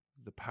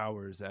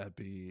powers that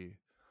be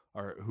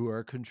who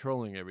are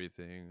controlling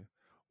everything.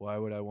 Why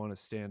would I want to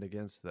stand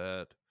against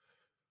that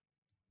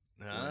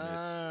when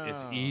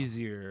it's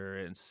easier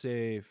and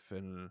safe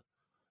and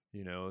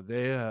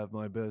they have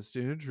my best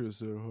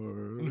interests at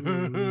heart.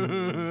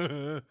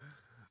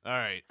 All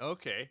right,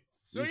 okay.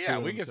 So You yeah,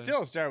 what we I'm can saying?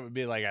 still start with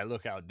be like, I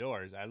look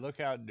outdoors. I look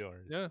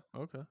outdoors. Yeah,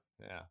 okay.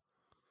 Yeah.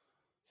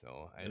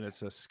 So And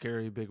it's a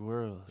scary big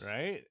world.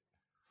 right?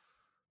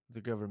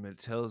 The government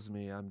tells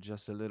me I'm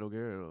just a little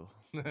girl.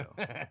 No,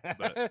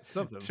 but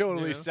something.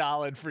 Totally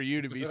solid for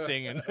you to be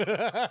singing.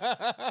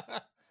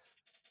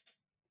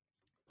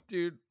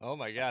 Dude. Oh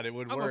my God, it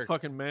would I'm work. a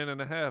fucking man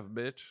and a half,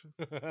 bitch.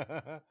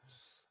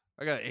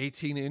 I got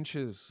 18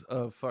 inches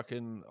of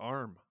fucking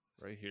arm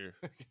right here.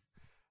 I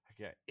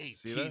got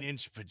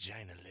 18-inch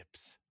vagina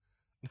lips.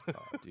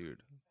 Oh,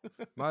 dude.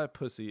 My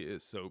pussy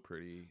is so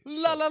pretty.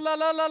 La la la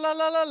la la la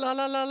la la la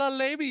la la la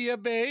labia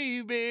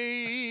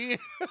baby.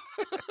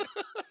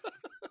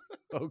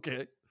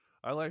 Okay.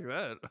 I like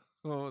that.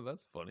 Oh,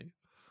 that's funny.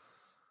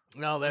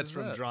 No, that's is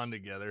from that? Drawn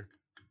Together.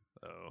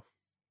 Oh.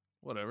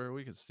 Whatever,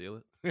 we can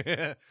steal it.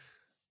 Yeah.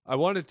 I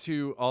wanted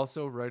to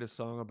also write a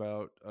song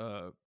about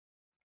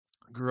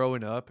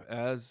growing up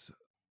as,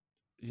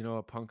 a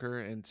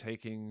punker and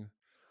taking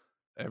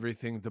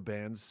everything the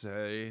bands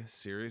say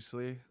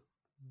seriously.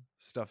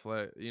 Stuff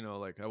like,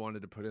 like I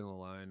wanted to put in the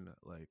line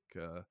like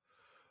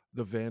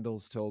the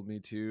Vandals told me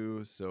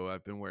to, so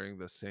I've been wearing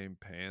the same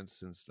pants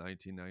since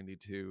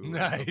 1992.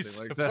 Nice.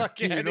 Something like that. Fuck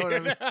yeah, you know what I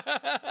mean?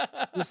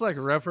 dude. Just like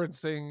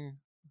referencing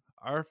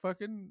our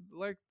fucking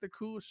like the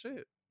cool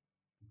shit.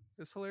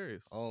 It's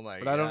hilarious. Oh my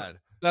But God.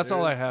 That's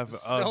all I There's have.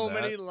 So of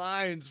many that.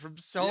 lines from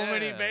so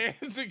many Yeah.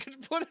 bands we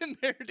could put in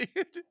there, dude.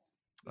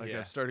 Like Yeah.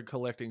 I've started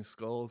collecting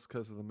skulls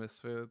because of the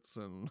Misfits,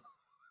 and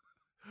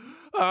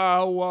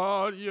I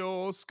want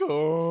your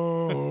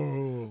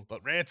skull.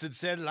 But Rancid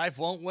said life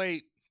won't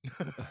wait.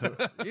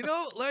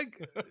 Like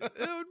it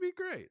would be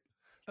great.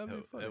 That'd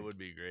be funny. That would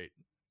be great.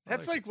 I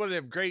That's like like one of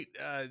them great,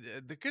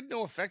 the good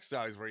No Effects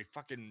songs where he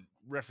fucking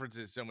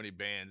references so many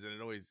bands, and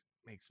it always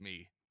makes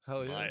me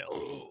Hell yeah.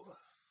 smile.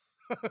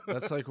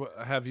 That's like what?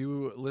 Have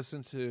you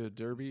listened to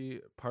Derby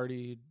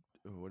Party?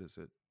 What is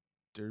it?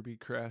 Derby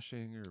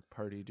Crashing or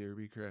Party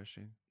Derby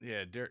Crashing?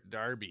 Yeah,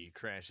 Darby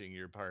crashing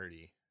your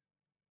party.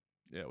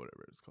 Yeah,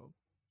 whatever it's called.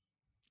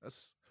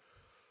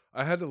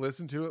 I had to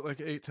listen to it like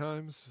 8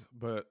 times,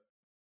 but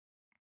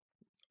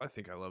I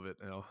think I love it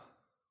now.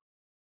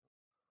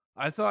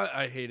 I thought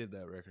I hated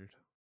that record,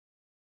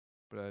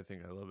 but I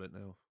think I love it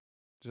now.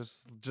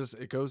 Just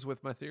it goes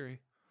with my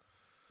theory.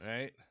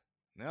 Right?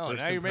 No, First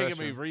now you're making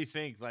me impression.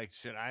 rethink, like,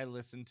 should I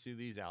listen to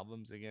these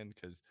albums again?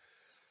 Because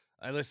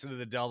I listened to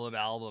the double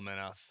album, and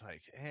I was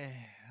like,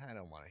 I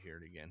don't want to hear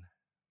it again.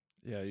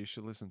 Yeah, you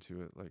should listen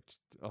to it like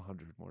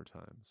 100 more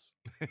times,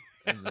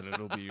 and then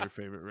it'll be your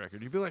favorite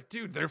record. You'd be like,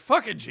 dude, they're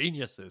fucking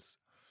geniuses,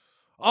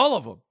 all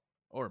of them.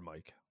 Or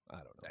Mike, I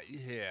don't know.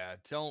 Yeah,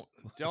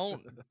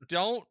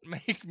 don't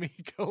make me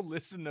go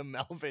listen to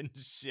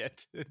Melvin's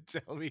shit and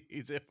tell me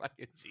he's a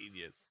fucking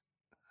genius.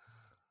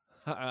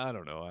 I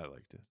don't know. I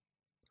liked it.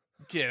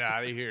 Get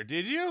out of here!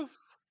 Did you?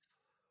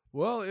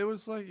 Well, it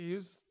was like he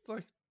was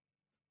like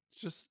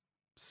just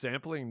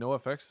sampling No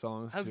Effects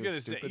songs. I was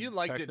gonna say you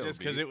liked it just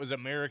because it was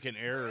American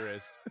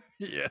Errorist.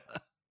 Yeah.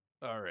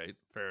 All right.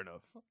 Fair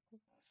enough.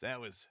 So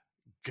that was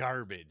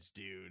garbage,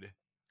 dude.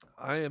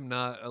 I am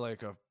not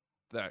like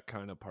that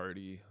kind of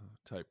party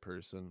type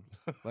person.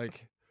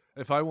 Like,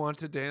 if I want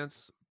to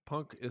dance,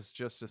 punk is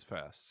just as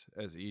fast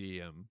as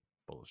EDM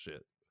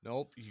bullshit.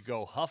 Nope. You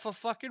go huff a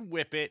fucking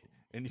whip it,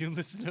 and you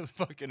listen to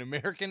fucking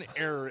American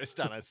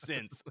Errorist on a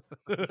synth.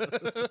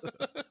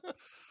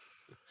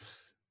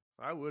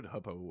 I would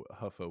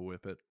huff a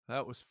whip it.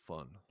 That was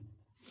fun.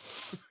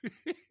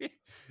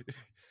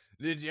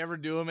 Did you ever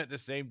do them at the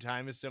same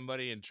time as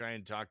somebody and try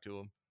and talk to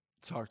them?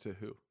 Talk to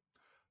who?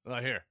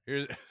 Well,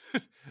 here's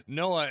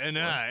Noah and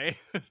I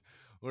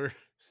were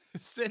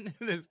sitting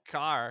in this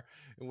car,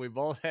 and we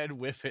both had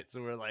whippets,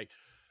 and we're like,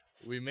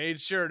 we made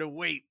sure to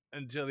wait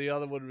until the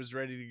other one was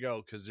ready to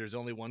go because there's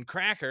only one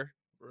cracker,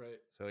 Right.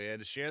 so we had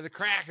to share the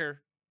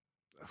cracker.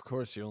 Of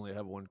course, you only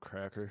have one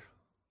cracker.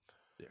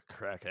 Yeah,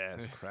 crack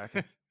ass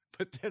cracker.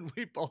 But then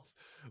we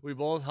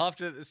both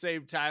huffed at the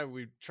same time.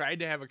 We tried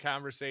to have a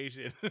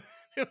conversation.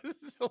 It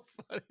was so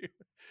funny.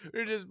 We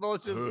were just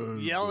both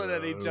yelling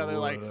at each other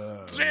like,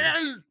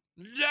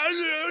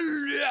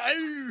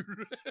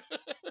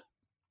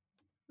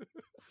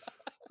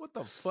 what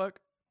the fuck?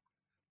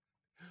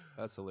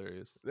 That's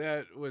hilarious.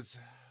 That was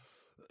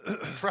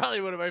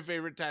probably one of my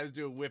favorite times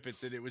doing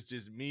whippets, and it was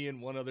just me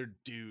and one other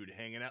dude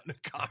hanging out in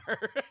a car.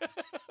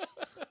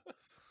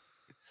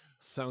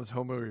 Sounds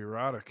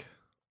homoerotic.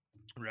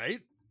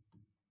 Right?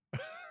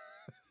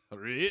 All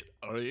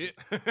right.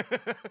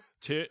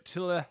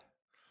 Titular.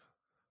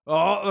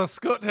 Oh, the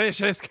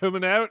Scottish is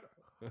coming out.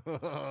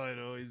 Oh, it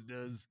always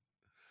does.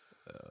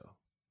 Oh.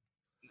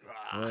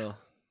 Well,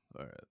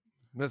 all right.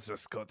 Mr.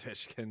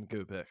 Scottish can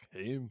go back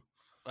home.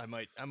 I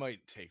might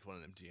take one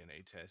of them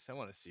DNA tests. I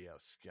want to see how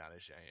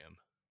Scottish I am.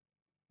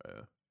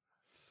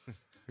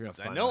 You're gonna 'Cause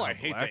I find know out I how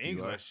hate black the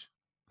you are. English.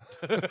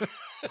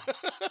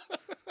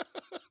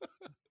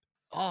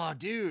 Oh,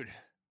 dude,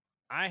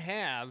 I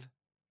have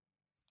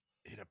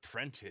an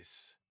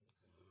apprentice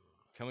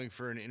coming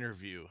for an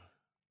interview.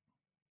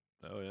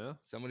 Oh yeah.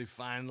 Somebody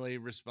finally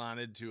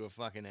responded to a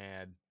fucking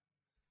ad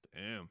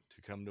Damn.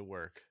 to come to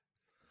work.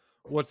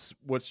 What's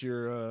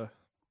your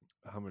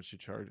how much you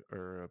charge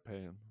or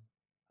pay him?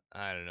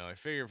 I don't know. I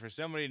figure for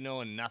somebody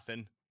knowing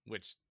nothing,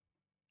 which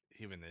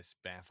even this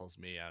baffles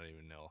me, I don't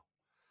even know.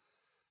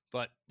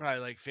 But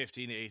probably like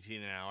 15 to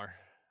 18 an hour.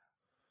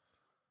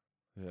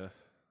 Yeah.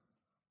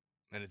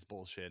 And it's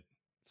bullshit.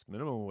 It's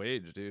minimum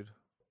wage, dude.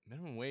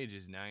 Minimum wage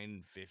is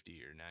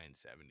 $9.50 or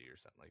 $9.70 or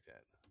something like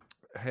that.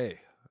 Hey,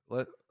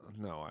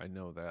 no, I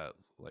know that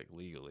like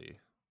legally.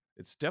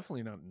 It's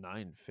definitely not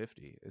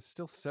 $9.50. It's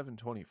still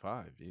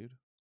 $7.25, dude.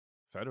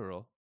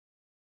 Federal.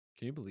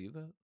 Can you believe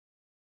that?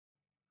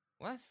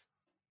 What?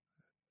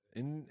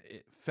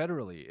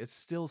 Federally, it's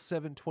still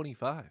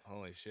 $7.25.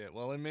 Holy shit.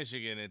 Well, in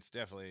Michigan, it's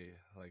definitely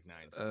like 9.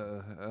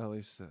 At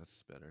least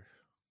that's better.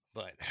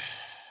 But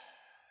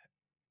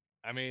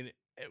I mean,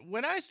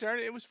 when I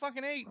started, it was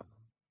fucking 8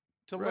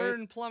 to Right.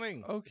 learn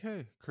plumbing.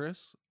 Okay,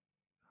 Chris.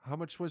 How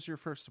much was your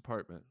first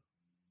apartment?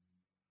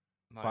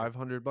 My-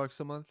 $500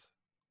 a month?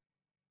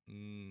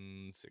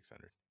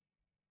 600.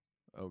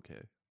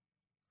 Okay.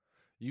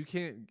 You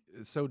can't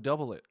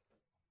double it.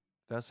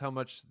 That's how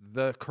much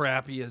the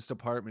crappiest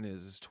apartment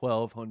is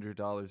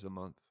 $1,200 a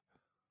month.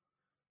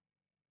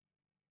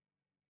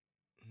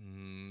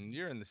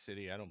 You're in the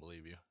city. I don't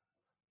believe you.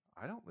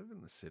 I don't live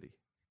in the city.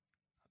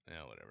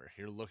 Yeah, whatever.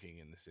 You're looking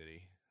in the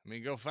city. I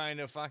mean, go find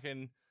a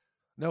fucking.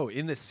 No,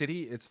 in the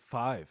city it's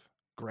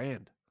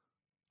 $5,000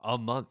 a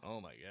month.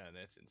 Oh my god,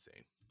 that's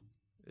insane.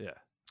 Yeah.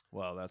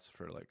 Well, that's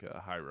for like a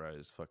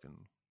high-rise fucking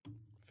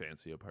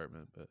fancy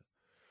apartment, but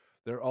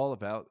they're all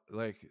about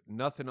like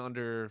nothing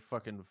under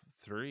fucking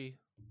 3.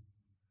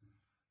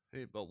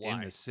 Hey, but why?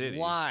 In the city.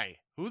 Why?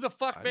 Who the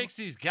fuck I makes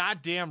these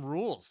goddamn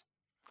rules?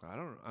 I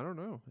don't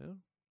know. Yeah.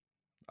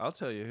 I'll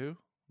tell you who.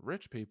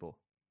 Rich people.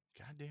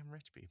 Goddamn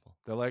rich people.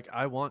 They're like,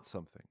 I want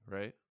something,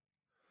 right?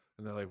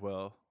 And they're like,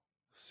 well,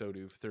 so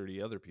do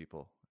 30 other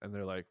people. And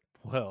they're like,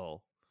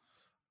 well,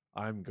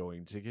 I'm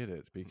going to get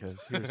it because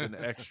here's an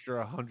extra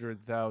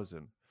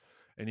 100,000.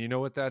 And you know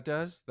what that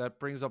does? That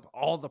brings up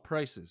all the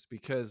prices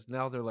because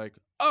now they're like,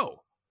 oh,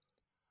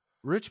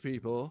 rich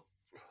people,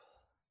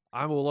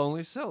 I will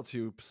only sell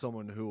to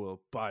someone who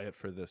will buy it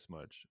for this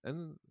much.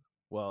 And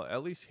well,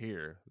 at least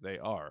here they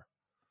are.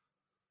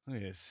 Look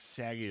at this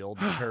saggy old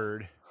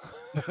turd.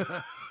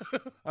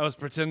 I was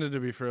pretending to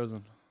be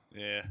frozen.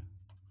 Yeah.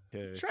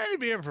 Okay. Trying to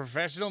be a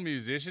professional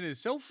musician is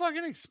so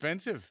fucking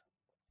expensive.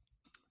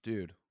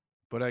 Dude.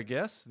 But I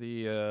guess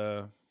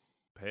the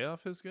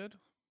payoff is good.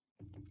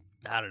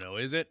 I don't know.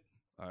 Is it?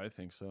 I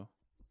think so.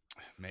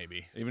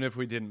 Maybe. Even if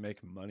we didn't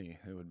make money,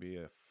 it would be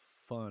a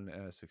fun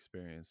ass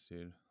experience,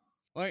 dude.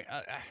 Like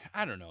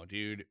I don't know,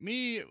 dude.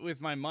 Me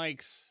with my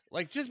mics,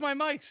 like just my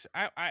mics.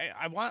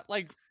 I want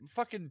like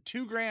fucking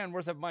 $2,000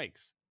 worth of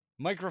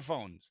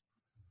microphones,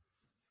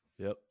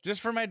 Yep.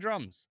 just for my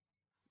drums.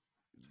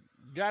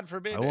 God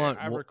forbid I want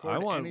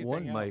record anything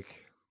one else.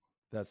 mic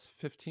that's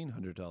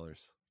 $1,500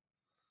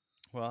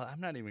 Well,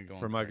 I'm not even going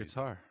for my crazy.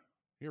 guitar.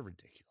 You're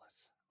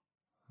ridiculous.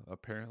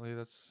 Apparently,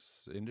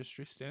 that's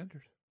industry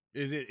standard.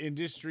 Is it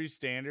industry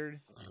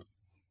standard?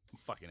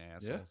 Fucking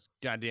assholes.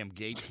 Goddamn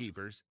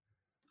gatekeepers.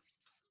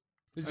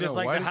 It's I just know,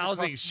 like why the does it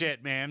housing cost-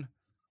 shit, man.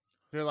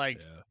 They're like,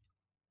 Yeah.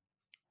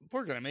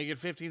 we're gonna make it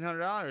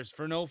 $1,500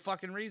 for no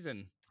fucking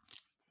reason.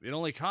 It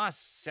only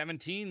costs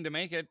 $17 to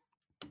make it.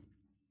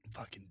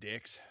 Fucking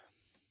dicks.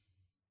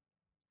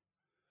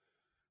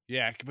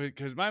 Yeah,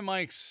 because my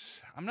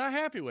mics, I'm not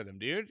happy with them,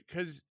 dude.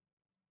 Because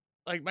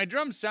like my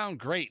drums sound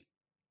great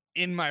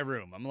in my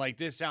room. I'm like,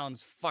 this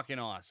sounds fucking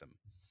awesome.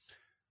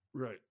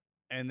 Right.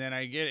 And then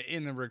I get it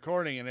in the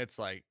recording, and it's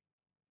like,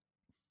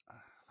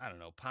 I don't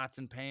know, pots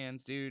and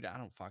pans, dude. I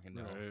don't fucking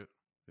know. Right.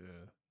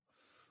 Yeah.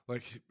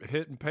 Like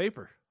hitting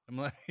paper. I'm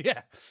like,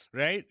 yeah,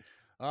 right?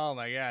 Oh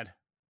my god.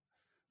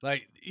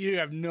 Like, you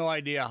have no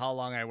idea how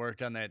long I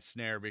worked on that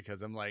snare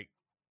because I'm like,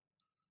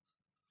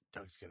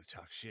 Doug's gonna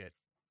talk shit.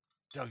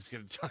 Doug's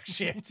gonna talk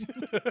shit.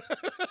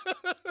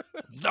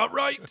 It's not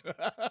right.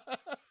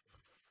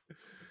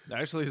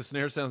 Actually, the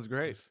snare sounds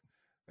great.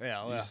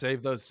 Yeah, You well,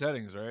 saved those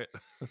settings, right?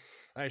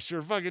 I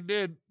sure fucking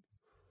did.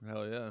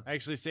 Hell yeah. I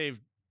actually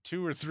saved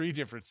 2 or 3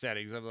 different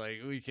settings. I'm like,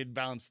 we can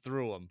bounce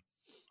through them.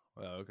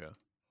 Oh,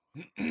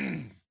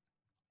 okay.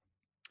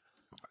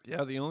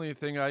 Yeah, the only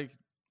thing I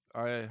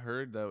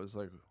heard that was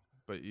like,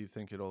 but you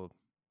think it'll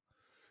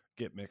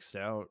get mixed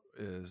out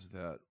is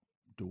that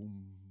doom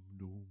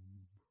doom.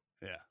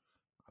 Yeah.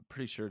 I'm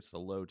pretty sure it's the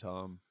low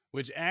tom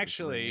Which laying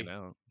actually, it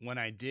out. when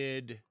I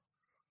did,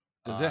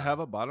 Does it have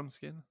a bottom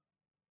skin?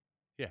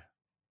 Yeah.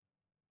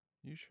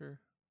 You sure?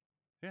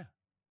 Yeah.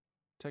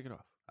 Take it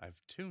off. I've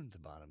tuned the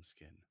bottom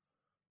skin.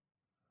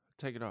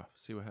 Take it off.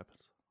 See what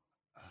happens.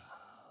 Oh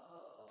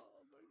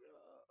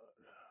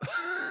my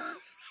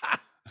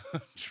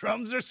god.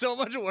 Drums are so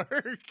much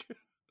work.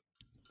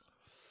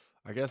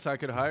 I guess I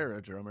could hire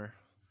a drummer.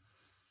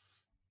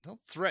 Don't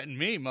threaten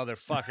me,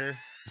 motherfucker.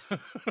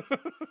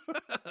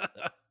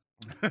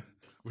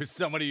 With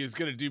somebody who's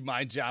going to do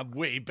my job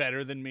way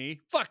better than me.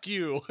 Fuck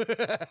you.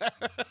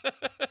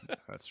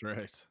 That's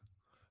right.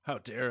 How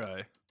dare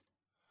I?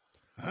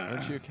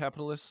 Aren't you a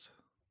capitalist?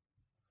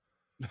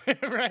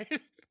 Right?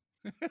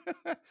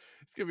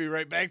 It's going to be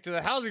right back to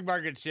the housing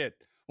market shit.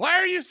 Why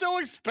are you so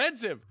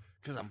expensive?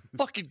 Because I'm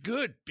fucking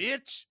good,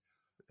 bitch.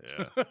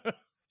 Yeah.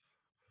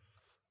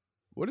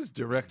 What does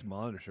direct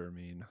monitor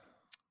mean?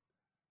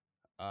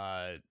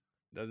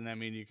 Doesn't that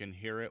mean you can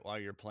hear it while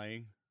you're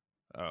playing?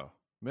 Oh,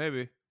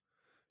 maybe.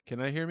 Can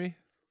I hear me?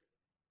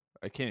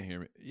 I can't hear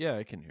me. Yeah,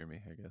 I can hear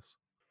me, I guess.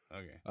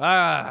 Okay.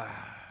 Ah,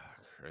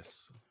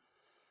 Chris.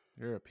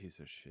 You're a piece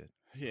of shit.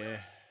 Yeah.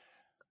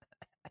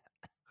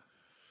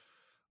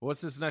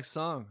 What's this next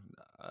song?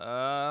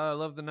 I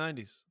love the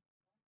 90s.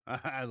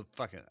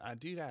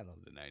 Dude, I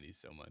love the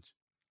 90s so much.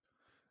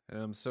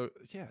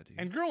 Yeah, dude.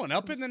 And growing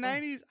up in the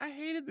fun. 90s, I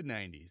hated the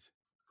 90s.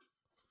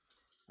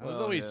 I was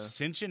Well, always yeah.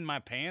 cinching my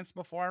pants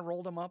before I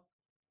rolled them up.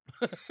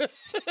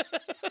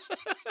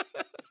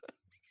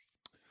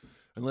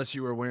 Unless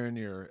you were wearing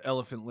your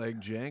elephant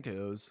leg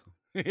Jankos.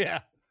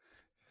 Yeah.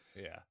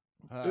 Yeah.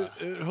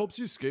 It helps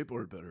you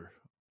skateboard better.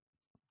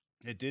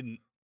 It didn't.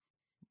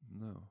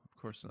 No,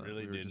 of course not.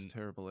 Really we were didn't. just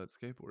terrible at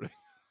skateboarding.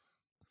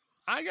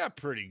 I got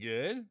pretty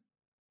good.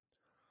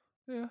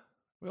 Yeah,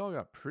 we all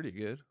got pretty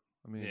good.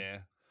 I mean, Yeah.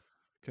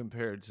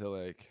 compared to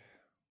like,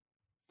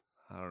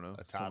 I don't know,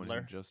 A someone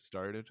toddler? who just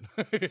started.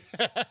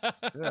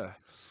 Yeah.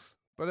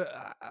 But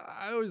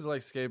I always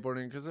liked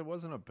skateboarding because it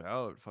wasn't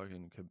about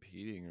fucking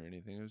competing or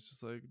anything. It was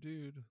just like,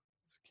 dude,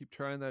 just keep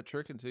trying that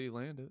trick until you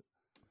land it.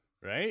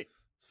 Right?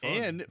 It's fun.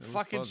 And It was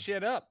fucking fun.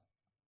 shit up.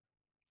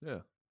 Yeah.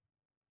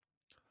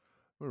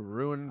 We're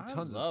ruining I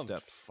tons of loved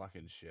steps.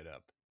 fucking shit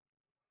up.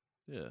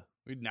 Yeah.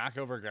 We'd knock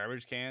over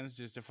garbage cans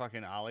just to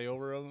fucking ollie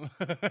over them.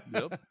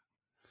 Yep.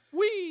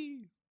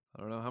 Whee!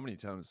 I don't know how many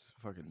times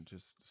fucking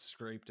just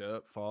scraped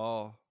up,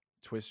 fall,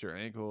 twist your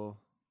ankle.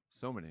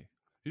 So many.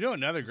 You know,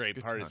 another Just a great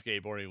good part of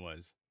time. skateboarding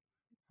was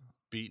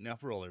beating up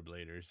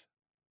rollerbladers.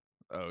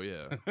 Oh,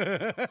 yeah.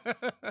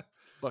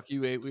 Fuck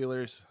you,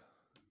 8-wheelers.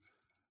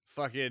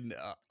 Fucking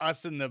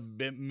us and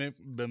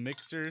the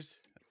mixers,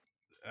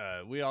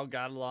 we all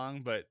got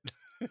along, but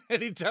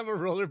anytime a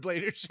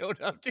rollerblader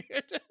showed up, dude,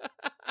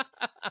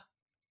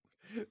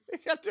 they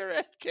got their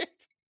ass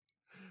kicked.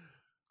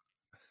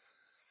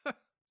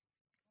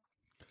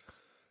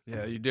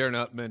 Yeah, you dare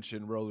not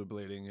mention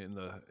rollerblading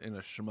in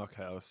a schmuck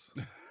house.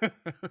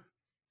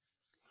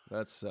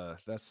 That's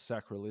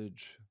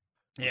sacrilege.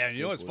 Yeah, and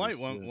you know what's funny?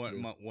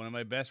 Skateboarders, One of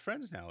my best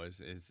friends now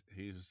is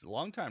he's a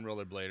longtime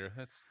rollerblader.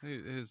 That's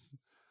his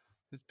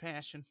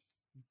passion,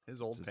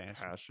 his old It's his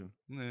passion.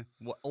 passion.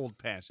 What old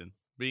passion?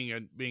 Being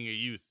a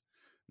youth.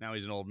 Now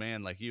he's an old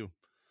man like you,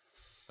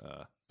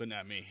 but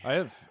not me. I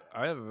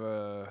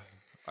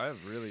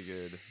have really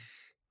good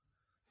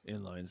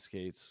inline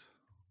skates.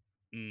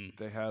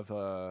 They have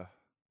the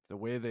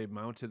way they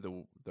mounted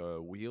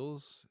the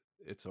wheels.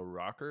 It's a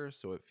rocker,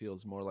 so it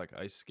feels more like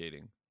ice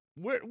skating.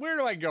 Where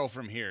do I go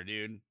from here,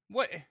 dude?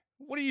 What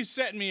are you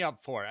setting me up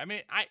for? I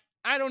mean,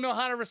 I don't know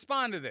how to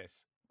respond to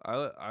this.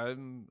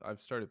 I've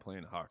started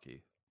playing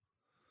hockey.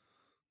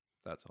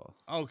 That's all.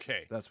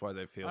 Okay. That's why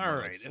they feel All more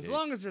right. like As skates,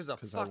 long as there's a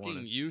 'cause I want fucking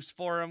it. use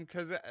for them,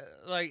 because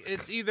like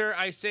it's either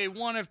I say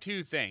one of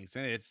two things,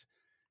 and it's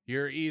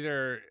you're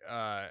either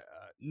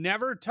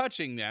never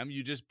touching them,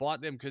 you just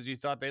bought them because you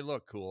thought they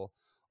looked cool,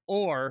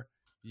 or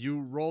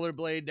you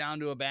rollerblade down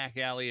to a back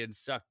alley and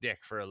suck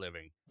dick for a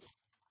living.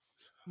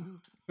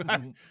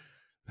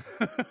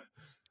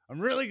 I'm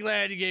really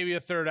glad you gave me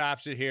a third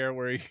option here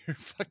where you're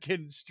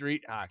fucking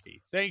street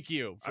hockey. Thank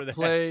you for that.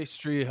 Play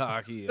street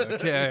hockey,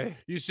 okay?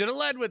 You should have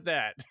led with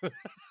that.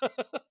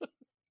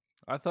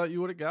 I thought you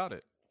would have got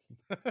it.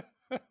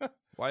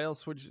 Why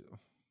else would you?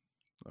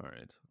 All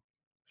right.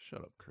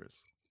 Shut up,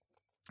 Chris.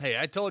 Hey,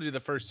 I told you the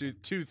first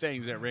two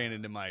things that ran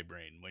into my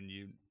brain when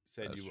you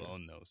said That's you true.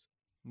 own those.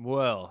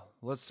 Well,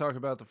 let's talk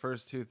about the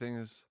first two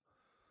things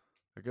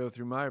that go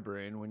through my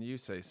brain when you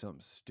say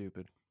something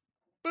stupid.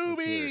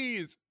 Let's hear it.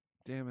 Boobies!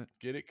 Damn it.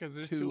 Get it? Because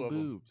there's Two two of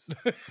boobs.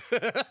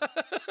 them.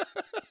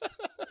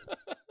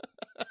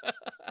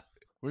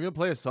 We're going to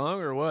play a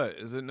song or what?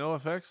 Is it No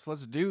Effects?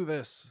 Let's do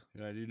this.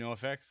 You want to do no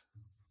effects?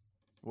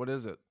 What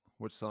is it?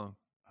 Which song?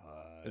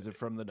 Is it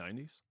from the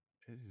 90s?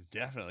 It is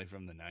definitely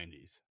from the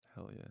 90s.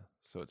 Hell yeah.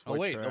 So it's Oh, White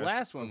wait. The Trash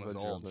last one of was the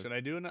old. Drumlet. Should I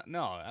do another?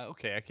 No.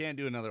 Okay. I can't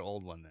do another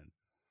old one then.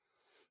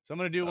 So I'm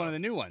going to do one of the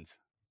new ones.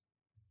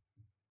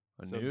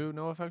 A So- new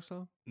No Effects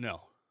song?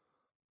 No.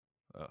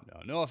 Oh.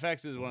 No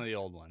effects is one of the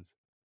old ones.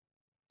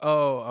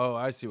 Oh,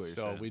 I see what you're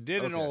saying. So we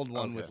did an old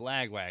one with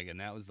Lagwagon.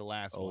 That was the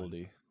last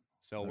one.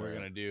 So we're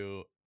going to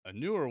do a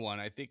newer one.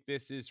 I think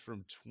this is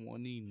from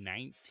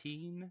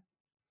 2019.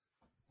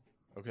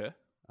 Okay.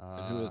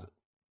 And who is it?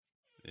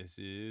 This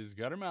is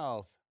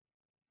Guttermouth.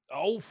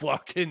 Oh,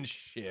 fucking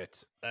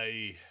shit.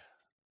 Hey.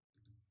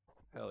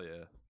 Hell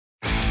yeah.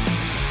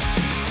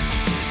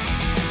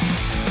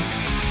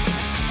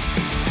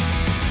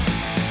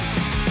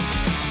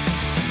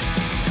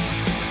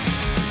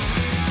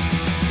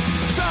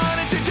 Son,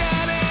 it's your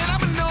dad and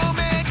I'm a no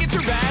man. Get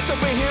your ass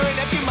over here and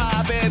empty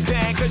my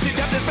bedpan. Cause you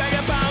dumped this bag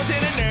of pounds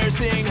in a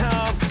nursing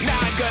home. Now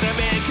I'm gonna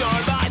make your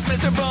life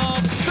miserable.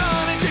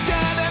 Son, it's your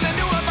dad and I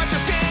knew about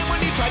your scam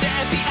when you tried to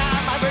empty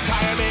out my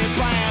retirement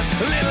plan.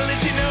 Little did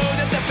you know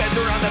that the feds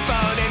were on the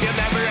phone and you'll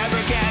never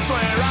ever guess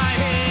where I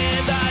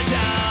hid the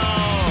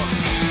dough.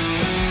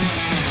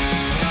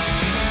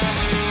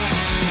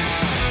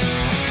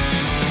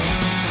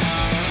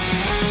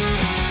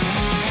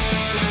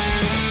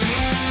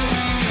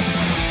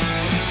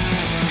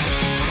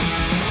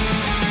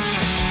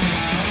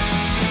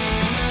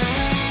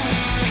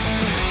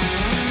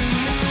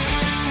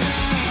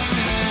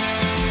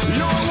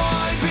 Your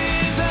wife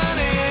is an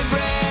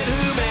inbred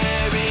who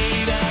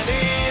married an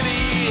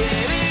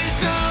idiot.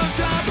 It's no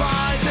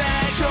surprise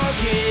that your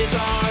kids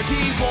are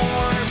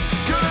deformed.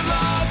 Good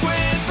luck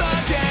with the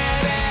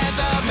debt and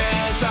the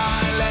mess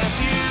I left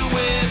you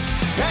with.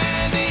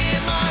 And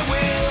in my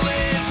will,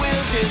 it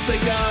will just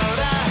go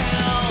to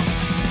hell.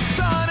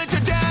 Son, it's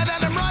your dad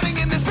and I'm rotting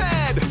in this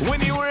bed.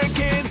 When you were a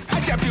kid,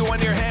 I tapped you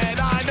on your head.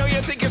 I know you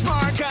think you're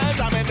smart cause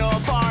I'm an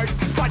old fart.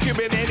 But you've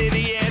been an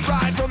idiot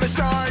right from the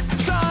start.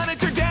 Son,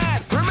 it's your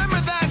dad. Remember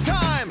that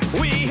time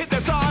we hit the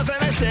saws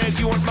and I said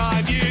you weren't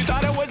mine. You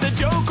thought it was a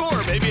joke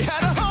or maybe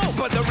had a hope.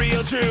 But the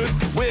real truth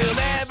will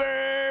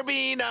never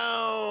be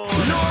known.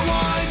 Your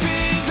wife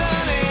is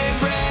an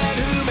inbred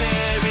who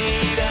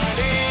married an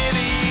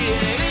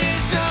idiot.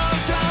 It's no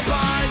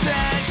surprise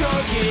that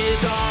your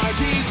kids are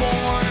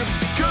deformed.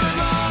 Good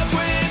luck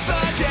with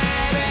the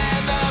debt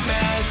and the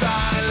mess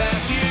I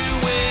left you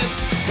with.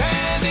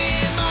 And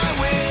in my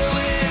will,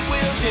 it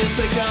will just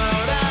go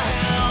to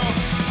hell.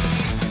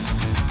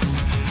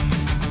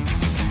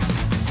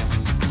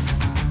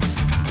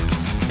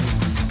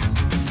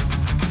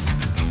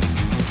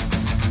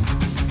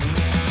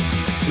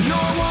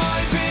 Your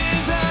wife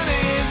is an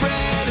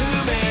inbred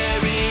who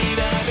married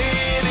an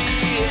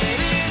idiot.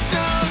 It's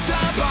no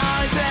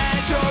surprise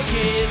that your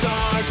kids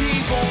are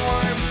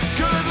deformed.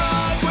 Good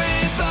luck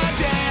with the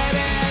debt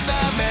and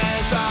the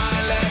mess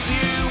I left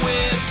you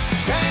with.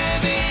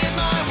 And in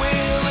my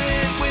will,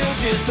 it will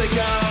just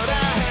go to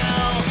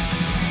hell.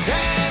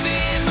 And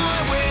in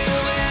my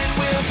will, it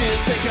will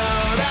just go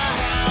to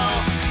hell.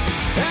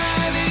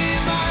 And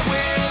in my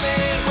will,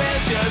 it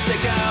will just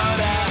go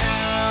to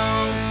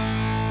hell.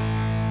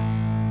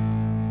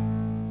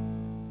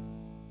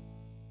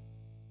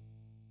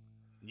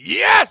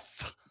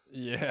 Yes!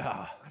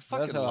 Yeah. I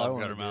fucking how I love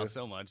wanna Guttermouth do.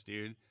 so much,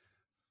 dude.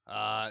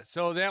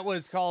 So that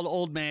was called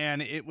Old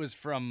Man. It was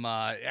from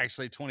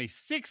actually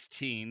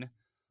 2016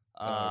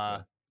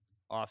 okay.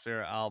 off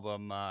their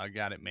album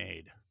Got It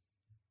Made.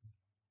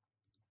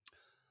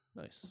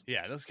 Nice.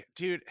 Yeah, those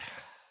dude.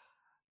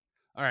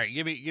 All right,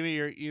 give me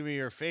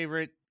your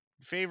favorite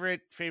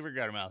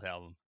Guttermouth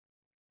album.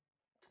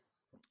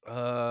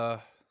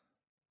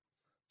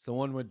 It's the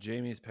one with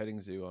Jamie's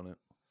petting zoo on it.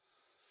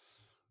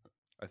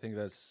 I think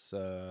that's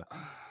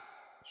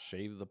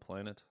Shave the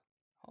Planet.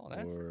 Oh,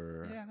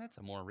 that's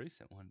a more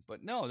recent one.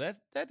 But no, that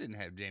didn't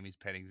have Jamie's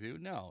Petting Zoo.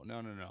 No.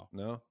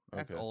 No?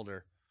 That's Okay.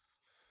 older.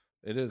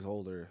 It is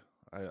older.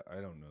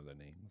 I don't know the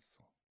names.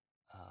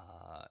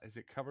 Is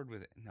it covered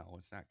with? No,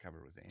 it's not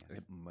covered with ants.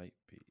 It might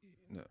be.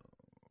 No.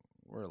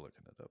 We're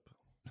looking it up.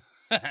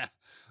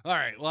 All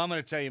right. Well, I'm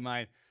going to tell you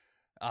mine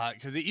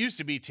because it used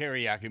to be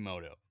Terry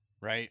Yakimoto,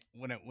 right?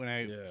 When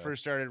I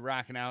first started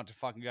rocking out to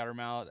fucking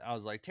Guttermouth, I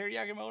was like, Terry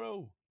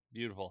Yakimoto,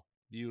 beautiful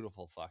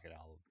fucking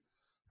album.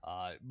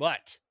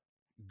 But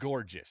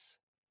gorgeous,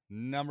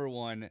 number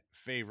one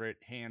favorite,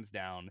 hands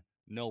down,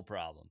 no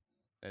problem.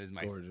 That is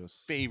my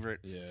favorite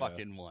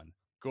fucking one.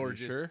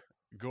 Gorgeous. Sure?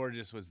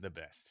 Gorgeous was the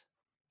best.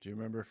 Do you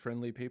remember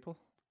Friendly People?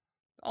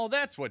 Oh,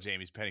 that's what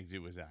Jamie's Petting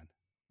Zoo was on.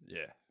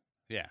 Yeah.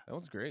 Yeah. That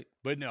one's great.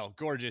 But no,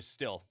 Gorgeous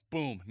still,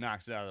 boom,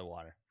 knocks it out of the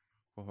water.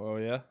 Oh,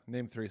 yeah?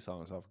 Name 3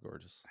 songs off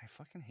Gorgeous. I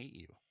fucking hate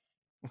you.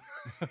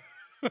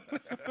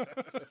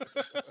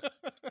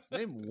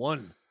 Name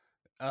 1.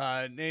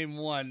 Name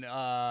one.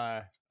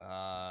 Oh,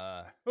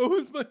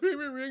 it's my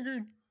favorite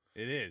record.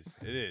 It is.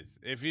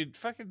 If you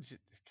fucking,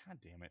 god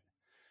damn it.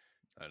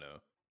 I know.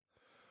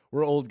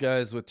 We're old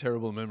guys with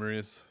terrible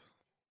memories.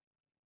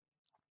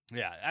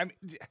 Yeah, I mean,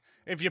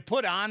 if you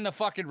put on the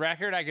fucking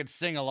record, I could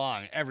sing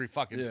along every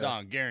fucking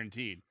song,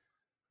 guaranteed.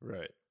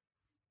 Right.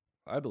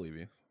 I believe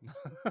you.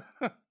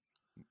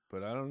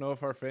 But I don't know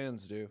if our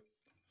fans do.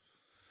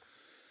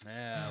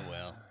 Yeah,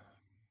 well.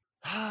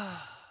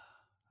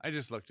 I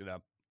just looked it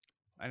up.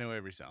 I know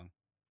every song.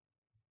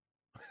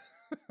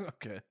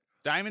 Okay.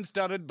 Diamond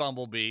Studded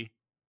Bumblebee.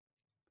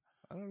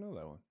 I don't know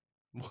that one.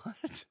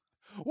 What?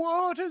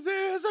 What is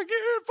this? A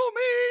gift for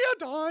me, a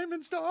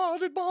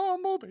diamond-studded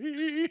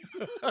bumblebee.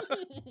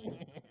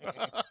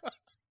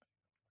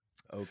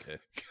 Okay.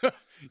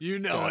 You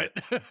know Got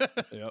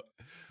it. Yep.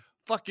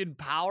 Fucking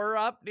Power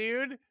Up,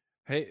 dude.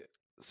 Hey,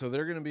 so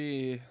they're gonna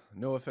be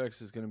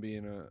NoFX is gonna be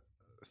in a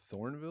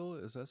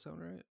Thornville. Does that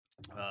sound right?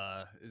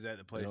 Is that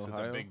the place with the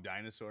Ohio? big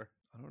dinosaur?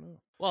 I don't know.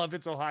 Well, if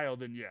it's Ohio,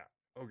 then yeah.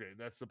 Okay,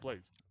 that's the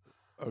place.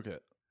 Okay.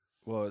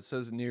 Well, it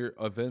says near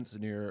events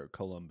near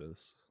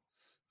Columbus.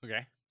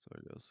 Okay. So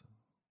I guess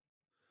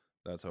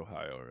that's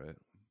Ohio, right?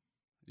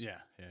 Yeah.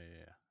 Yeah.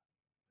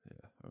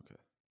 Okay.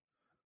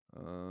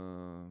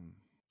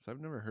 So I've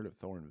never heard of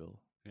Thornville,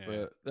 Yeah.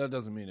 but that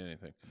doesn't mean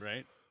anything.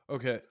 Right.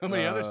 Okay. How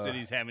many other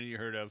cities haven't you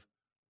heard of?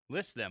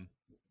 List them.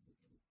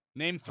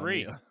 Name how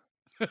many- 3.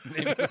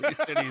 Name 3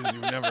 cities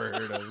you've never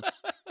heard of.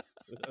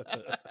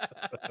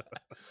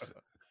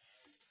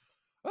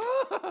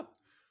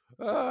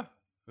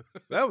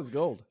 That was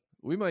gold.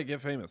 We might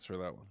get famous for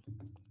that one.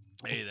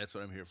 Hey, that's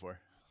what I'm here for.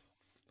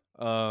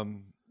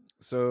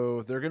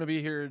 So they're gonna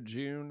be here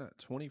June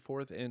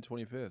 24th and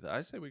 25th.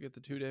 I say we get the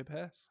 2-day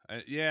pass.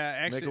 Yeah,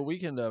 actually, Make a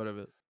weekend out of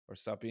it, or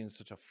stop being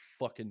such a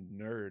fucking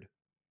nerd.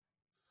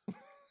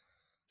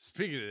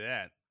 speaking of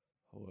that,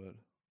 What?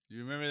 do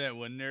you remember that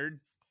one nerd?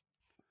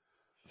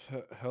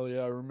 Hell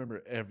yeah, I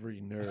remember every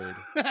nerd.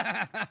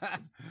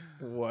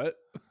 What?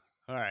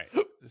 All right,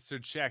 so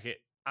check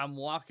it. I'm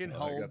walking I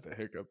home. got the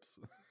hiccups.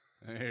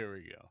 Here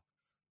we go.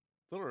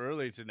 A little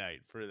early tonight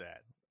for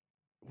that.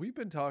 We've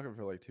been talking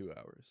for like 2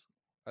 hours.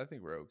 I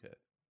think we're okay.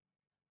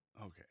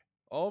 Okay.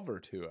 Over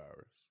 2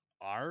 hours.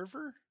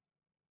 Arver?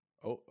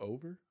 Oh,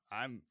 over?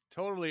 I'm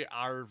totally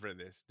Arver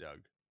this, Doug.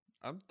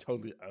 I'm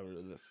totally out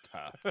of this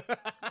top.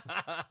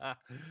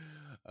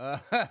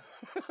 I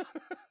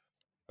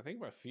think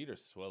my feet are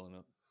swelling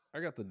up.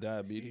 I got the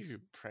diabetes. You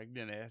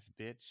pregnant ass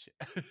bitch.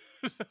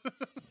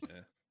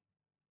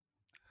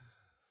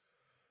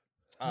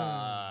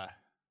 Yeah.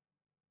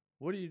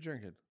 What are you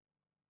drinking?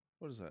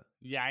 What is that?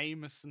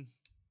 Jameson.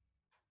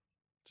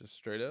 Just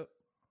straight up?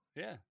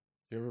 Yeah.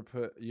 You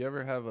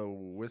ever have a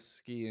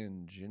whiskey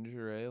and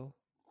ginger ale?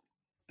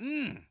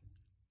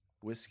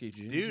 Whiskey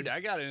ginger? Dude, I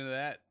got into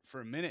that for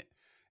a minute.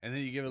 And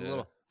then you give it a Yeah.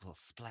 little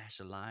splash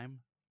of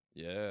lime.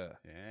 Yeah.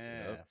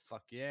 Yeah. Yep.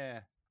 Fuck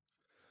yeah.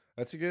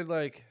 That's a good,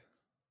 like,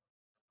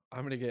 I'm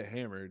going to get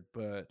hammered,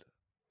 but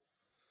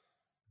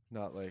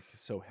not like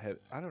so heavy.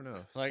 I don't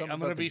know. Like, Something I'm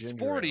going to about the be ginger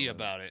sporty ale in it.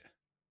 about it.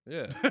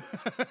 Yeah.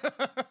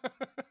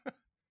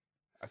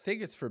 I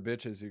think it's for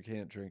bitches who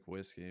can't drink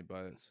whiskey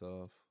by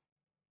itself.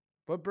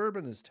 But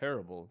bourbon is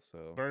terrible,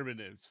 so. Bourbon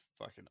is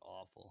fucking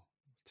awful.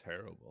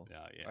 Terrible.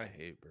 Yeah. I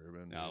hate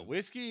bourbon. No,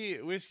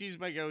 dude. whiskey's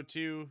my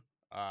go-to.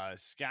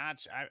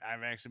 Scotch,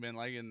 I've actually been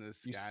liking the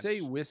scotch. You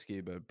say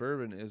whiskey, but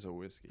bourbon is a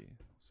whiskey.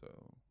 So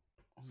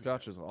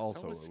Scotch is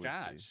also a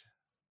Scotch. whiskey.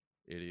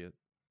 Idiot.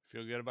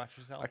 Feel good about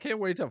yourself? I can't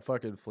wait to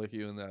fucking flick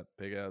you in that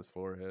big ass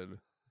forehead.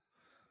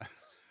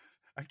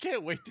 I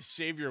can't wait to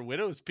shave your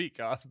widow's peak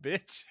off,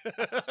 bitch.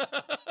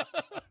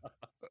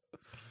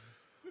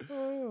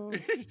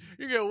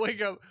 You're gonna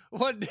wake up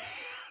one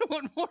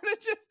morning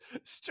just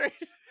straight.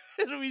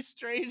 It'll be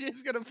straight.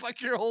 It's gonna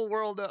fuck your whole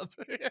world up.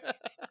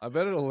 I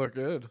bet it'll look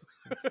good.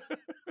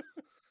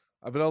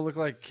 I bet I'll look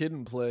like Kid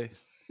and Play.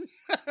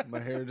 My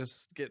hair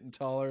just getting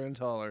taller and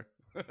taller.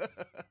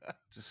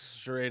 Just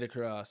straight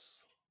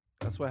across.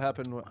 That's what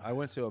happened. I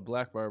went to a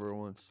black barber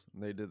once,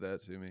 and they did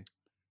that to me.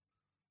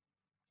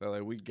 They're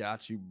like, "We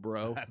got you,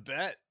 bro." I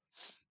bet.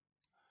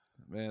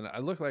 Man, I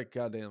look like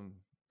goddamn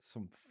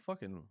some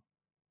fucking.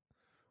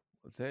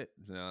 They had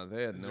Is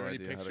no there any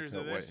idea how to pictures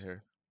cut of white this?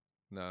 hair.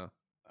 No,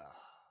 Oh,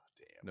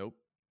 damn. nope.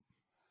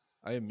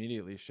 I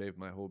immediately shaved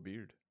my whole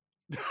beard.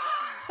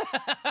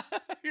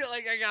 You're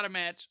like, I got a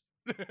match.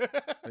 Like,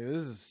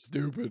 this is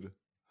stupid.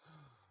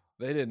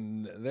 They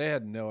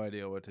had no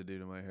idea what to do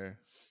to my hair.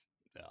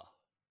 No.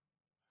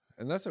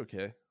 And that's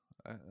okay.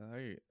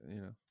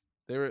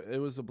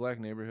 It was a black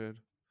neighborhood.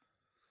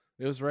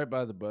 It was right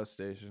by the bus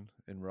station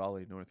in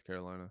Raleigh, North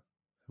Carolina,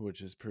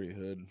 which is pretty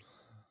hood.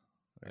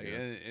 I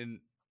guess.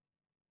 And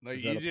like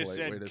Is you that a just polite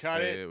said, way to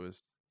cut say it.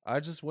 was. I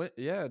just went,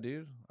 yeah,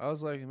 dude. I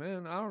was like,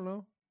 man, I don't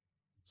know.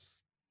 Just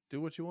do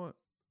what you want.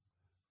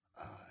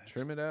 Oh, that's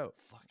Trim it out.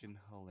 fucking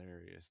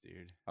hilarious,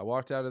 dude. I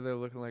walked out of there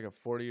looking like a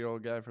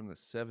 40-year-old guy from the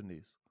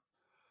 70s.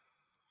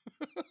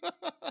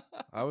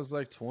 I was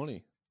like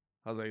 20.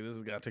 I was like, this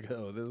has got to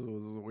go. This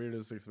was the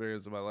weirdest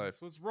experience of my life.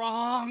 This was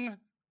wrong.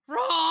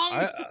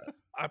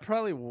 I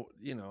probably,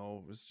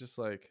 was just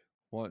like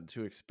wanting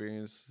to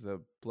experience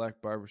the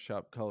black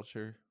barbershop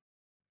culture.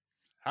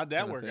 How'd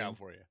that kinda work out thing.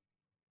 for you?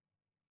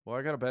 Well,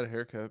 I got a bad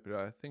haircut, but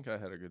I think I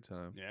had a good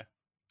time. Yeah.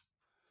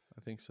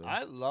 I think so.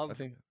 I love I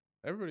think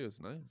everybody was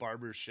nice.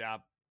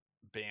 barbershop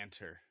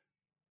banter.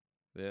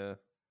 Yeah.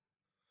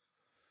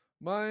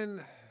 My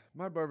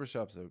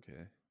barbershop's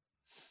okay.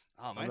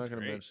 Oh, I'm mine's not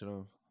going to great. mention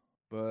them,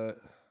 but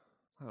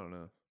I don't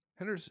know.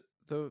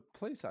 The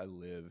place I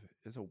live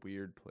is a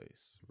weird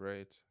place,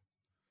 right?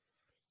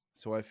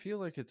 So I feel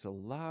like it's a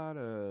lot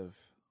of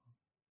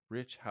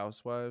rich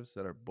housewives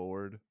that are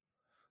bored.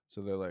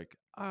 So they're like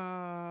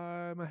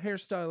I'm a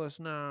hairstylist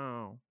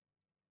now.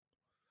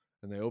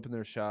 And they open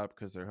their shop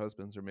because their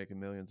husbands are making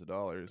millions of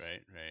dollars.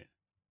 Right.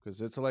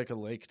 Because it's like a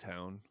lake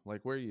town,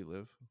 like where you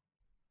live,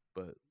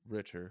 but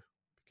richer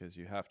because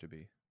you have to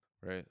be,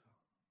 right?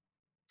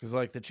 Because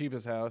like the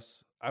cheapest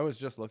house, I was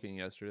just looking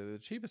yesterday, the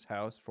cheapest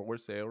house for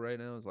sale right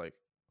now is like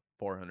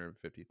 $450,000.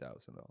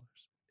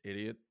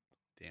 Idiot.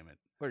 Damn it.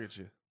 Look at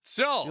you.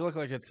 So You look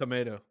like a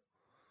tomato.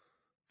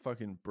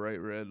 Fucking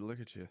bright red. Look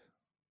at you.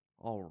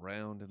 All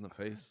round in the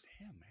face.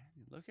 Damn, man.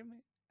 You look at me.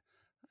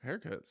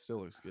 Haircut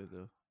still looks good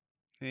though.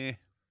 Eh.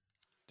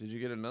 Did you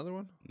get another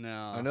one? No.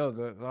 I know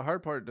the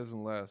hard part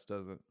doesn't last,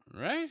 does it?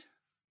 Right?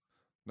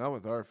 Not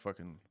with our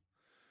fucking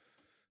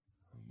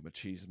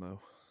machismo.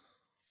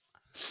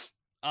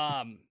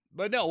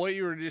 But no, what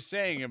you were just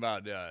saying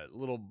about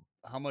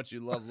how much you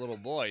love little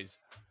boys.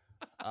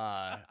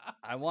 I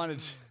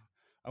wanted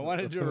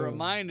to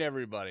remind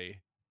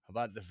everybody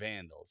about the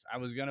Vandals. I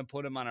was gonna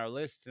put them on our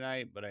list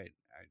tonight, but I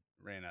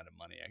ran out of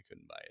money. I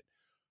couldn't buy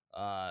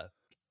it.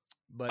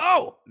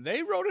 But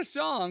they wrote a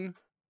song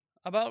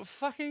about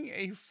fucking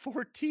a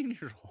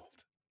 14-year-old.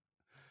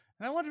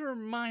 And I want to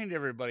remind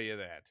everybody of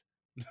that.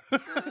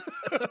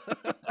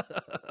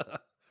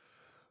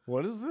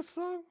 What is this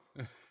song?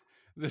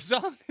 The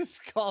song is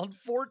called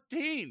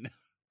 14.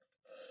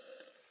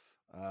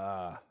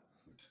 How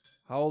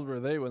old were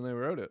they when they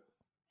wrote it?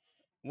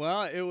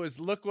 Well, it was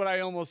Look What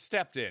I Almost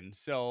Stepped In.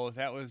 So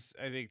that was,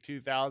 I think,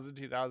 2000,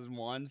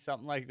 2001,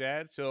 something like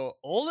that. So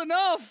old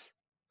enough.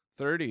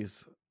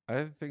 30s.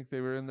 I think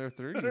they were in their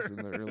 30s in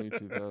the early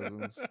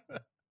 2000s.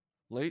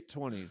 Late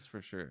 20s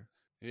for sure.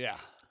 Yeah.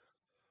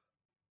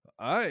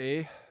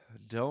 I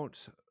don't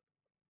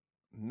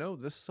know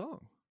this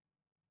song.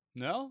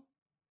 No?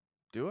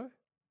 Do I?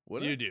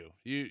 Would You I? do.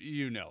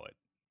 You know it.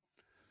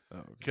 Oh,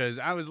 okay. Because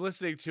I was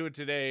listening to it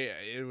today.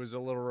 It was a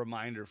little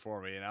reminder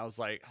for me. And I was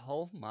like,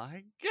 oh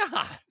my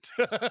God.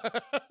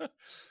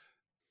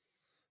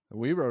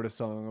 We wrote a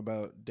song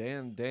about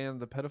Dan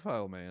the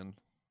pedophile man.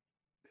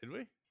 Did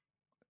we?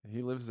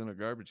 He lives in a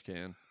garbage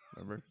can,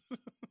 remember?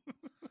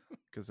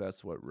 Because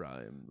that's what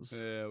rhymes.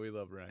 Yeah, we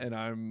love Ryan. And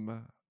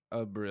I'm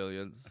a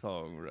brilliant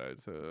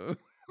songwriter.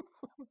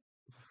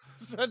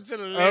 Such a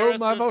Oh,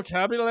 my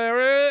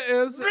vocabulary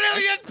is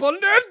Brilliant!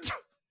 explodent.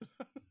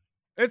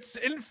 It's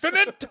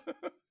infinite.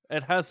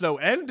 It has no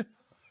end.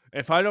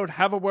 If I don't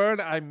have a word,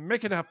 I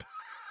make it up.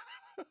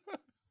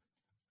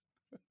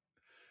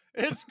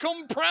 It's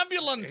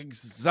Comprambulant.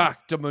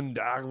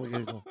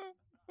 Exactamundagli.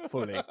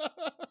 Fully.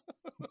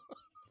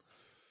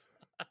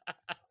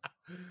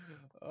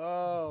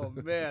 Oh,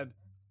 man.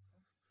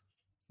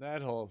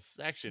 That whole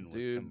section was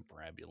Dude.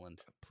 Comprambulant.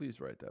 Please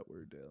write that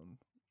word down.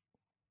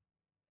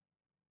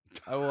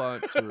 I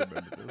want to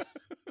remember this.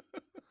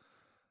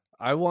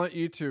 I want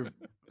you to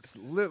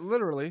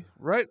literally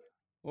write.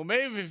 Well,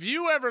 maybe if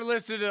you ever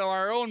listen to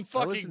our own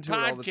fucking listen to it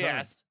all the time.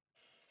 podcast.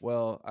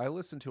 Well, I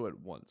listened to it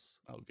once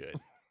Oh, good.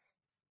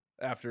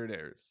 after it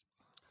airs.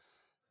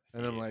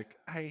 And I'm like,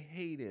 I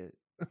hate it.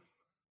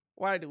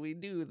 Why do we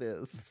do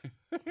this?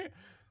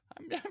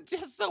 I'm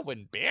just so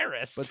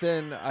embarrassed. But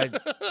then I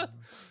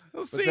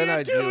We'll But see then you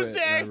I do it, and I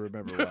Tuesday.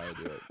 remember why I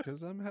do it.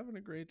 Because I'm having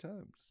a great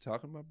time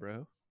talking to my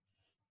bro.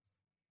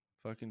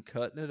 Fucking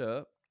cutting it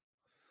up.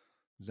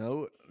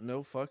 No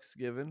fucks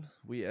given.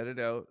 We edit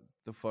out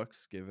the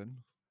fucks given,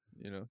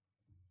 you know.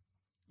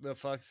 The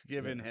fucks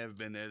given have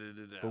been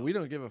edited out. But we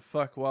don't give a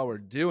fuck while we're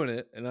doing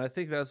it, and I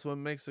think that's what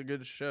makes a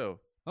good show.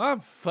 I'm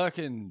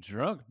fucking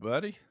drunk,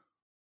 buddy.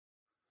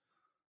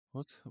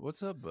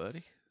 What's up,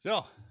 buddy?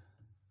 So,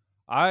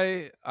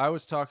 I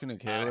was talking to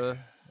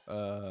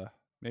Kayla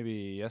maybe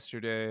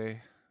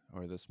yesterday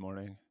or this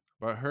morning,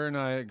 but her and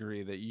I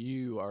agree that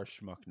you are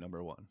schmuck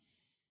number one.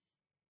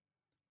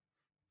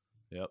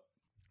 Yep.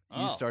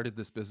 You started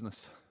this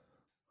business.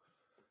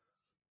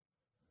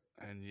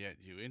 And yet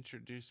you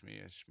introduced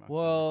me as schmuck.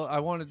 Well, I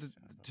wanted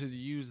to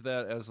use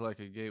that as like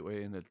a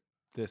gateway into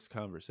this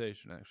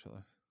conversation,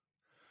 actually.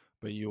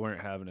 But you weren't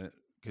having it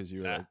because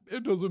you were like,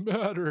 it doesn't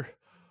matter.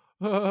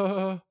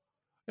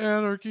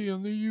 Anarchy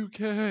in the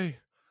UK.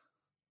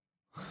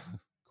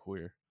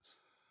 Queer.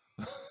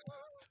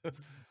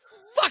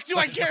 Fuck do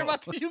I care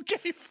about the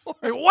UK for?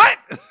 Hey, what?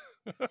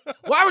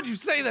 Why would you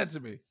say that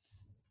to me?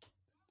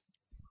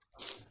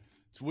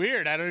 It's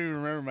weird. I don't even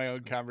remember my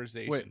own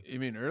conversation. Wait, you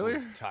mean earlier?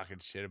 Talking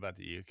shit about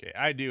the UK.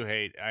 I do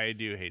hate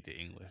the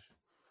English.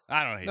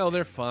 I don't hate. No, the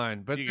they're English.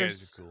 fine, but You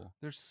guys are cool.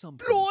 There's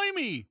something,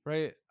 Blimey!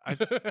 right? I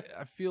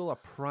feel a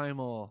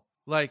primal,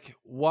 like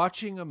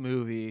watching a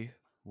movie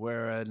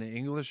where an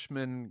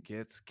Englishman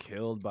gets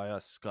killed by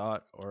a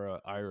Scot or an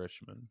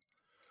Irishman.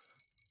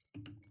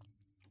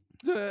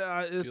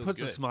 It Feels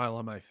puts a good. smile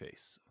on my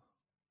face,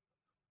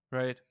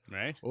 right?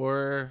 Right?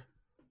 Or,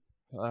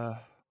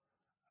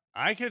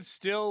 I could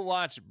still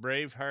watch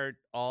Braveheart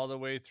all the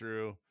way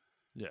through.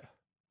 yeah.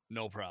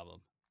 No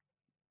problem.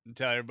 And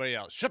tell everybody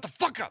else, shut the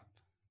fuck up.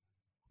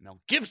 Mel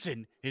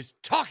Gibson is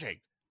talking.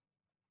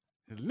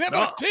 He'll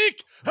never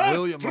take her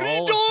William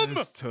freedom.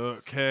 Wallace is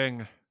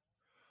king.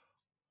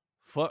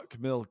 Fuck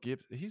Mel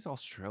Gibson. He's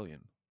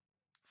Australian.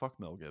 Fuck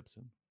Mel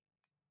Gibson.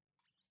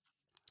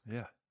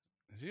 Yeah.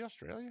 Is he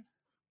Australian?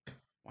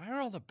 Why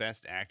are all the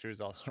best actors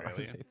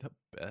Australian? Are they the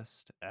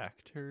best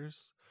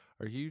actors?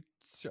 Are you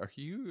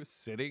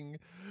sitting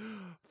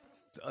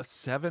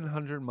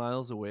 700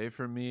 miles away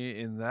from me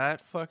in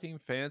that fucking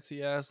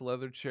fancy ass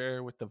leather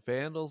chair with the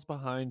Vandals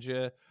behind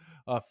you,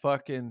 a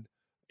fucking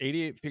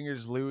 88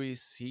 Fingers Louis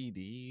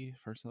CD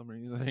for some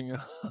reason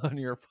on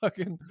your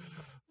fucking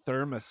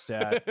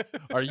thermostat?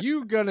 Are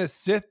you gonna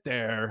sit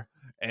there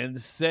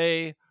and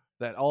say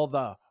that all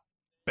the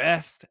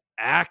best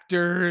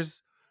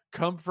actors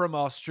come from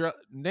Australia?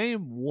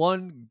 Name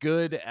one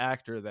good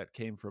actor that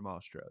came from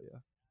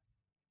Australia.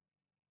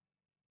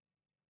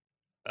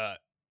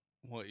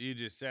 Well, you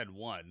just said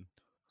one,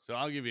 so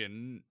I'll give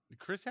you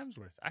Chris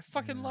Hemsworth. I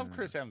fucking love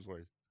Chris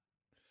Hemsworth.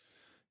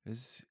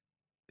 Is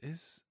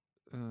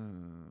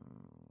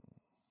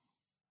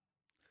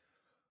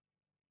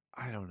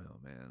I don't know,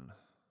 man.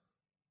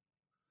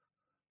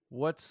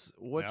 What's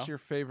No? your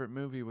favorite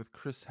movie with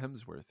Chris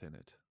Hemsworth in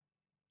it?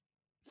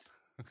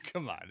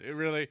 Come on, it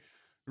really,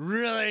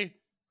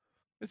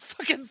 it's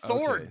fucking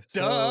Thor. Okay,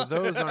 duh. so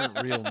those aren't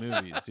real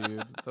movies,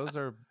 dude. Those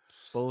are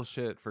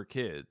bullshit for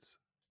kids.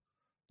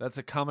 That's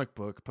a comic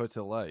book put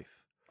to life.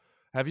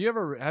 Have you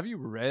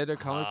read a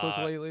comic book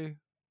lately?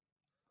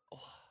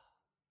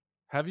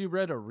 Have you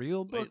read a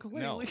real book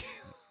lately?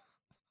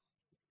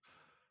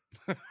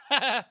 No.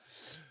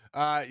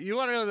 You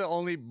want to know the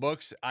only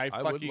books I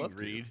would fucking love to.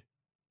 read?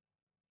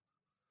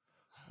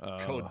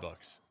 Code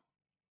books.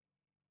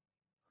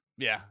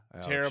 Yeah,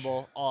 Ouch.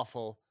 terrible,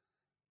 awful,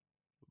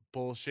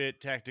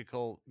 bullshit,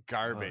 technical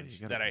garbage you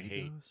gotta that I read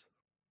hate. those?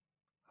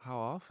 How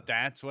often?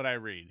 That's what I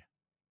read.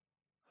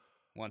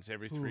 Once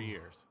every 3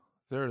 years.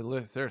 They're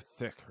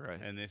thick, right?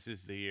 And this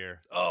is the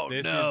year. Oh,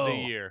 this no. is the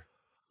year.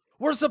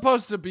 We're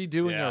supposed to be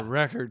doing Yeah. a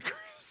record,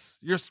 Chris.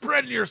 You're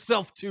spreading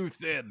yourself too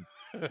thin.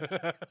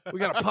 We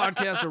got a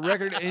podcast, a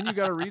record, and you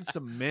got to read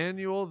some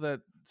manual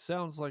that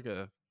sounds like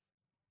a...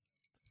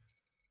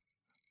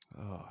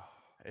 Oh.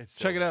 It's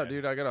so Check it out, bad.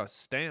 dude. I got a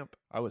stamp.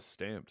 I was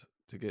stamped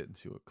to get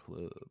into a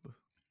club.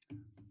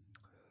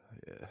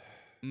 Yeah.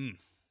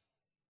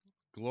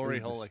 Glory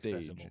It was hole the stage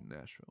accessible. in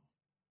Nashville.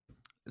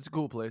 It's a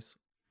cool place.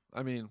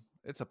 I mean,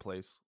 it's a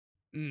place.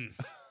 It's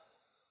a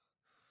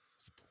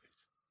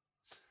place.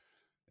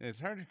 It's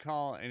hard to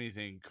call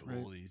anything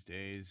cool these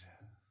days.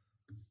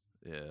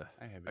 Yeah.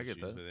 I have I get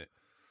issues that. with it.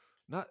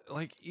 Not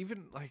like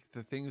even like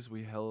the things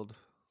we held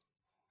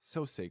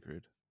so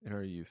sacred in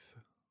our youth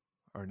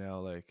are now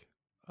like,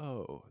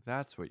 oh,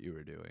 that's what you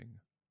were doing.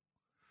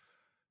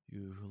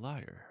 You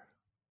liar.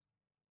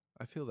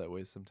 I feel that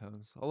way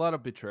sometimes. A lot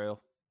of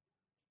betrayal.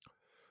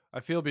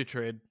 I feel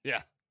betrayed.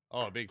 Yeah.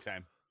 Oh, big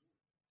time.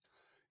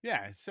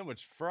 Yeah, it's so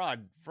much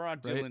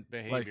fraudulent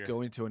behavior. Like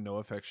going to a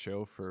NoFX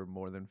show for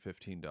more than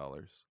 $15.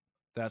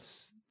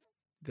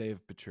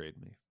 They've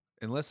betrayed me.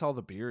 Unless all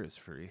the beer is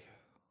free.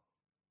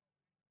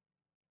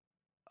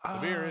 The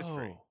beer is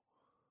free.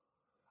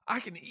 I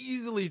can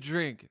easily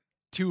drink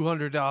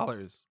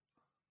 $200.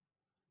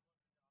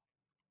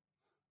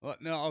 Well,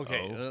 no,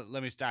 okay. Oh,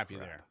 let me stop you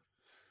crap. there.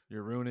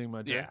 You're ruining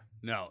my day. Yeah.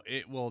 No,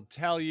 it will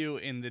tell you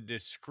in the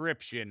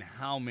description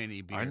how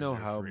many beers I know are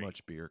how free.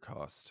 much beer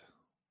cost.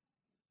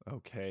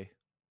 Okay.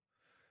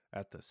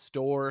 At the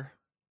store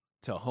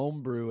to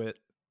homebrew it.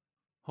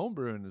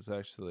 Homebrewing is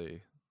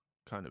actually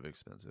kind of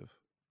expensive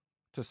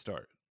to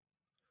start.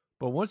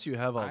 But once you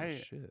have all the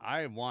shit.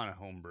 I want a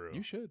homebrew.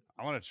 You should.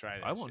 I want to try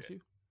that I want shit.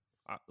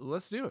 to.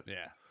 Let's do it.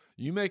 Yeah.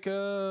 You make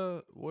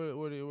a what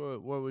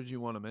would you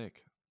want to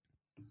make?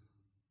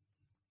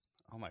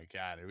 Oh my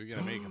God, are we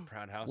gonna make a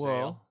Proud House Well,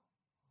 ale?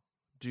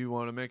 do you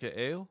want to make an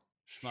ale?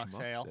 Schmuck's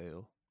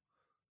ale.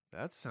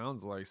 That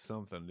sounds like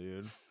something,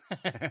 dude.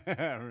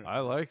 I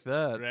like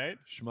that. Right?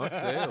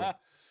 Schmuck's ale.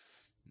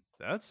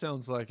 That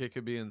sounds like it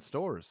could be in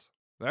stores.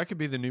 That could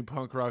be the new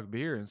punk rock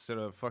beer instead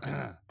of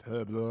fucking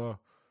Pablo.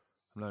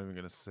 I'm not even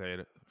gonna say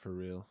it for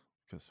real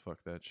because fuck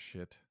that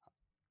shit.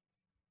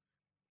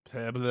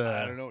 Pablo.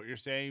 I don't know what you're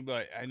saying,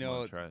 but I Come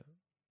on, know. try it.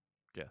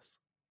 Guess.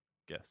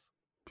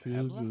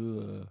 Pablo?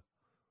 Pablo.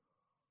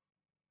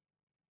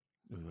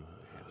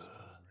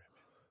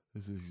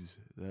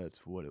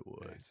 That's what it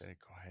was. I said it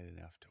quiet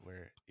enough to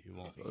where you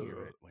won't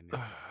hear it when you're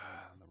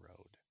on the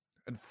road.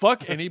 And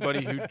fuck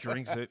anybody who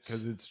drinks it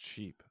because it's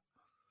cheap.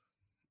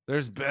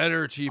 There's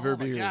better, cheaper Oh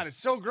my beers. God, it's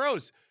so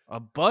gross. A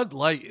Bud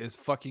Light is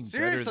fucking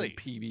Seriously.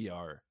 better than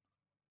PBR.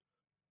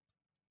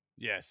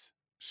 Yes.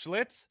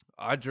 Schlitz?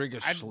 I drink a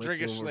I'd Schlitz,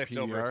 drink a over, Schlitz PBR.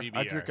 over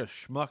I drink PBR. a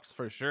Schmucks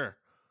for sure.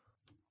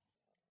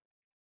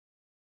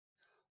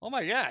 Oh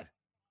my God.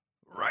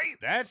 Right?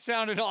 That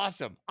sounded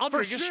awesome. I'll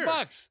For drink sure. a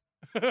Schmucks.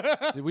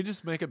 Did we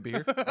just make a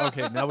beer?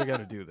 Okay, now we got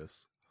to do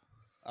this.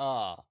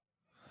 Fuck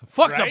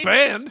Fuck right? the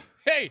band.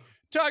 Hey,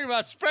 talking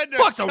about spreading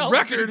Fuck the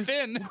ourselves too record.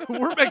 thin.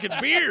 We're making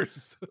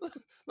beers.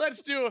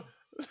 Let's do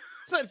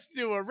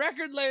a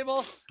record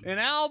label, an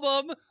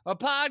album, a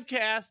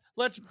podcast.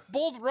 Let's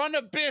both run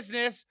a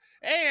business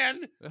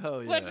and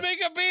Hell yeah. let's make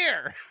a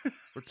beer.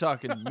 We're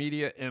talking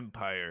media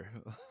empire.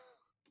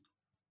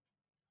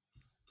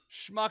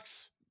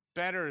 Schmucks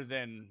better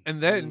than.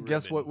 And then Blue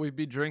guess Ribbon. what we'd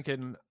be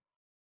drinking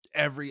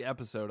every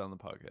episode on the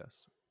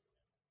podcast?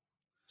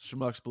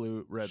 Schmuck's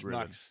Blue Red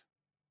Ribbon.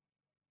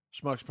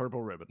 Schmuck's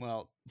Purple Ribbon.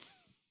 Well,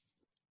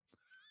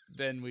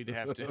 then we'd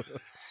have to.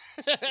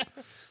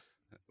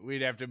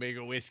 We'd have to make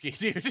a whiskey,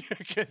 dude,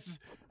 because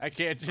I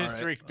can't just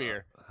drink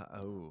beer.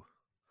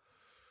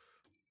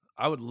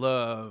 I would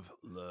love.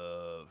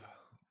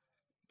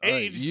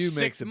 Aged you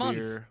make 6 the months.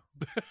 beer.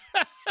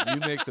 You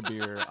make the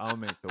beer. I'll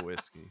make the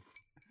whiskey.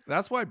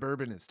 That's why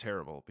bourbon is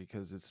terrible,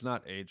 because it's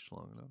not aged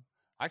long enough.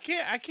 I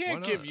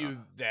can't give you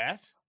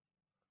that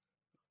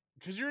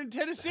because you're in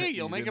Tennessee.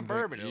 You'll make a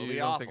bourbon. It'll be awful. You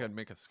don't think I'd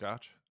make a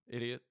scotch,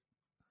 idiot?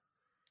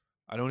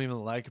 I don't even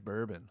like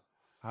bourbon.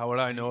 How would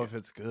I know if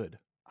it's good?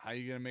 How are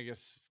you gonna make a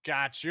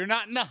scotch? You're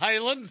not in the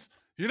Highlands.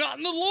 You're not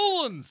in the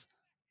lowlands.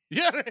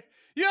 You're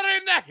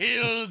in the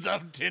hills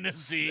of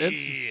Tennessee.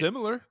 It's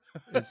similar.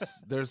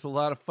 There's a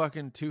lot of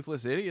fucking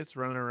toothless idiots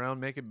running around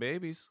making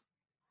babies.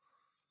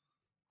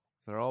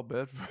 They're all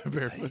barefoot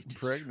and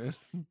pregnant,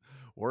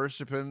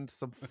 worshiping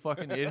some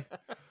fucking idiot,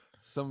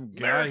 some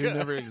guy who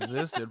never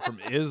existed from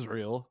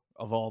Israel,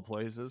 of all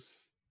places.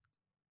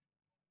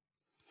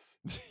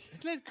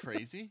 Isn't that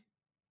crazy?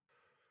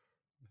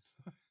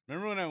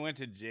 Remember when I went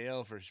to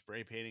jail for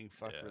spray painting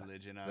 "fuck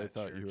religion" on They a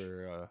thought church? you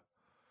were a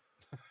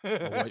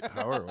white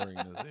power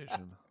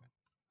organization.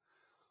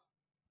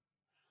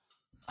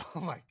 Oh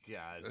my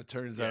god! It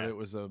turns out it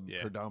was a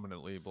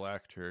predominantly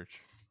black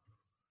church.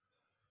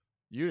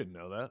 You didn't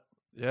know that.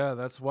 Yeah,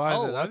 that's why.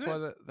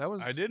 That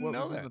was. I didn't what know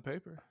was that. in the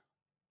paper.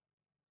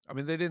 I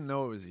mean, they didn't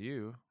know it was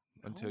you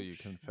until you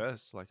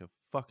confessed, like a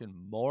fucking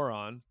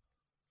moron.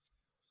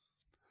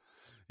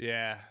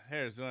 Yeah,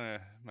 here's one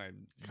of my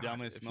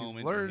dumbest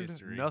moments in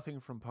history. Nothing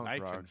from punk I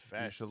rock.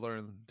 confess. You should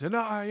learn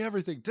deny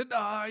everything.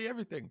 Deny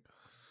everything.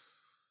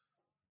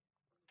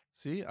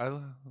 See,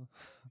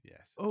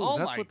 Yes. Oh,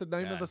 that's what the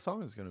name of the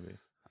song is going to be.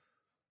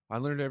 I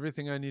learned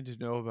everything I need to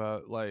know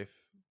about life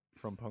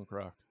from punk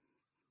rock.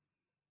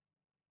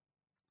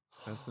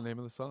 That's the name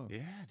of the song.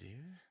 Yeah, dude.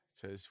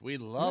 Because we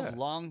love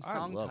long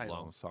song titles. I love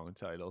long song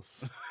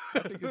titles. I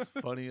think it's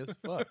funny as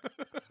fuck.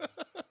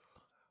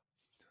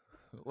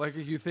 Like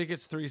you think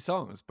it's 3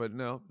 songs, but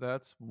no,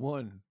 that's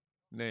one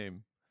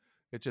name.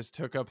 It just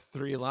took up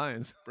 3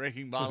 lines.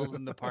 Breaking bottles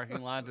in the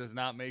parking lot does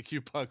not make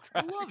you punk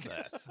rock. I love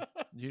that.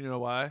 Do you know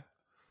why?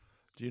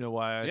 Do you know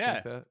why I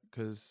think that?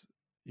 Because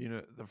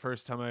the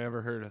first time I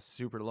ever heard a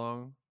super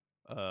long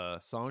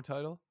song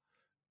title,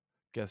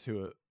 guess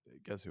who it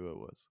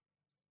was?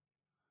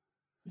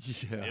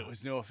 Yeah, it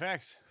was No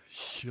Effects.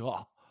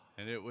 Yeah,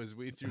 and it was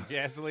 "We Threw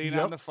Gasoline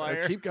on the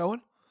Fire." Keep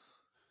going.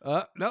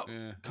 No,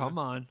 come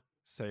on,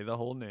 say the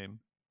whole name.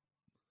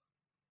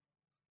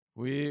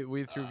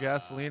 We threw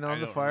gasoline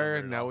on the fire,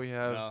 and now we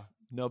have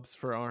nubs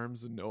for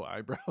arms and no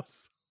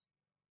eyebrows.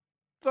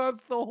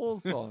 That's the whole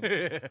song.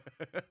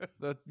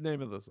 The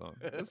name of the song.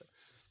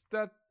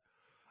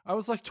 I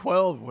was like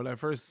 12 when I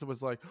first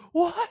was like,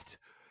 what?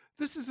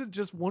 This isn't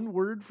just one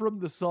word from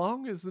the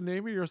song is the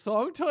name of your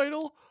song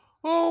title?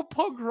 Oh,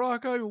 punk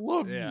rock, I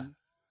love you.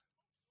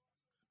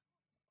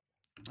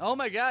 Oh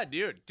my god,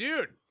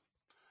 dude.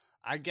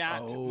 I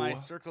got my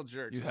circle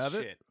jerks. You have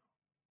it?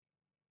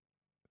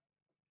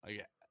 Oh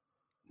yeah.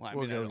 Well,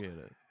 we'll go get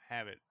it.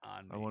 Have it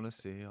on me. I want to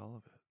see all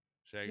of it.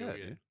 Should I go get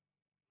it?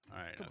 All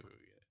right, I'll go get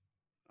it.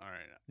 All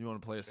right. You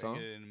want to play a song?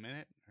 Get it in a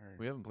minute?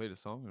 We haven't played a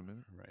song in a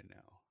minute. Right now.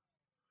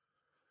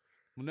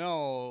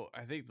 No,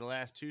 I think the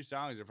last 2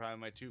 songs are probably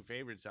my 2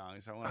 favorite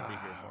songs. So I want to be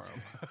here for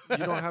them.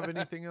 You don't have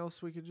anything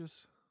else we could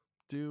just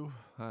do?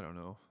 I don't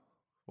know.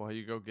 While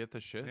you go get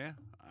the shit? Yeah.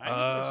 I can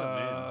throw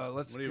something in.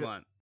 What do you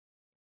want?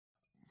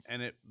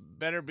 And it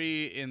better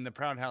be in the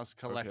Proud House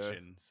collection.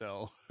 Okay.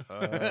 So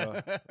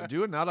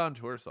do a Not on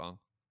Tour song.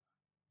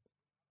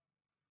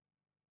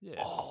 Yeah.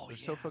 Oh, they're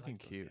so fucking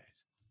cute.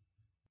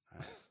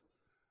 Right.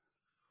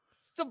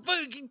 So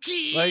fucking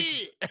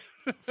cute.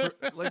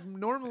 Like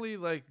normally,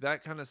 like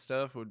that kind of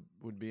stuff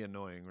would be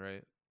annoying,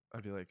 right?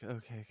 I'd be like,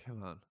 okay,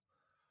 come on.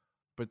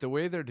 But the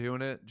way they're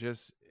doing it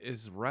just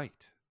is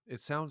right. It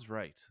sounds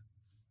right.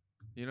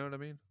 You know what I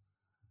mean?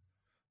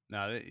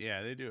 No,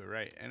 they do it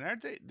right. And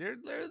aren't they? They're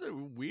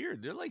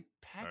weird. They're like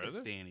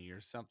Pakistani or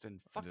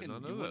something. Fucking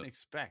you wouldn't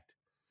expect.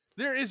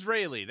 They're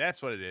Israeli.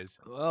 That's what it is.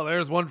 Well,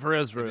 there's one for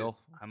Israel.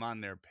 I'm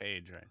on their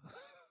page, right?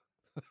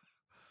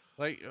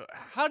 Like,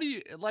 how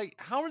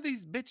are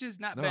these bitches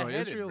not beheaded?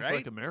 Israel's right?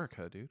 like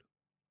America, dude.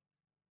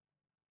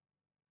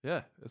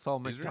 Yeah, it's all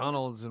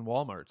McDonald's and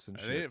Walmarts and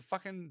shit.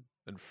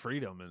 And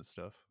freedom and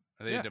stuff.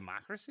 Are they a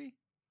democracy?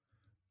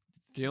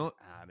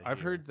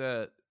 I've heard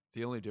that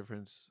the only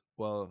difference,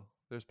 well,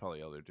 there's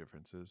probably other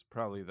differences.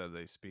 Probably that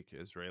they speak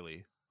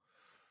Israeli.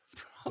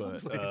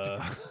 But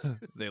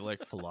they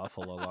like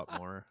falafel a lot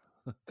more.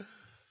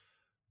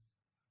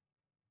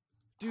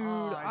 Dude,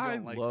 I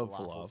like love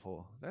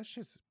falafel. That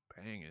shit's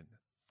banging.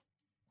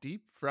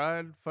 Deep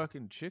fried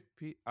fucking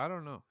chickpea. I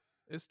don't know.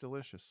 It's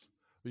delicious.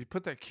 You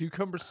put that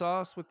cucumber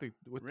sauce with the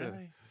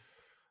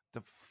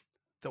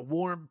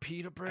warm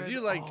pita bread. I do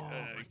like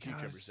my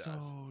cucumber God,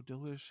 sauce. So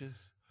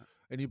delicious.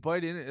 and you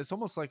bite in it. It's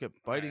almost like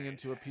biting Right.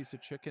 into a piece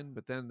of chicken,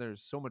 but then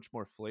there's so much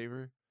more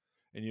flavor,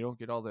 and you don't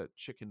get all that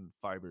chicken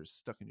fibers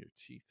stuck in your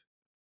teeth.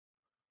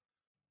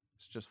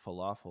 It's just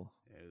falafel.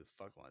 Yeah, who the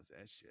fuck wants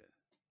that shit?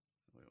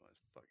 Nobody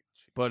wants fucking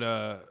chicken. But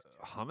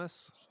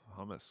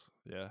hummus,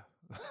 yeah,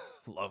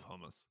 love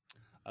hummus.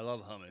 I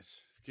love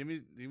hummus. Give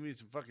me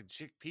some fucking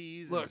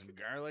chickpeas Look, and some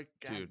garlic.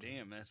 God dude.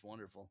 damn, that's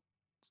wonderful.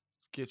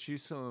 Get you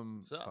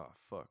some. What's up? Oh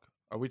fuck,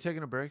 are we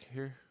taking a break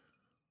here?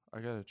 I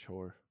got a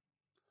chore.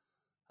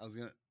 I was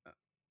gonna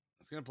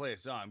play a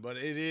song, but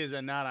it is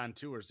a not on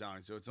tour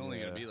song, so it's only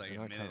gonna be like and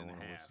a I minute kinda and a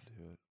wanna half. listen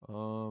to it.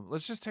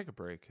 Let's just take a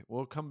break.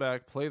 We'll come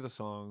back, play the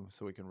song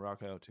so we can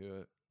rock out to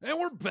it, and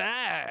we're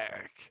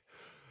back.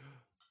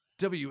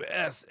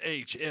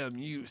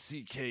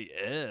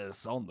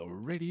 WSHMUCKS on the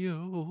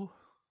radio.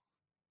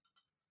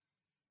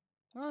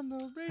 On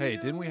the radio. Hey,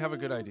 didn't we have a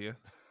good idea?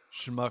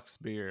 Schmuck's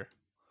beer.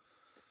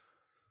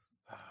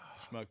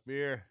 Schmuck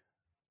beer.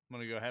 I'm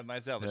gonna go have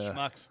myself a Yeah.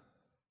 schmucks.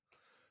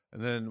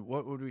 And then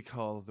what would we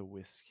call the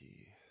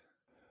whiskey?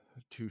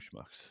 2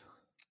 schmucks.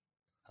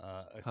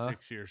 A Huh?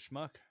 6-year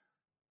schmuck.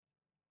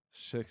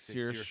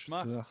 6-year Six-year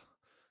schmuck. Ugh,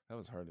 that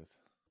was hard to.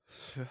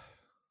 The It's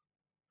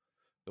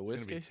gonna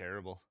whiskey. be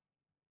terrible.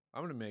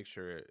 I'm gonna make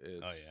sure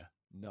it's Oh yeah.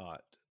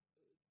 not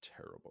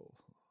terrible.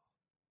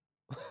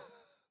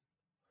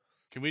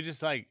 Can we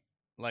just like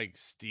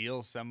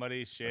steal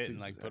somebody's I shit think and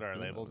like this put is our what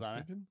I labels was on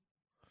it? thinking.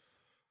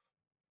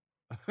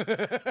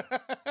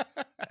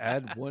 Add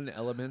Add one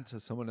element to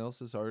someone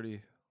else's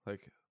already.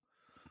 Like,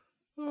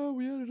 oh,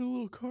 we added a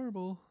little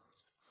caramel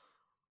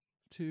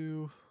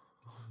to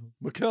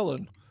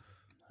McKellen.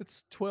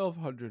 It's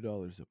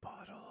 $1,200 a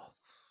bottle.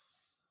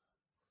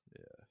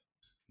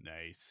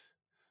 Nice.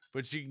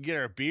 But you can get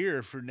our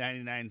beer for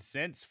 99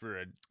 cents for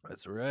a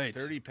That's right.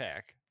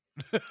 30-pack.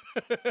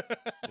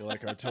 You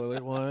like our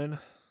toilet wine?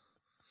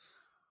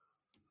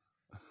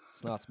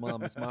 It's not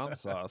mom's mom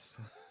sauce.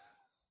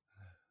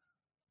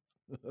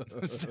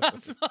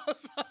 Stop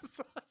sauce.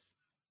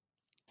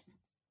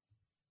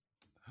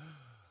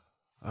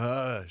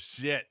 Oh,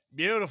 shit.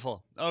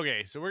 Beautiful.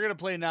 Okay, so we're going to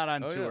play Not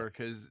on Oh, yeah. Tour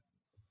because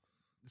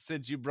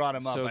since you brought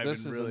him up, So I've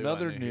this been is really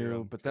another wanting to hear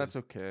new, 'em but that's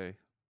 'cause- okay.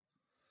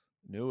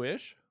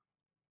 Newish?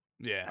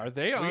 Yeah. Are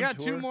they on We got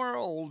tour? 2 more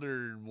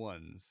older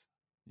ones.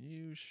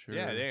 You sure?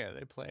 Yeah,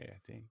 they play, I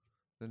think.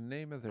 The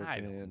name of their I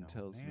don't band know,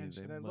 tells man. me they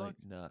Should I might look?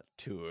 not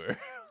tour.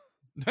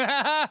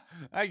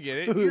 I get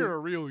it. You're a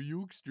real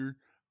youngster.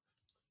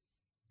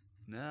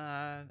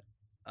 Nah.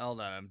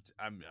 Hold on.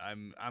 I'm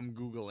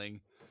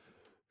Googling.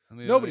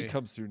 Nobody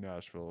comes through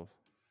Nashville,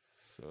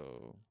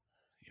 so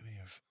Give me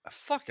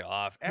fuck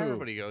off.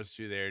 Everybody goes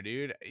through there,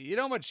 dude. You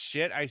know how much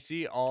shit I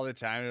see all the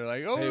time? They're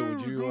like, oh, hey,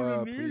 would we're you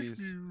going to please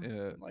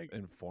Nashville." I'm like,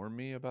 inform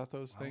me about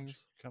those why don't you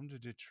things? come to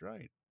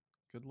Detroit.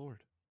 Good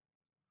lord!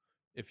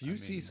 If you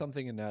see mean-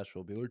 something in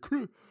Nashville, be like,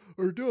 "Chris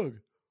or Doug,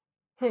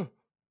 huh?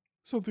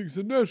 Something's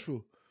in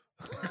Nashville."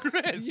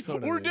 Chris You know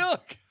what I or mean.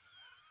 Doug.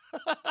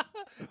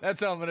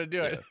 That's how I'm gonna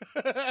do it.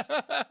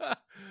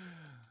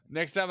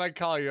 Next time I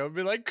call you, I'll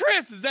be like,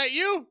 Chris, is that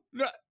you?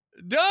 No,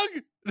 Doug?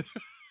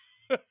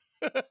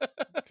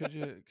 Could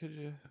you?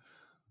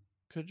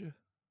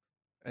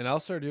 And I'll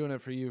start doing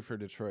it for you for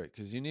Detroit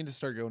because you need to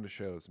start going to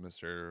shows,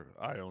 Mister.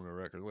 I own a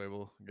record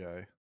label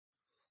guy.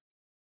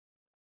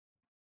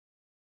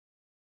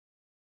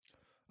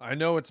 I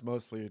know it's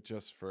mostly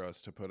just for us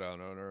to put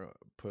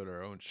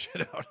our own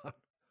shit out on.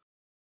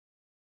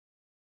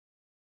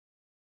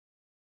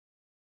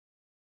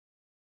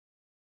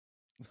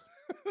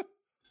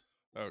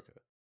 Okay.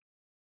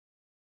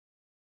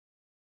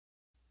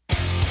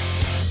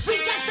 We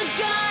got the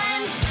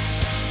guns,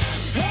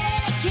 hey,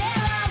 they kill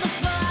all the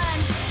fun.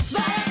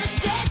 Spite of the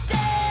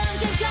system,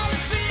 can call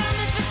it freedom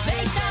if it's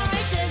based on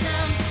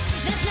racism.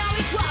 There's no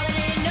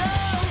equality, no.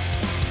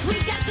 We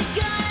got the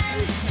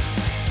guns,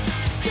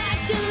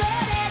 stacked and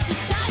loaded to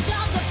start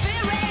off the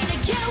fear rain to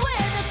kill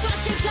with the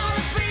thrust. Can call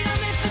it freedom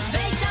if it's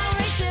based on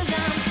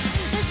racism.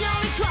 There's no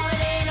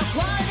equality, no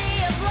quality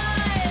of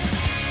life.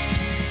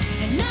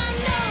 And I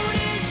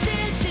noticed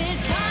this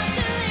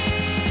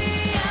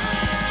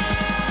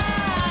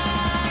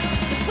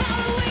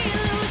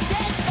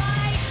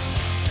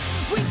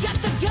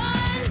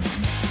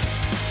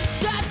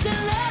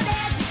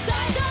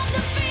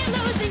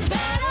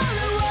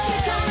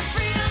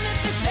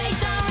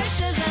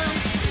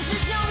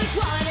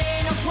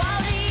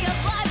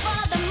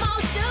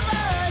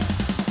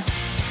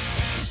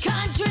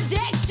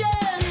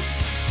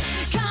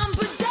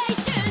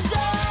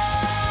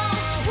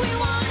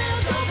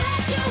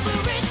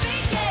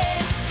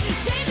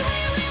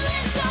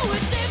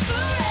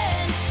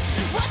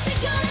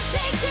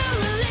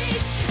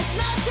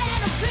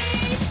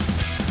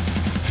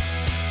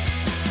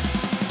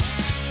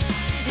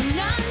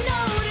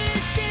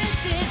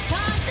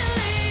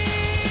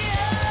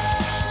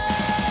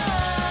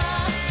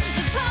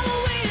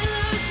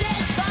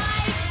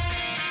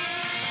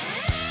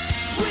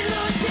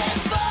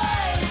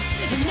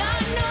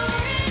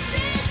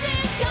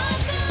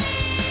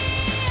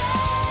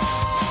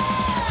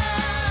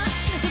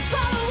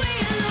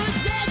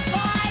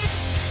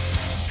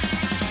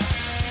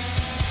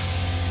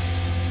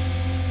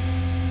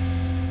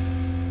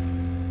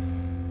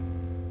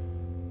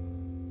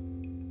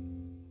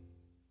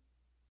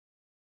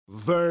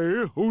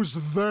They? Who's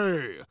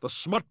they? The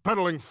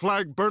smut-peddling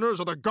flag burners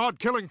or the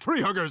god-killing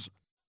tree huggers?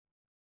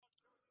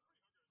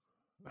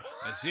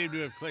 I seem to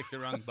have clicked the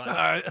wrong button.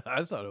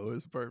 I thought it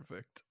was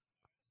perfect.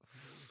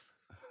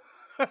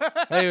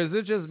 Hey, is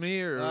it just me,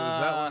 or was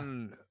that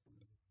one?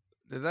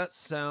 Did that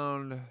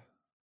sound?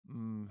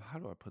 How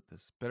do I put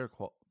this? Better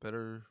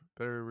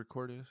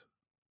recorded.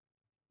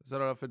 Is that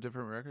off a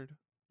different record?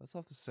 That's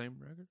off the same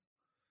record.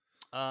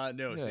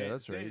 No, Yeah,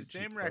 that's same, right,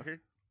 same cheap record.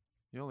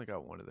 You only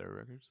got one of their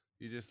records.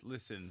 You just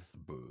listen.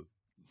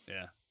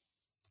 Yeah.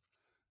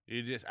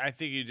 I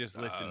think you just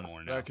listen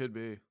more now. That could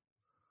be.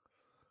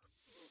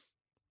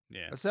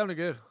 Yeah. That sounded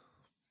good.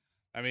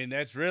 I mean,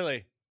 that's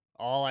really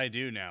all I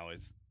do now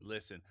is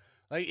listen.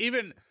 Like,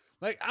 even,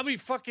 like, I'll be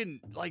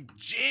fucking, like,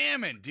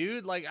 jamming,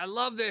 dude. Like, I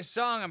love this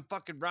song. I'm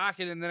fucking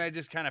rocking. And then I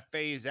just kind of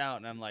phase out.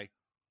 And I'm like,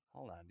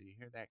 hold on. Do you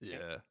hear that kick?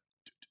 Yeah.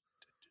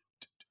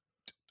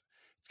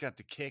 It's got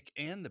the kick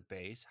and the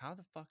bass. How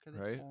the fuck are they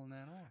Right? pulling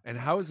that off? And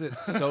how is it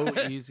so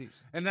easy?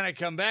 And then I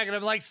come back and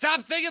I'm like,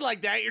 stop thinking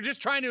like that. You're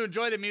just trying to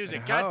enjoy the music.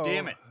 And God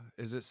damn it.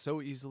 Is it so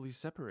easily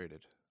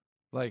separated?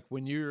 Like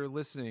when you're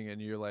listening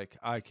and you're like,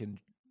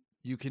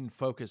 you can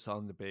focus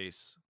on the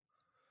bass,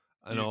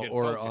 You can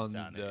or focus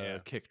on on it, the yeah.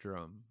 kick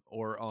drum,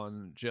 or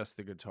on just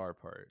the guitar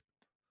part,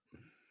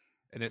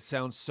 and it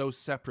sounds so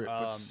separate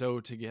but so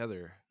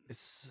together.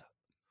 It's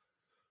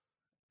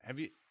Have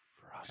you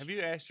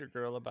asked your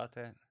girl about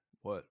that?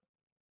 what?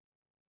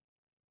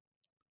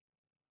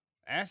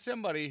 Ask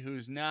somebody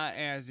who's not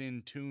as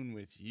in tune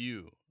with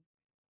you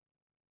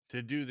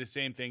to do the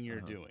same thing you're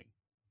doing.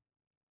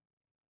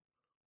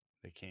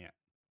 They can't.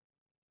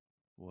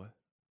 What?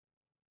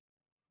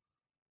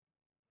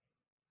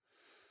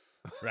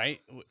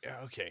 Right?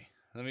 Okay.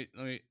 Let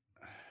me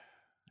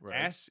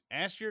Right.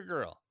 ask your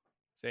girl.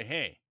 Say,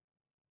 hey,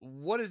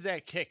 what does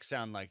that kick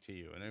sound like to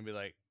you? And they'll be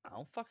like, I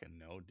don't fucking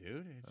know,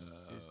 dude. It's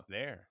just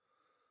there.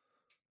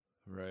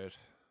 Right.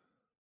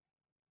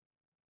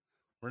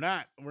 We're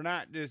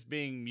not just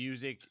being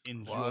music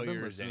Well, I've been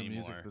enjoyers listening to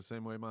anymore. music the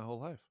same way my whole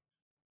life.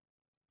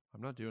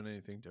 I'm not doing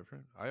anything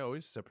different. I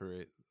always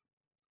separate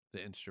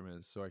the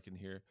instruments so I can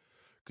hear.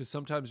 Because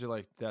sometimes you're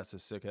like, that's a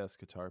sick ass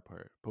guitar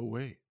part. But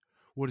wait,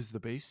 what is the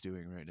bass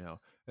doing right now?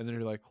 And then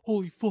you're like,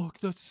 holy fuck,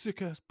 that's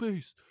sick ass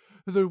bass.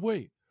 And then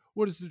wait,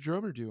 what is the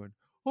drummer doing?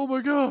 Oh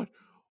my God,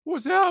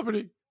 what's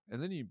happening?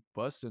 And then you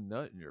bust a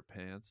nut in your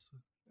pants.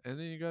 And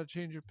then you got to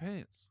change your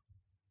pants.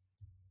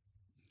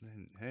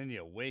 And then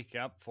you wake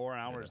up 4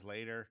 hours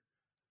later,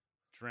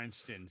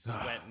 drenched in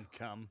sweat and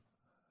cum.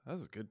 That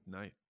was a good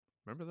night.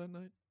 Remember that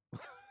night?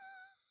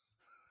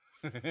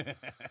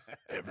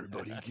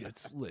 Everybody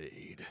gets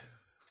laid.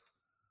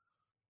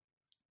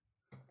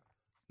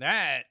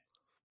 That,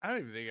 I don't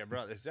even think I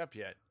brought this up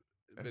yet,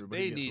 but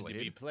Everybody they Gets need to be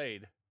Laid?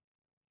 played.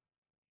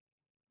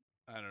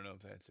 I don't know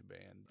if that's a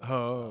band. but,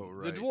 Oh,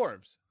 right. The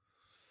Dwarves.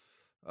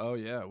 Oh,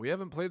 yeah. We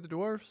haven't played the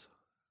Dwarves?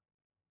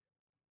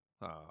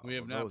 Oh, We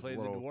have not those played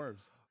little- the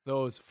Dwarves.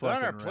 Those They're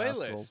fucking on our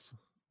playlist. rascals.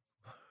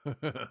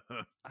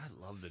 I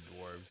love the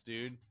Dwarves,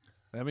 dude.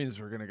 That means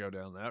we're going to go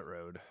down that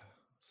road.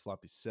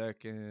 Sloppy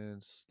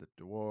Seconds, the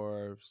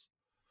Dwarves,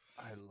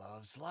 I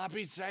love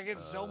Sloppy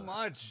Seconds so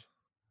much.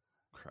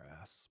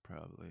 Crass,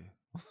 probably.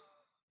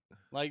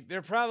 Like,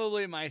 they're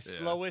probably my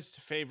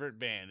slowest favorite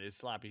band is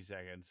Sloppy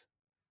Seconds.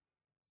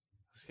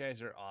 Those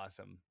guys are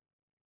awesome.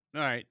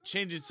 All right,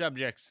 changing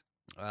subjects.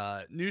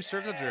 New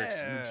Circle Jerks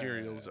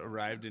materials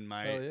arrived in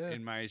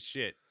my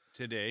shit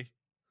today.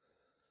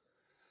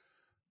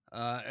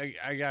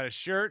 I got a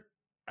shirt.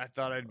 I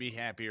thought I'd be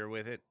happier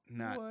with it.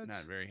 Not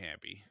very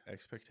happy.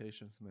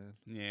 Expectations, man.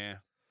 Yeah.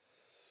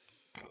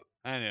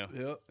 I know.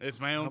 Yep. It's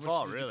my own How much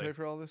fault, did really. you pay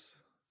for all this?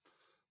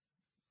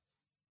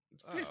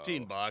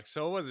 $15,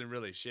 so it wasn't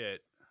really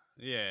shit.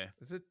 Yeah.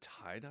 Is it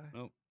tie-dye?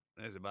 Nope.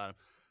 There's the bottom.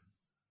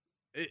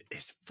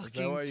 It's why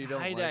fucking you don't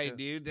like tie-dye, it?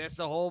 dude. That's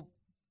the whole...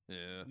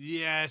 Yeah.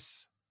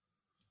 Yes.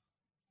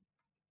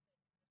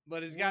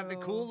 But it's got the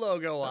cool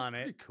logo on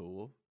it. Pretty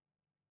cool.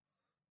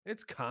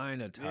 It's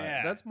kind of tie.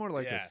 Yeah, That's more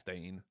like yeah. a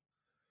stain.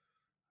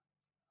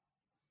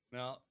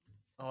 No.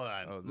 Hold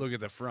on. Oh, this Look is at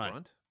the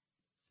front.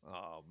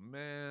 Oh,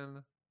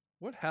 man.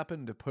 What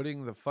happened to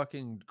putting the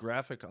fucking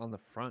graphic on the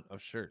front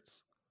of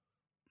shirts?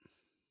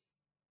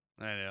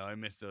 I know. I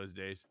miss those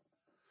days.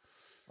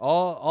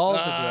 All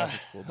of the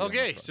graphics will be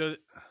okay, on the front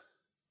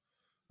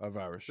of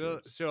our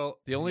shirts. So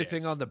The only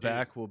thing yes, on the dude.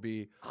 back will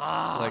be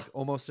like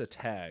almost a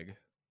tag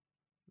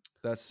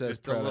that says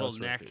just a little Proudhouse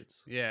neck.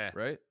 Records, Yeah,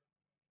 right?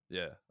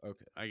 Yeah.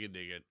 Okay. I can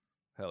dig it.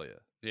 Hell yeah.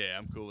 Yeah,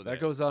 I'm cool with That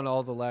that. goes on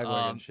all the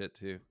Lagwagon shit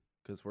too,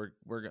 because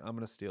I'm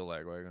gonna steal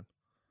Lagwagon.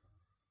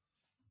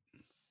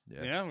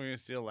 Yeah, we're gonna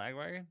steal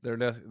Lagwagon. They're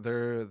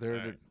the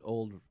right.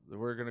 old.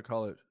 We're gonna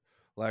call it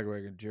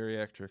Lagwagon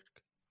geriatric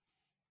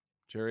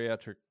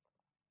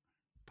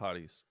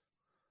potties.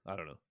 I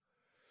don't know.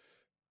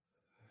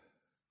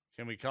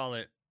 Can we call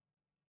it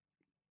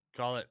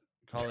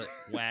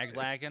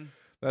Wagwagon?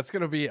 That's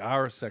gonna be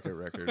our second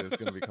record. It's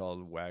gonna be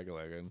called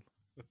Wagwagon.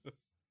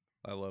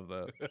 I love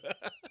that.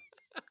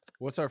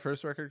 What's our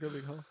first record gonna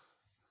be called?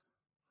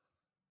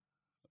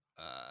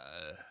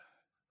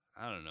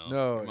 I don't know.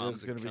 No, Your mom's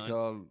it's gonna a be cunt.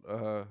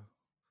 called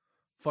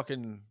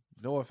fucking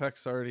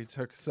NoFX already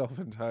took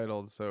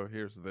self-entitled, so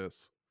here's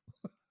this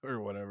or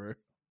whatever.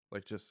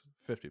 Like just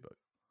 $50.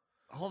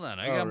 Hold on,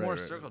 I Oh, got right, more right,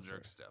 circle right,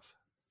 jerk sorry. stuff.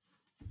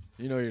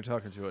 You know you're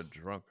talking to a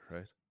drunk,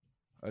 right?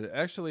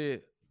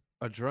 Actually,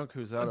 a drunk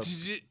who's out of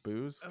Did you-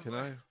 booze. Can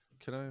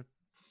I?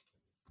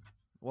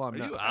 Well, I'm Are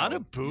not you out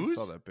of You saw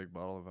booze? that big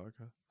bottle of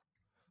vodka.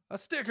 A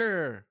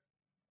sticker.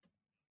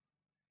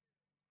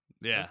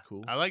 Yeah, That's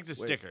cool. I like the Wait.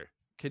 sticker.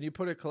 Can you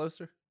put it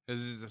closer? This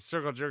is a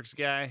circle jerks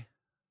guy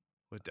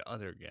with the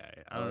other guy.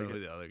 I don't like know who it.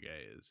 the other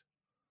guy is.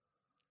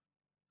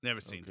 Never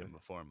seen Okay. him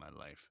before in my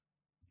life.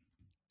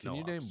 Can No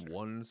you name officer.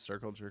 one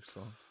circle jerk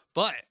song?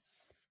 But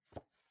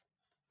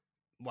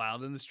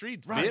Wild in the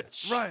Streets, Right,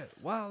 bitch. right.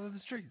 Wow, in the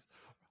streets.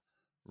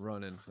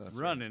 Running. That's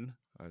right. Running.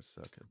 I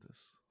suck at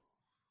this.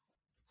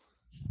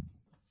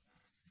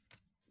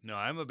 No,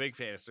 I'm a big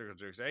fan of circle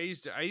jerks. I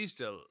used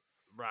to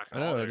rock I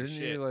all know, their didn't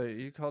shit. you? Like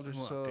you called I'm not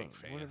a yourself big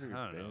fan. whatever your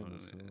I don't band know.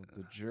 was called.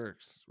 The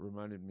Jerks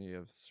reminded me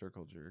of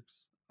Circle Jerks.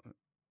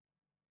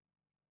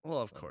 Well,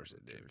 of Oh, course the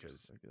it did, Jerks,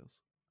 because I guess.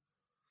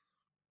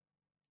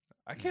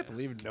 I can't Yeah.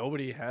 believe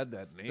nobody had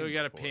that name. so we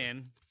got a before.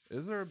 pin.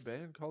 Is there a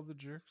band called the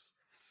Jerks?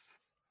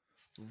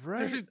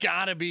 Right. There's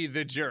gotta be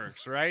the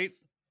Jerks, right?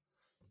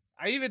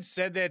 I even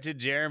said that to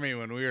Jeremy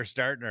when we were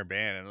starting our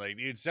band. I'm like,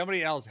 dude,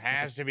 somebody else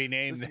has to be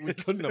named this. We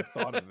couldn't have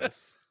thought of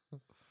this.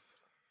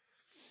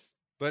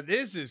 But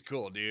this is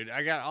cool, dude.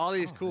 I got all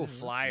these Oh, cool man, that's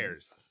nice.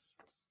 flyers.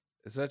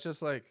 Is that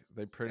just like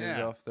they printed it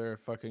Yeah. off their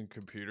fucking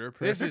computer?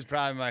 This printer? is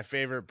probably my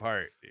favorite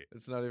part. dude.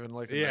 It's not even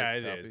like a Yeah, nice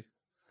it copy. is.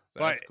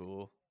 That's But-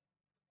 cool.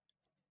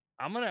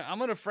 I'm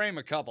gonna frame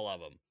a couple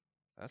of them.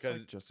 That's 'cause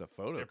like just a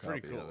photo they're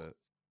copy pretty of cool. it.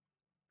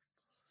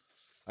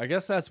 I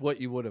guess that's what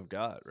you would have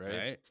got, right?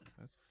 Right?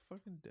 That's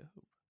fucking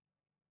dope.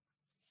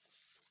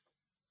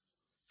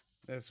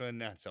 This one,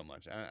 not so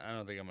much. I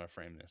don't think I'm gonna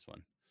frame this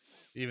one,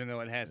 even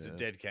though it has the Yeah.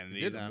 dead You're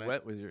Kennedys getting on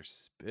wet it. with your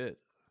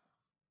spit.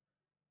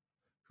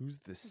 Who's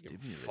the give a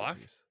stimulator? fuck.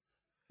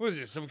 What is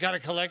this? Some kind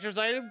of collector's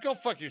item? Go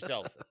fuck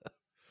yourself.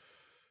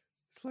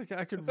 It's like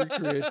I could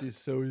recreate these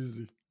so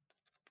easy.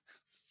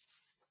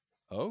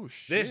 Oh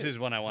shit! This is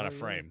one I want Oh, to yeah.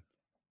 frame.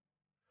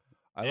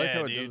 I like Yeah,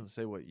 how it dude. doesn't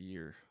say what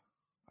year.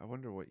 I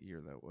wonder what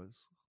year that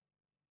was.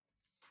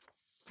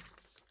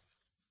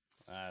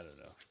 I don't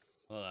know.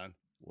 Hold on.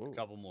 Whoa, A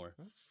couple more.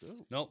 that's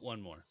dope. Nope,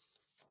 one more.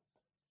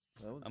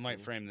 That one's I might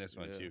cool. frame this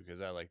one Yeah. too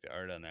because I like the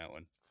art on that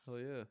one. Hell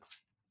yeah,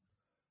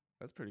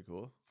 that's pretty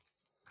cool.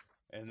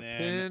 And The then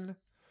pin,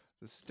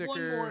 the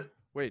sticker. more.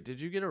 Wait, did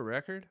you get a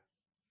record?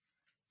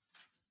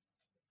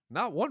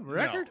 Not one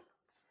record.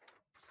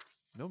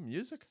 No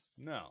music.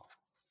 No.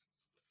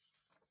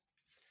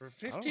 For don't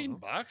 15 know.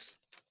 bucks?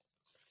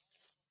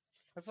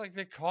 That's like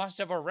the cost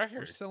of a We're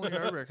record. selling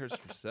our records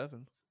for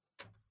 $7.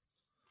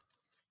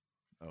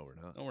 Oh, we're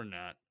not. No, we're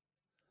not.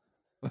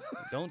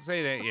 Don't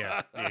say that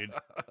yet, dude.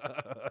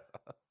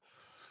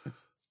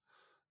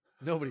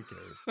 Nobody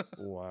cares.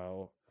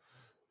 Wow.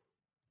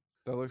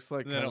 That looks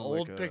like Then an kinda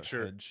old like a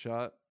picture.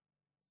 headshot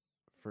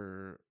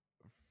for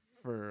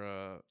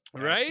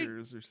Right?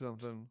 actors or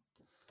something.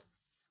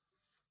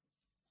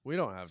 We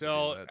don't have to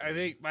So do that, I do we?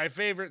 think my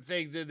favorite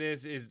things in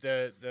this is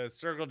the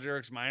Circle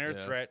Jerks Minor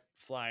Yeah. Threat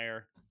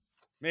flyer.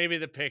 Maybe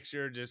the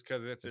picture just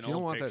because it's if an you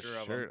don't old want that picture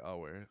of shirt, them. I'll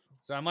wear it.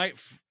 So I might...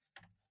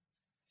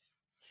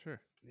 Sure.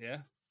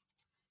 yeah?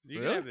 You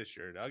Really? can have this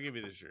shirt. I'll give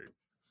you the shirt.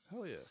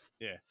 Hell yeah.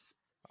 Yeah.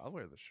 I'll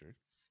wear the shirt.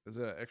 Is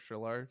it an extra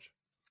large?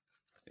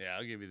 Yeah,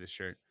 I'll give you the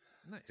shirt.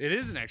 Nice. It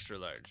is an extra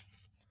large.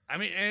 I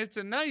mean, and it's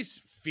a nice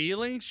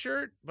feeling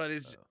shirt, but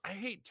it's Oh. I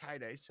hate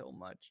tie-dye so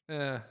much.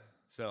 Eh,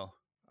 So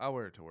I'll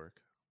wear it to work.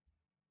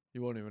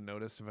 You won't even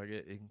notice if I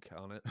get ink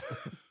on it.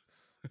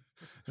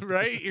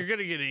 right? You're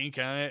gonna get ink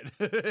on it.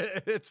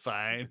 It's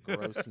fine.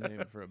 Gross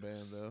name for a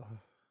band, though.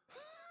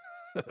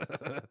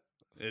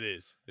 It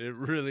is. It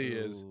really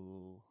is.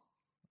 Ooh.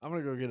 I'm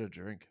gonna go get a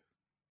drink,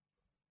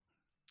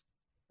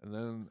 and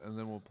then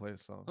we'll play a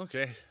song.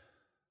 Okay.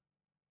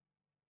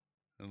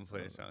 I'm gonna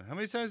play a song. How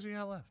many times we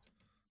got left?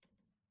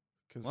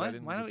 'Cause What? I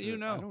didn't Why get don't you to-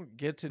 know? I don't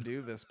get to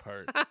do this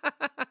part.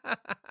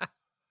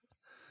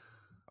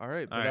 All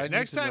right, but All right, I need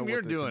next to know time what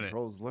you're the doing it.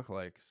 controls look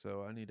like,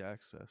 so I need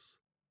access.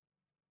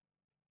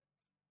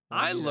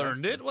 I need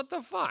learned it. access. What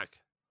the fuck?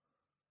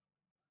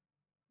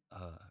 You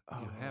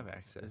have Oh,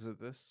 access. Is it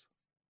this?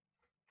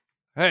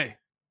 Hey,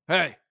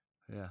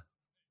 Yeah.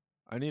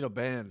 I need a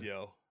band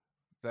Yo.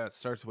 that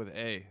starts with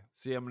A.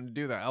 See, I'm gonna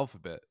do the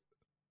alphabet,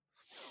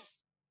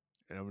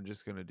 and I'm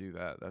just gonna do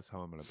that. That's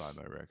how I'm gonna buy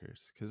my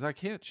records, because I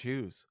can't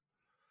choose.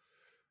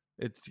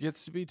 It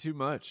gets to be too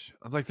much.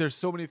 I'm like, there's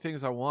so many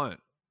things I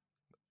want.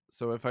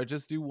 So if I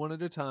just do one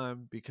at a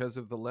time because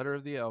of the letter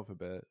of the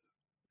alphabet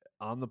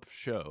on the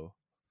show,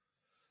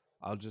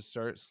 I'll just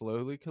start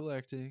slowly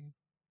collecting,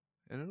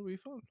 and it'll be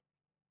fun.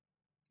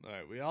 All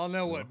right. We all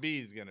know Yeah. what B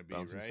is gonna be,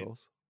 Bouncy right?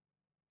 Souls.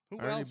 Who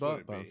I already else bought would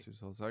it be? Bouncy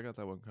Souls. I got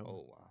that one coming.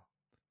 Oh wow.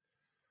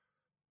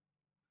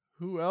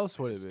 Who else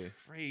would That's it be?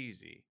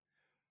 crazy.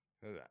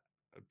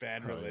 A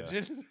Bad Oh, yeah.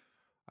 Religion.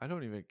 I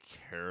don't even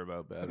care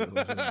about Bad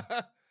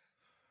Religion.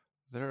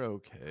 They're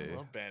okay. I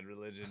love Bad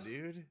Religion,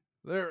 dude.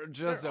 They're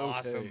just They're okay.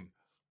 awesome.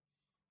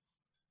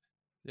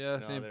 Yeah,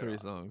 No, name they're 3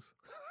 awesome. songs.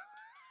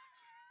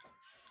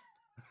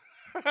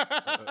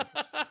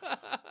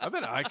 I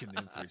bet I can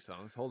name 3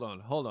 songs. Hold on.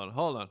 Hold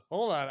on.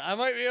 I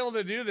might be able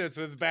to do this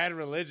with Bad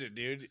Religion,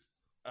 dude.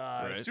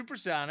 Right.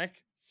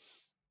 Supersonic.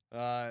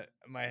 My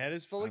head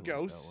is full I of like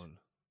ghosts. that one.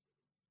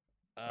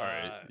 All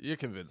right, you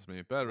convinced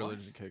me. Bad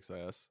Religion kicks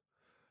ass.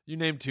 You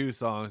name 2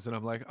 songs, and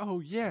I'm like, oh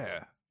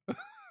yeah,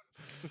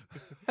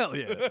 hell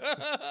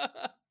yeah.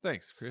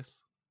 Thanks,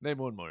 Chris. Name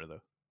 1 more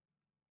though.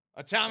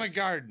 Atomic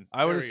Garden.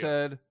 I would There have we go.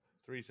 said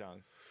 3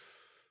 songs.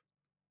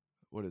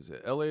 What is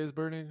it? LA is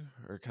burning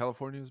or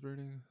California is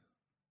burning?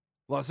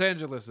 Los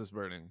Angeles is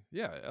burning.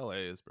 Yeah, LA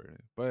is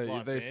burning. But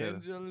Los they said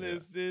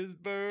Angeles is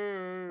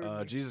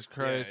burned. Jesus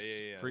Christ, yeah, that's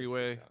a good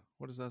Freeway. song.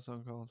 What is that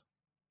song called?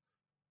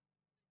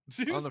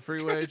 Jesus On the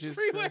Freeway, Christ, Jesus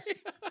Freeway. Christ.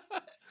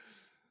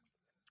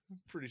 I'm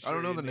pretty sure I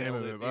don't know you the name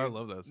nailed of it, it, but I dude.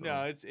 love that song.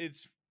 No,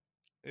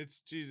 it's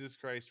Jesus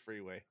Christ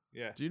Freeway.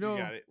 Yeah. Do you know?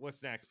 got it.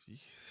 What's next?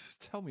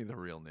 Tell me the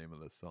real name of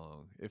the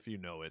song if you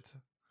know it.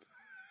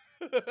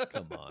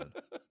 Come on.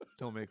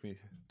 Don't make me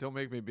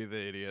be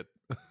the idiot.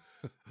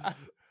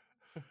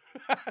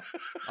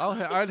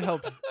 I'd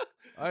help you.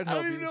 I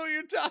don't even know what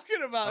you're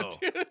talking about, Oh.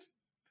 dude.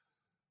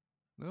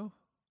 No?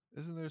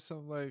 Isn't there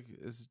something like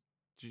is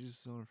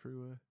Jesus on a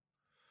freeway?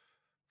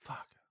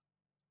 Fuck.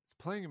 It's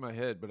playing in my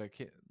head, but I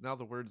can't. Now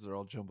the words are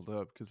all jumbled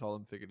up because all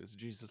I'm thinking is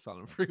Jesus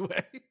on a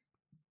freeway.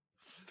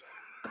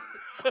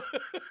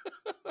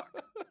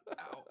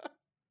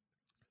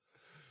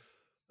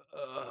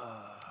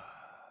 Ow.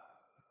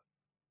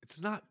 It's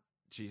not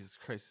Jesus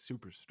Christ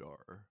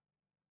Superstar.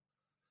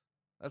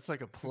 That's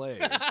like a play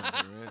or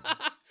something,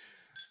 right?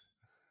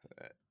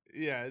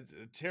 Yeah, it's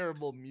a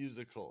terrible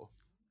musical.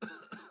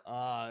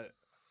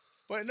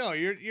 But no,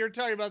 you're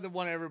talking about the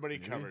one everybody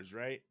Maybe. covers,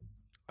 right?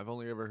 I've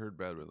only ever heard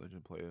Bad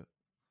Religion play it.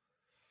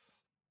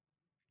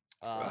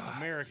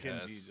 American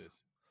yes.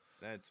 Jesus.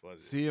 That's what it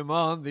is. See him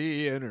on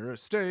the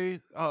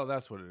interstate. Oh,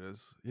 that's what it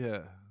is.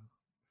 Yeah.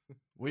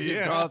 We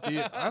Yeah. got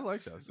the. I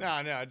like that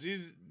song. No,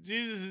 Jesus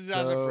is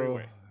on the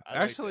freeway. I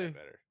actually- like that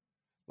better.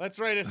 Let's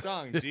write a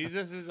song.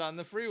 Jesus is on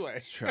the freeway.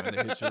 He's trying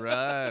to hit you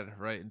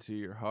right into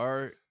your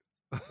heart.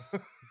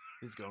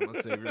 He's going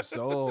to save your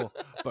soul.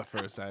 But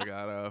first, I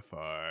gotta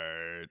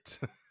fart.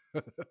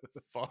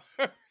 Fart.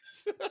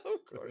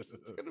 Of course,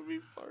 it's gonna be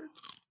fart.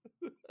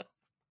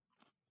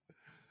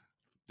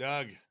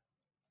 Doug,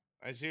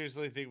 I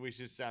seriously think we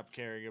should stop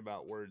caring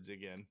about words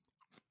again.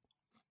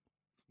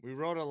 We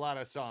wrote a lot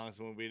of songs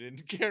when we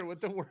didn't care what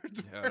the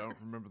words Yeah, were. I don't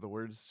remember the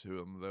words to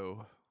them,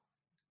 though.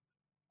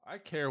 I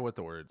care what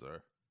the words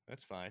are.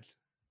 That's fine.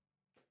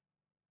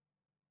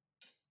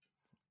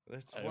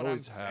 That's I what I'm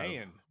always have.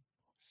 saying.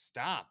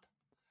 Stop.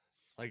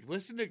 Like,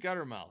 listen to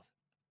Guttermouth.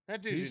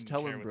 That dude He's didn't care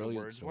telling what the brilliant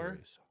words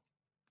stories.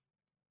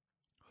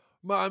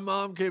 My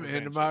mom came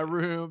into my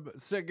Eventually. room,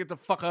 said, "Get the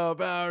fuck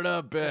up out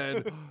of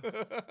bed.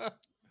 were.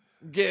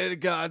 Get a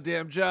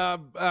goddamn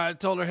job." I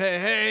told her,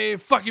 hey,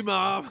 fuck you,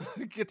 mom.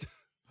 Get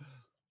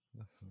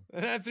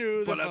And I threw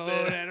the But I phone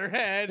missed- at her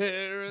head,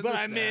 hit her in but the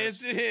I snatch.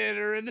 missed it, hit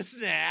her in the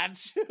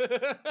snatch.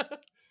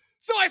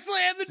 So I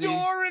slammed the See?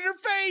 door in her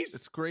face.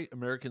 It's great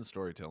American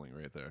storytelling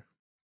right there.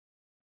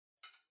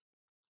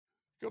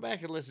 Go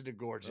back and listen to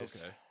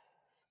Gorgeous. Okay.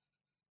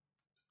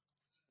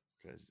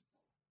 Because,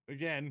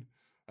 again,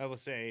 I will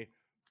say,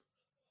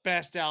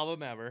 best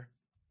album ever.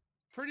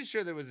 Pretty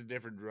sure there was a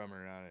different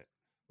drummer on it.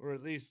 Or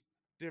at least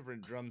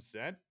different drum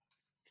set.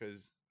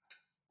 Because,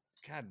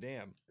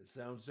 goddamn, It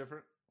sounds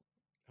different.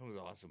 that was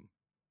awesome.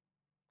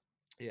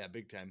 Yeah,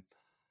 big time.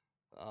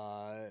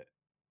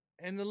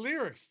 And the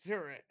lyrics,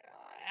 they're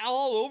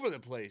all over the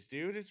place,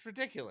 dude. It's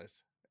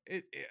ridiculous.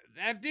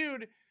 That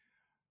dude,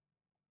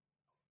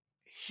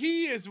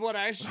 he is what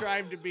I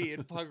strive to be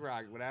in punk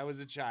rock when I was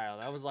a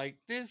child. I was like,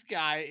 this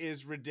guy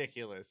is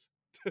ridiculous.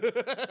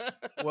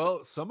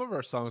 Well, some of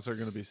our songs are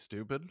going to be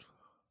stupid.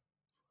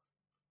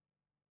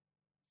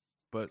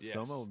 But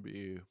some Yes. will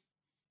be,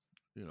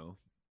 you know,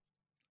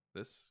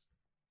 this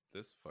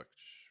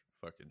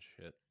fucking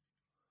shit.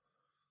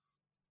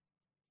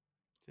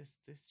 This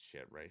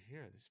shit right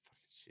here, this fucking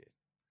shit.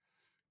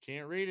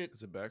 Can't read it.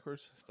 Is it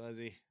backwards? It's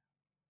fuzzy.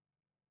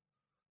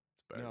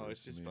 It's backwards No,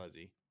 it's to just me.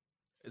 fuzzy.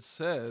 It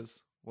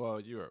says, well,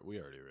 we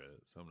already read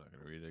it, so I'm not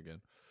going to read it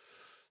again.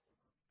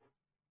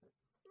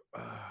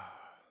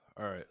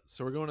 All right,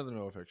 so we're going to the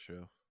NoFX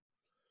show.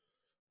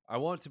 I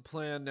want to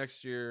plan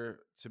next year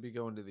to be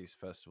going to these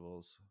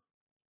festivals.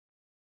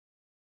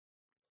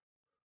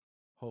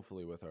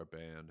 Hopefully with our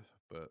band,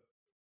 but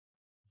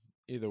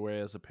either way,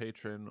 as a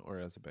patron or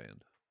as a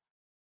band.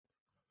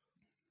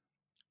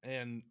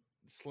 And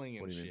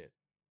slinging What do you mean? shit.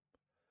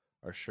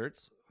 Our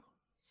shirts?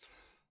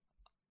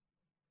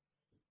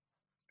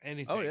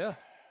 Anything. Oh, yeah.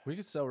 We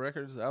could sell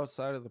records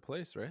outside of the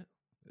place, right?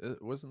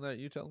 Wasn't that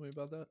you telling me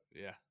about that?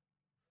 Yeah.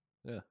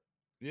 Yeah.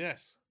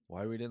 Yes.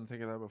 Why we didn't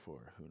think of that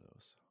before? Who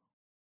knows?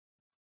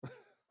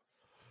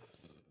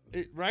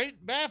 Right?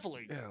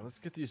 Baffling. Yeah, let's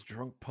get these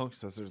drunk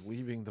punks as they're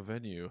leaving the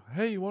venue.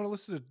 Hey, you want to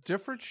listen to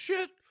different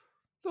shit?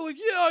 They're like,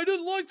 yeah, I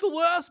didn't like the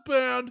last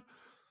band.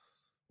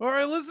 All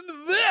right, listen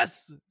to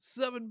this.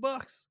 $7.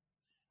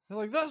 They're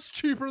like, that's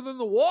cheaper than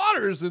the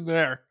Waters in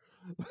there.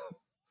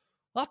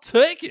 I'll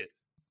take it.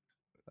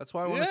 That's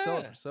why I want to sell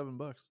it for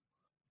 $7.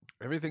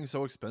 Everything's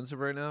so expensive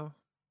right now.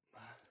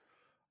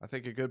 I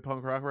think a good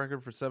punk rock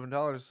record for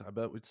 $7, I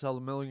bet we'd sell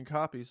 1 million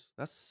copies.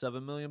 That's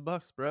 $7 million,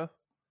 bro.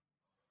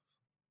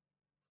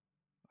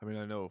 I mean,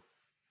 I know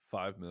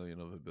 5 million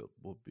of it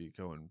will be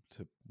going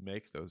to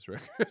make those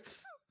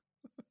records.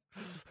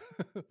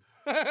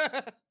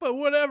 But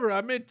whatever.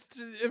 I mean,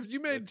 if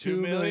you made $2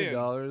 million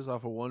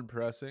off of one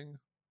pressing,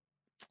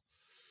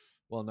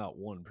 well, not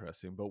one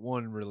pressing, but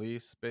one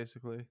release,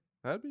 basically,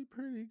 that'd be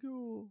pretty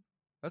cool.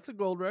 That's a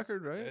gold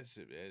record, right?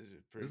 Isn't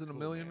cool, $1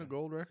 million a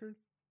gold record?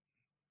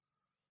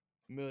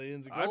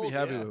 Millions of gold. I'd be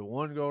happy with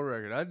one gold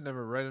record. I'd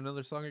never write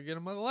another song again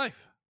in my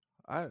life.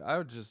 I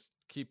would just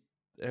keep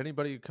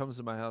anybody who comes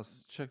to my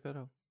house, check that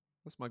out.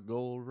 That's my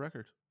gold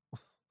record.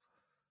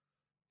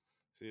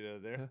 See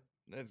that there? Yeah.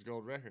 That's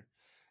gold record.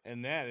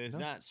 And that is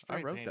not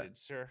spray painted,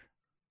 sir.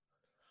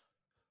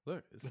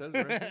 Look, it says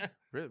right here,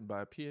 written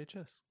by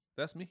PHS.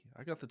 That's me.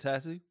 I got the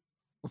tattoo.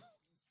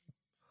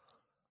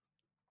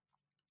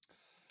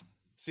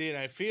 See, and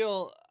I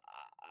feel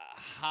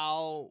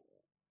how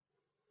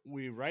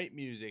we write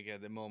music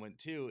at the moment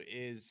too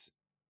is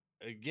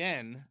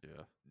again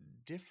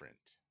different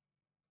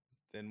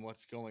than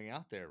what's going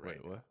out there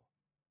right now. What?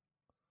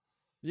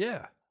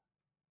 Yeah,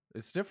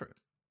 it's different.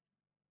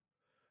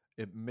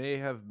 It may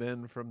have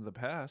been from the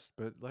past,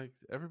 but like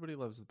everybody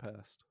loves the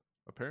past,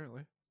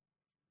 apparently.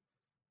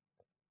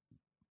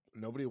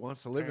 Nobody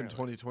wants to live in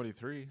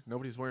 2023.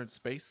 Nobody's wearing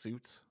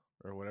spacesuits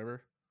or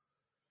whatever.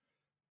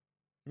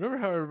 Remember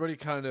how everybody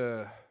kind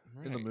of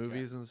in the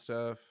movies and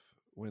stuff,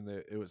 when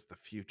it was the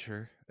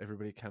future,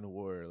 everybody kind of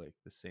wore like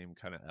the same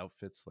kind of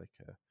outfits, like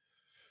a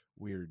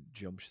weird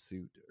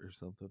jumpsuit or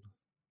something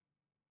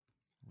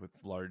with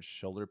large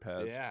shoulder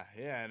pads. Yeah,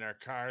 and our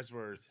cars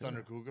were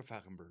Thunder Cougar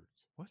fucking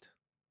birds. What?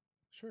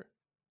 Sure.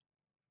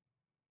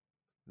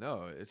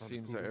 No, it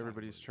seems that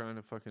everybody's trying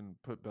to fucking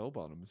put bell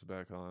bottoms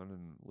back on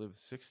and live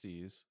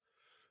 60s,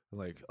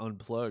 like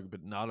unplug,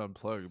 but not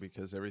unplug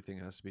because everything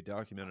has to be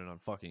documented on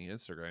fucking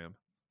Instagram.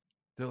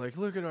 They're like,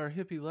 look at our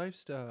hippie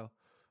lifestyle.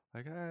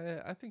 Like,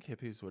 I think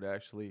hippies would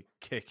actually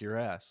kick your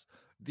ass.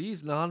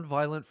 These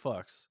non-violent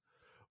fucks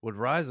would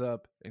rise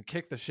up and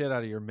kick the shit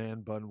out of your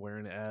man bun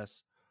wearing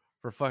ass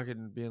for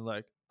fucking being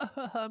like,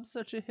 I'm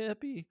such a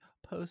hippie.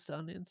 Post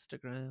on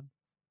Instagram.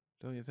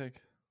 Don't you think?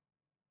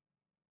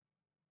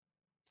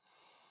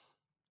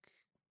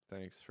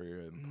 Thanks for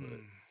your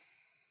input.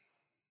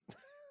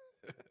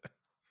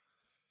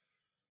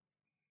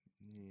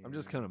 I'm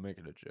just kind of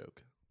making a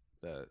joke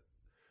that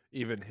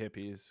even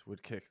hippies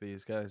would kick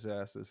these guys'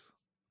 asses.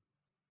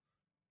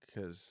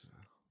 Because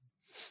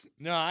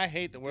no, I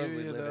hate the world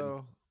we live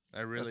in. I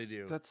really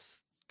do. That's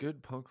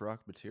good punk rock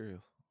material.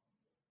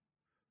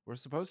 We're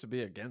supposed to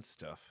be against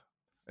stuff.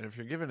 And if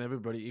you're giving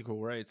everybody equal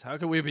rights, how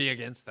can we be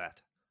against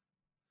that?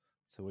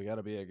 So we got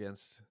to be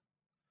against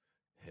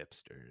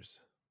hipsters.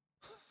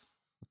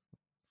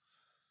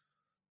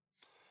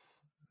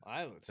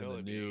 I would totally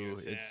and the new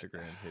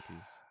Instagram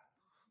hippies,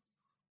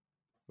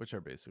 which are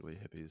basically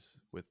hippies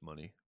with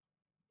money.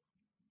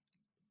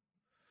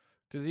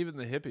 Because even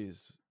the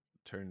hippies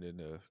turned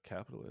into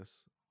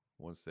capitalists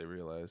once they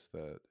realized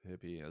that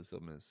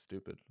hippieism is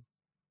stupid.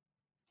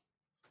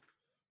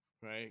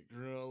 Right,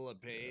 gorilla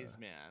pays,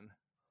 man.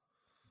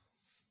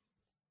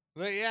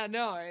 But yeah,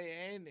 no,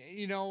 and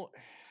you know,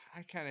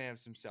 I kind of have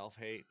some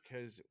self-hate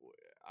because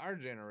our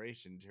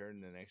generation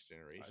turned the next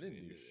generation. I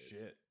didn't do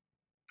shit.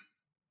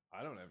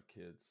 I don't have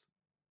kids.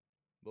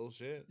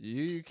 Bullshit.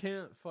 You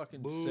can't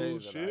fucking say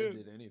that I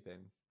did anything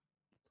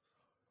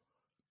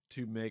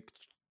to make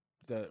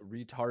the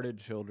retarded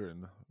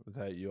children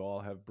that you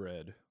all have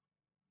bred.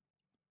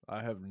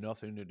 I have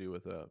nothing to do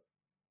with that.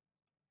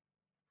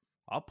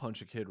 I'll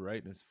punch a kid right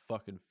in his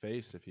fucking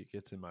face if he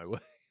gets in my way.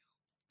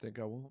 Think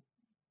I won't?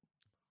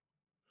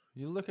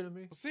 You looking at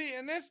me? See,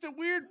 and that's the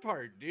weird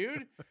part,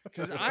 dude.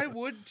 Because I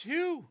would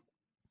too.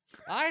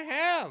 I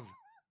have.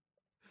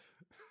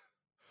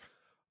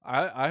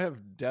 I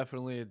have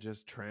definitely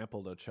just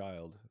trampled a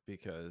child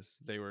because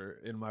they were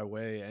in my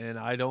way, and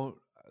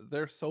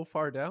they're so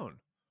far down.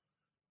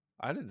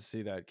 I didn't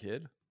see that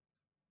kid.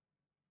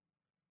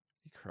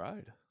 He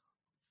cried.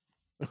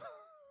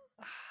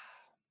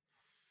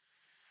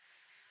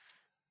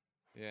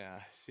 Yeah,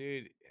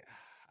 dude.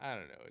 I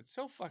don't know. It's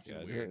so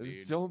fucking weird,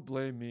 dude. Don't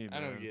blame me, man. I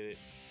don't get it.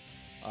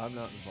 I'm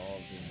not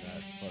involved in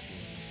that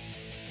fucking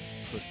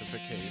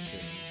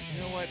pussification.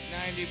 You know what?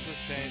 90%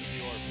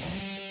 your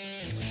fault.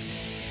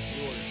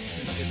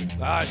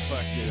 I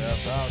fucked it up.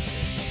 I'll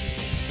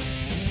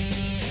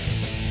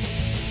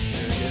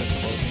Here it is.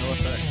 No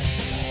effect.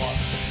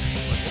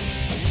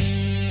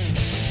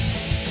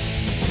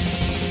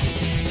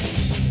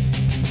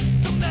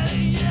 So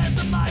many years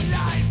of my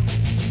life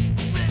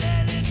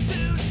written into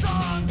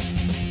song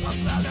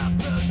about a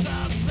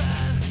person.